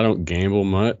 personally, I don't gamble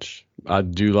much. I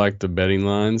do like the betting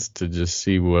lines to just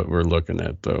see what we're looking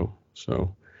at, though.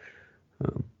 So,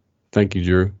 thank you,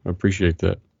 Drew. I appreciate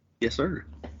that. Yes, sir.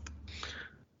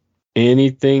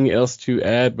 Anything else to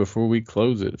add before we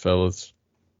close it, fellas?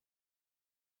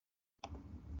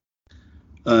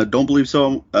 Don't believe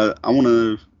so. I want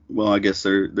to. Well, I guess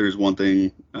there's one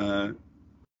thing. I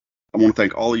want to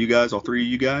thank all of you guys, all three of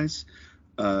you guys.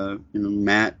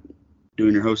 Matt,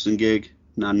 doing your hosting gig,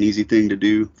 not an easy thing to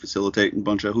do, facilitating a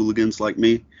bunch of hooligans like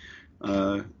me.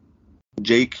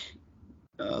 Jake,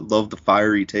 love the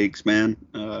fire he takes, man.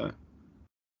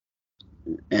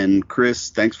 And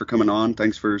Chris, thanks for coming on.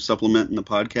 Thanks for supplementing the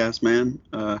podcast, man.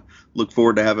 Look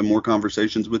forward to having more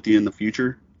conversations with you in the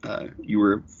future. You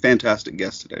were a fantastic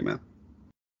guest today, man.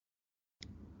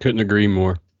 Couldn't agree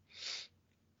more.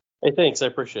 Hey, thanks. I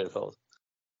appreciate it, fellas.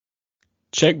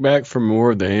 Check back for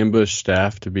more of the Ambush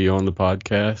staff to be on the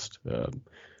podcast.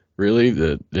 Really,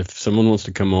 if someone wants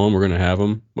to come on, we're going to have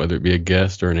them, whether it be a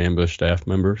guest or an Ambush staff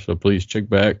member. So please check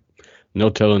back. No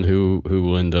telling who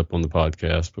will end up on the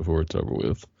podcast before it's over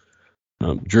with.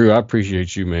 Drew, I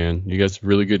appreciate you, man. You got some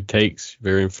really good takes,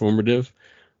 very informative.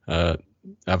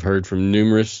 I've heard from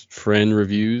numerous friend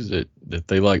reviews that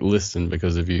they like listening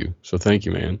because of you. So thank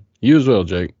you, man. You as well,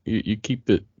 Jake. You keep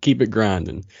it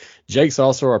grinding. Jake's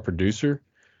also our producer,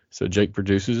 so Jake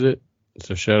produces it.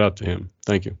 So shout out to him.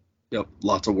 Thank you. Yep,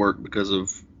 lots of work because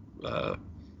of,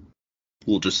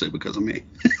 we'll just say because of me.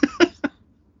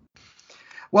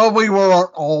 Well, we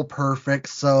were all perfect,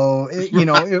 so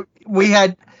we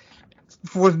had.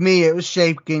 With me, it was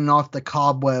shaking off the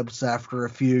cobwebs after a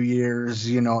few years,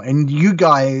 and you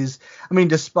guys,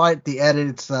 despite the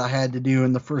edits that I had to do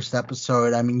in the first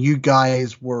episode, you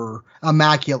guys were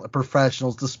immaculate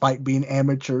professionals despite being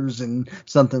amateurs in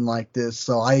something like this.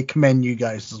 So I commend you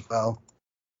guys as well.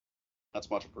 That's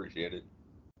much appreciated.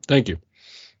 Thank you.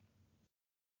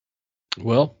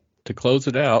 Well, to close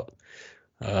it out,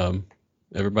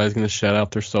 everybody's going to shout out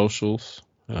their socials.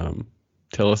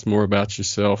 Tell us more about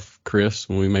yourself, Chris,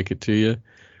 when we make it to you.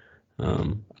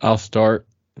 I'll start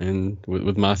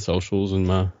with my socials and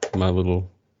my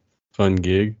little fun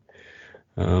gig.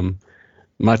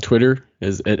 My Twitter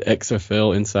is at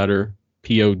XFL Insider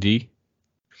POD.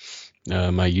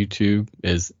 My YouTube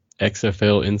is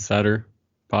XFL Insider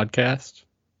Podcast.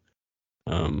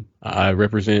 I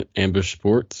represent Ambush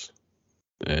Sports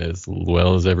as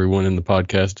well as everyone in the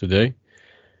podcast today.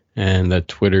 And that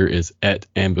Twitter is at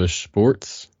Ambush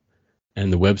Sports.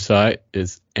 And the website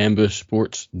is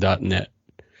ambushsports.net.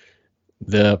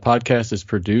 The podcast is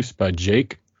produced by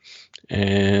Jake.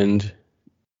 And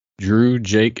Drew,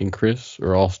 Jake, and Chris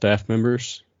are all staff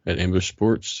members at Ambush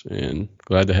Sports. And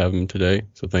glad to have them today.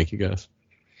 So thank you, guys.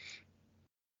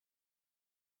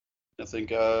 I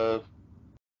think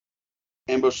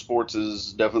Ambush Sports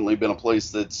has definitely been a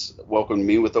place that's welcomed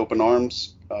me with open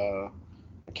arms.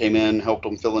 Came in, helped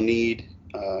them fill a need.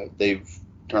 They've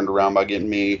turned around by getting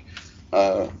me,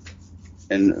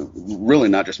 and really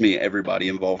not just me, everybody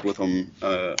involved with them,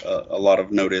 a lot of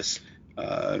notice,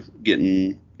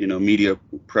 getting media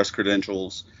press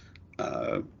credentials,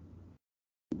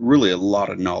 really a lot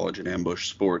of knowledge in Ambush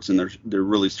Sports, and they're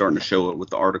really starting to show it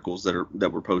with the articles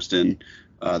that we're posting,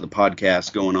 the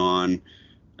podcast going on,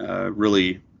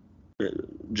 really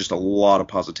just a lot of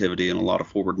positivity and a lot of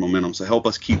forward momentum. So help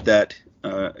us keep that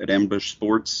at Ambush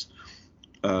Sports.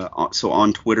 So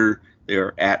on Twitter, they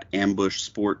are at Ambush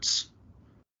Sports.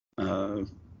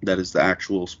 That is the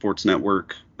actual sports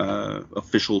network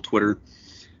official Twitter.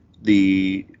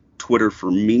 The Twitter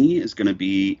for me is going to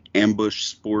be Ambush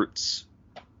Sports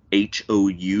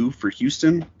HOU for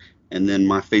Houston. And then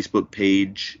my Facebook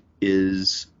page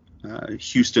is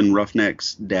Houston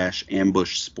Roughnecks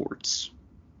 -Ambush Sports.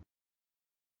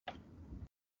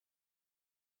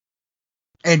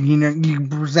 And you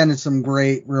presented some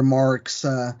great remarks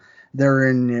there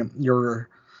in your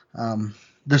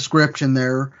description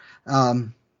there.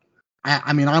 I'm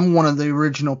one of the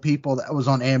original people that was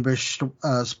on Ambush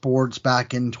Sports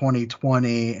back in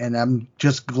 2020, and I'm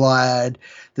just glad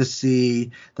to see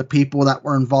the people that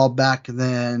were involved back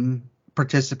then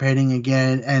participating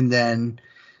again, and then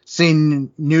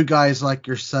seeing new guys like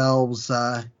yourselves,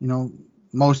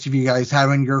 most of you guys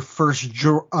having your first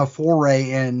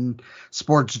foray in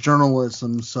sports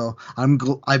journalism. So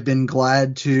I've been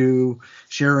glad to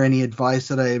share any advice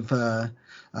that I've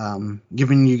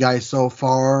given you guys so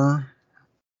far,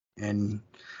 and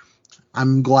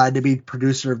I'm glad to be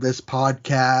producer of this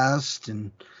podcast.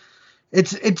 And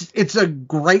it's a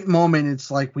great moment. It's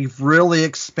like we've really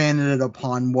expanded it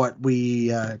upon what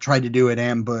we tried to do at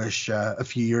Ambush a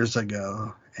few years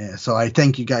ago. So I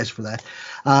thank you guys for that.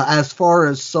 As far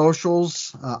as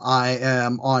socials, I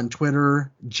am on Twitter,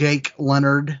 Jake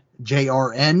Leonard,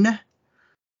 JRN.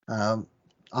 I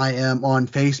am on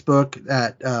Facebook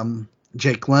at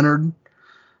Jake Leonard.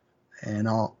 And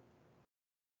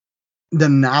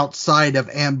then outside of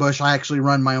Ambush, I actually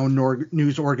run my own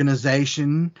news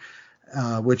organization,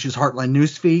 which is Heartland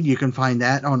Newsfeed. You can find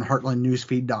that on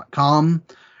heartlandnewsfeed.com.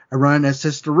 I run a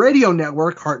sister radio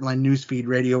network, Heartland Newsfeed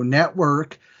Radio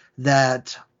Network,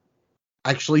 that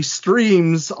actually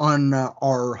streams on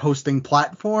our hosting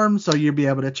platform. So you'll be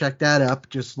able to check that up.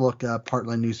 Just look up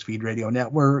Heartland Newsfeed Radio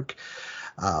Network.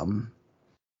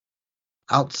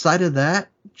 Outside of that,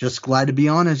 just glad to be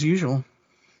on as usual.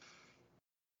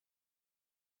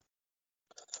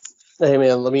 Hey,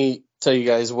 man, let me tell you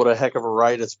guys what a heck of a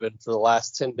ride it's been for the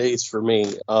last 10 days for me.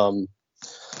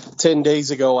 10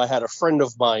 days ago, I had a friend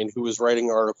of mine who was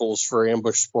writing articles for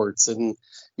Ambush Sports, and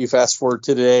you fast forward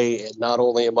to today, and not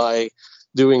only am I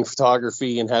doing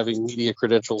photography and having media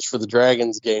credentials for the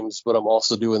Dragons games, but I'm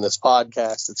also doing this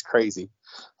podcast. It's crazy.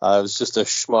 I was just a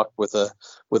schmuck with a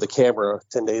camera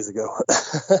 10 days ago.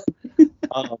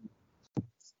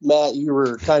 Matt, you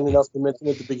were kind enough to mention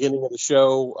at the beginning of the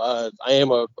show, I am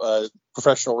a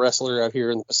professional wrestler out here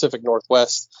in the Pacific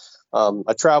Northwest.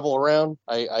 I travel around.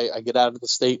 I get out of the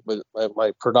state, but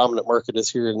my predominant market is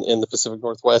here in the Pacific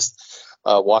Northwest,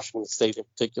 Washington State in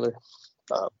particular.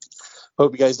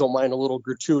 Hope you guys don't mind a little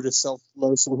gratuitous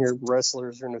self-promotion here.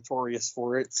 Wrestlers are notorious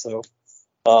for it. So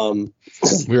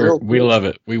we love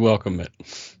it. We welcome it.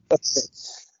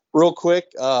 Real quick,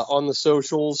 on the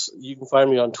socials, you can find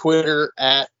me on Twitter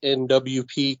at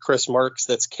NWP Chris Marks.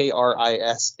 That's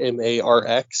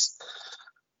KRISMARX.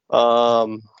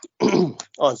 On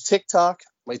TikTok,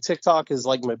 my TikTok is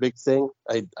like my big thing.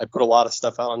 I put a lot of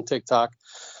stuff out on TikTok.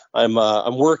 I'm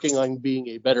working on being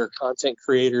a better content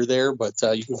creator there, but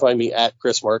you can find me at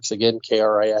Chris Marks, again,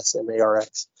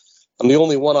 KRISMARX. I'm the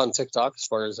only one on TikTok as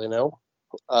far as I know.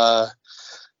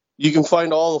 You can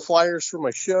find all the flyers for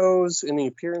my shows, any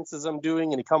appearances I'm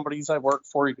doing, any companies I work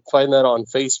for. You can find that on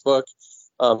Facebook.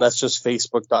 That's just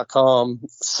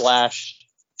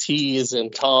facebook.com/T as in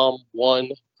Tom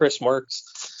 1 Chris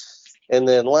Marks. And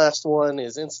then last one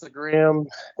is Instagram.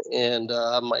 And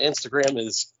my Instagram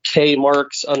is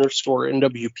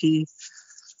KMarks_NWP.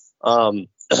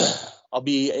 I'll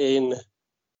be in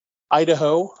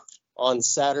Idaho on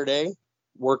Saturday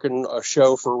working a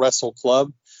show for Wrestle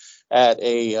Club at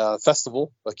a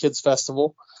festival, a kids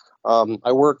festival.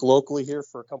 I work locally here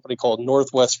for a company called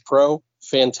Northwest Pro.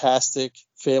 Fantastic,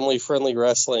 family-friendly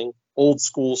wrestling, old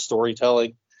school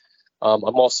storytelling. I'm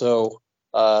also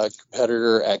a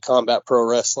competitor at Combat Pro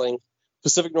Wrestling.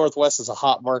 Pacific Northwest is a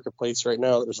hot marketplace right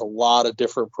now. There's a lot of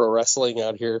different pro wrestling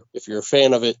out here. If you're a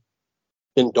fan of it,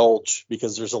 indulge,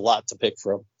 because there's a lot to pick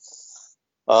from.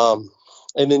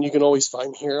 And then you can always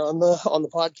find me here on the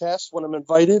podcast when I'm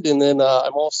invited. And then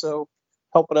I'm also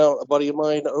helping out a buddy of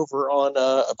mine over on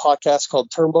a podcast called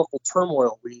Turnbuckle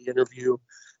Turmoil. We interview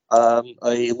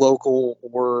a local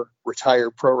or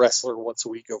retired pro wrestler once a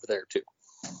week over there too.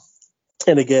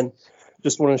 And again,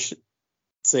 just want to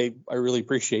say I really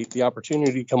appreciate the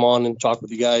opportunity to come on and talk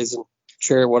with you guys and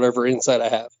share whatever insight I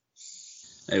have.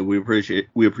 Hey, we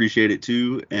appreciate it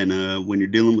too. And when you're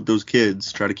dealing with those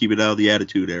kids, try to keep it out of the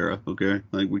attitude era, okay?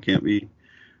 Like we can't be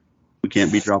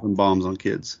dropping bombs on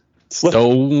kids.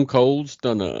 Stone cold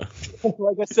stunner.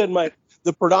 Like I said,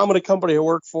 the predominant company I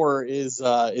work for is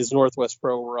Northwest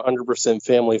Pro. We're 100%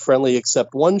 family friendly,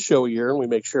 except one show a year, and we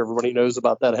make sure everybody knows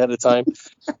about that ahead of time.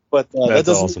 But that's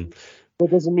awesome. That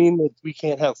doesn't mean that we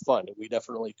can't have fun, and we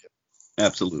definitely do.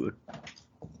 Absolutely.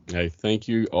 Hey, thank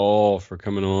you all for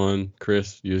coming on,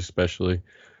 Chris, you especially.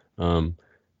 I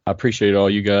appreciate all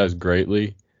you guys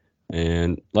greatly.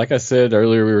 And like I said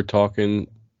earlier, we were talking,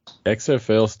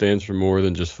 XFL stands for more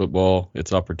than just football.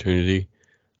 It's opportunity.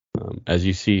 As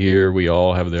you see here, we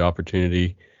all have the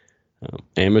opportunity,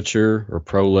 amateur or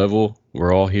pro level.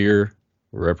 We're all here,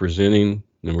 we're representing,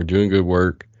 and we're doing good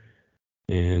work.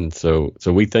 And so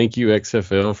we thank you,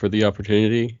 XFL, for the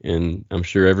opportunity, and I'm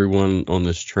sure everyone on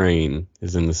this train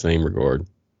is in the same regard.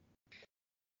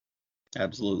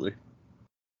 Absolutely.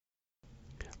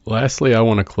 Lastly, I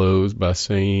want to close by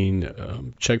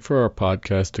saying check for our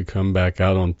podcast to come back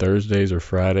out on Thursdays or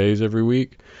Fridays every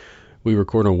week. We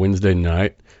record on Wednesday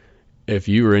night. If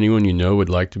you or anyone you know would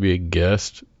like to be a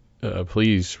guest,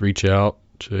 please reach out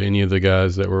to any of the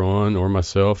guys that were on or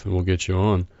myself, and we'll get you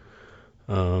on.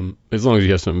 As long as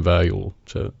you have something valuable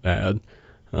to add.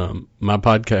 My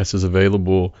podcast is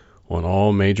available on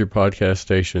all major podcast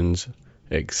stations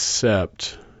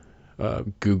except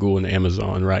Google and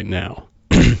Amazon right now.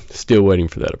 Still waiting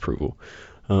for that approval.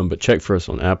 But check for us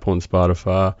on Apple and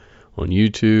Spotify, on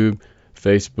YouTube,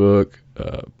 Facebook,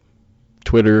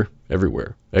 Twitter,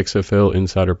 everywhere. XFL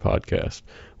Insider Podcast.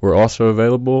 We're also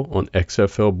available on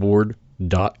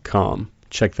xflboard.com.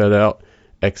 Check that out,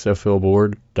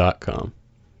 xflboard.com.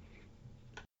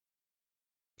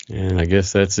 And I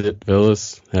guess that's it,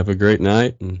 fellas. Have a great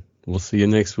night, and we'll see you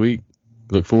next week.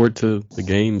 Look forward to the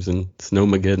games and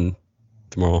Snowmageddon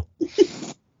tomorrow.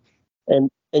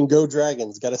 And go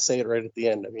Dragons. Got to say it right at the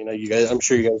end. I mean, you guys. I'm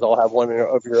sure you guys all have one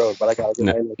of your own, but I got to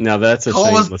get mine. Now that's a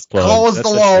shameless plug. Call us the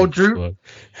law, Drew.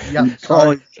 Yeah,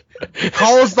 call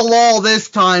us the law this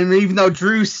time, even though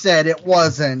Drew said it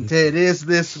wasn't. It is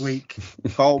this week.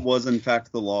 Call was in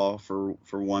fact the law for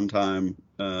one time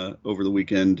over the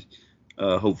weekend.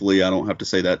 Hopefully, I don't have to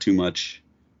say that too much.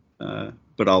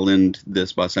 But I'll end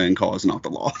this by saying call is not the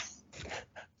law.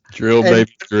 Drill,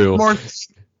 baby, drill.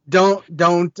 Don't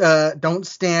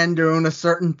stand doing a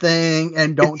certain thing,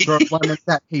 and don't throw lemons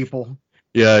at people.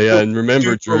 Yeah, and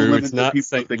remember, Drew, it's not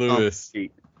St. Louis.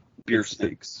 Beer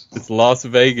snakes. It's Las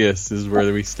Vegas is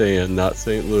where we stand, not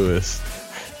St. Louis.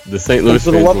 The St. Louis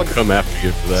fans will come after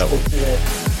you for that one.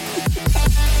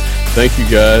 Thank you,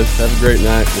 guys. Have a great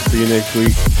night. We'll see you next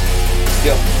week.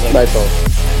 Yep. Night, folks.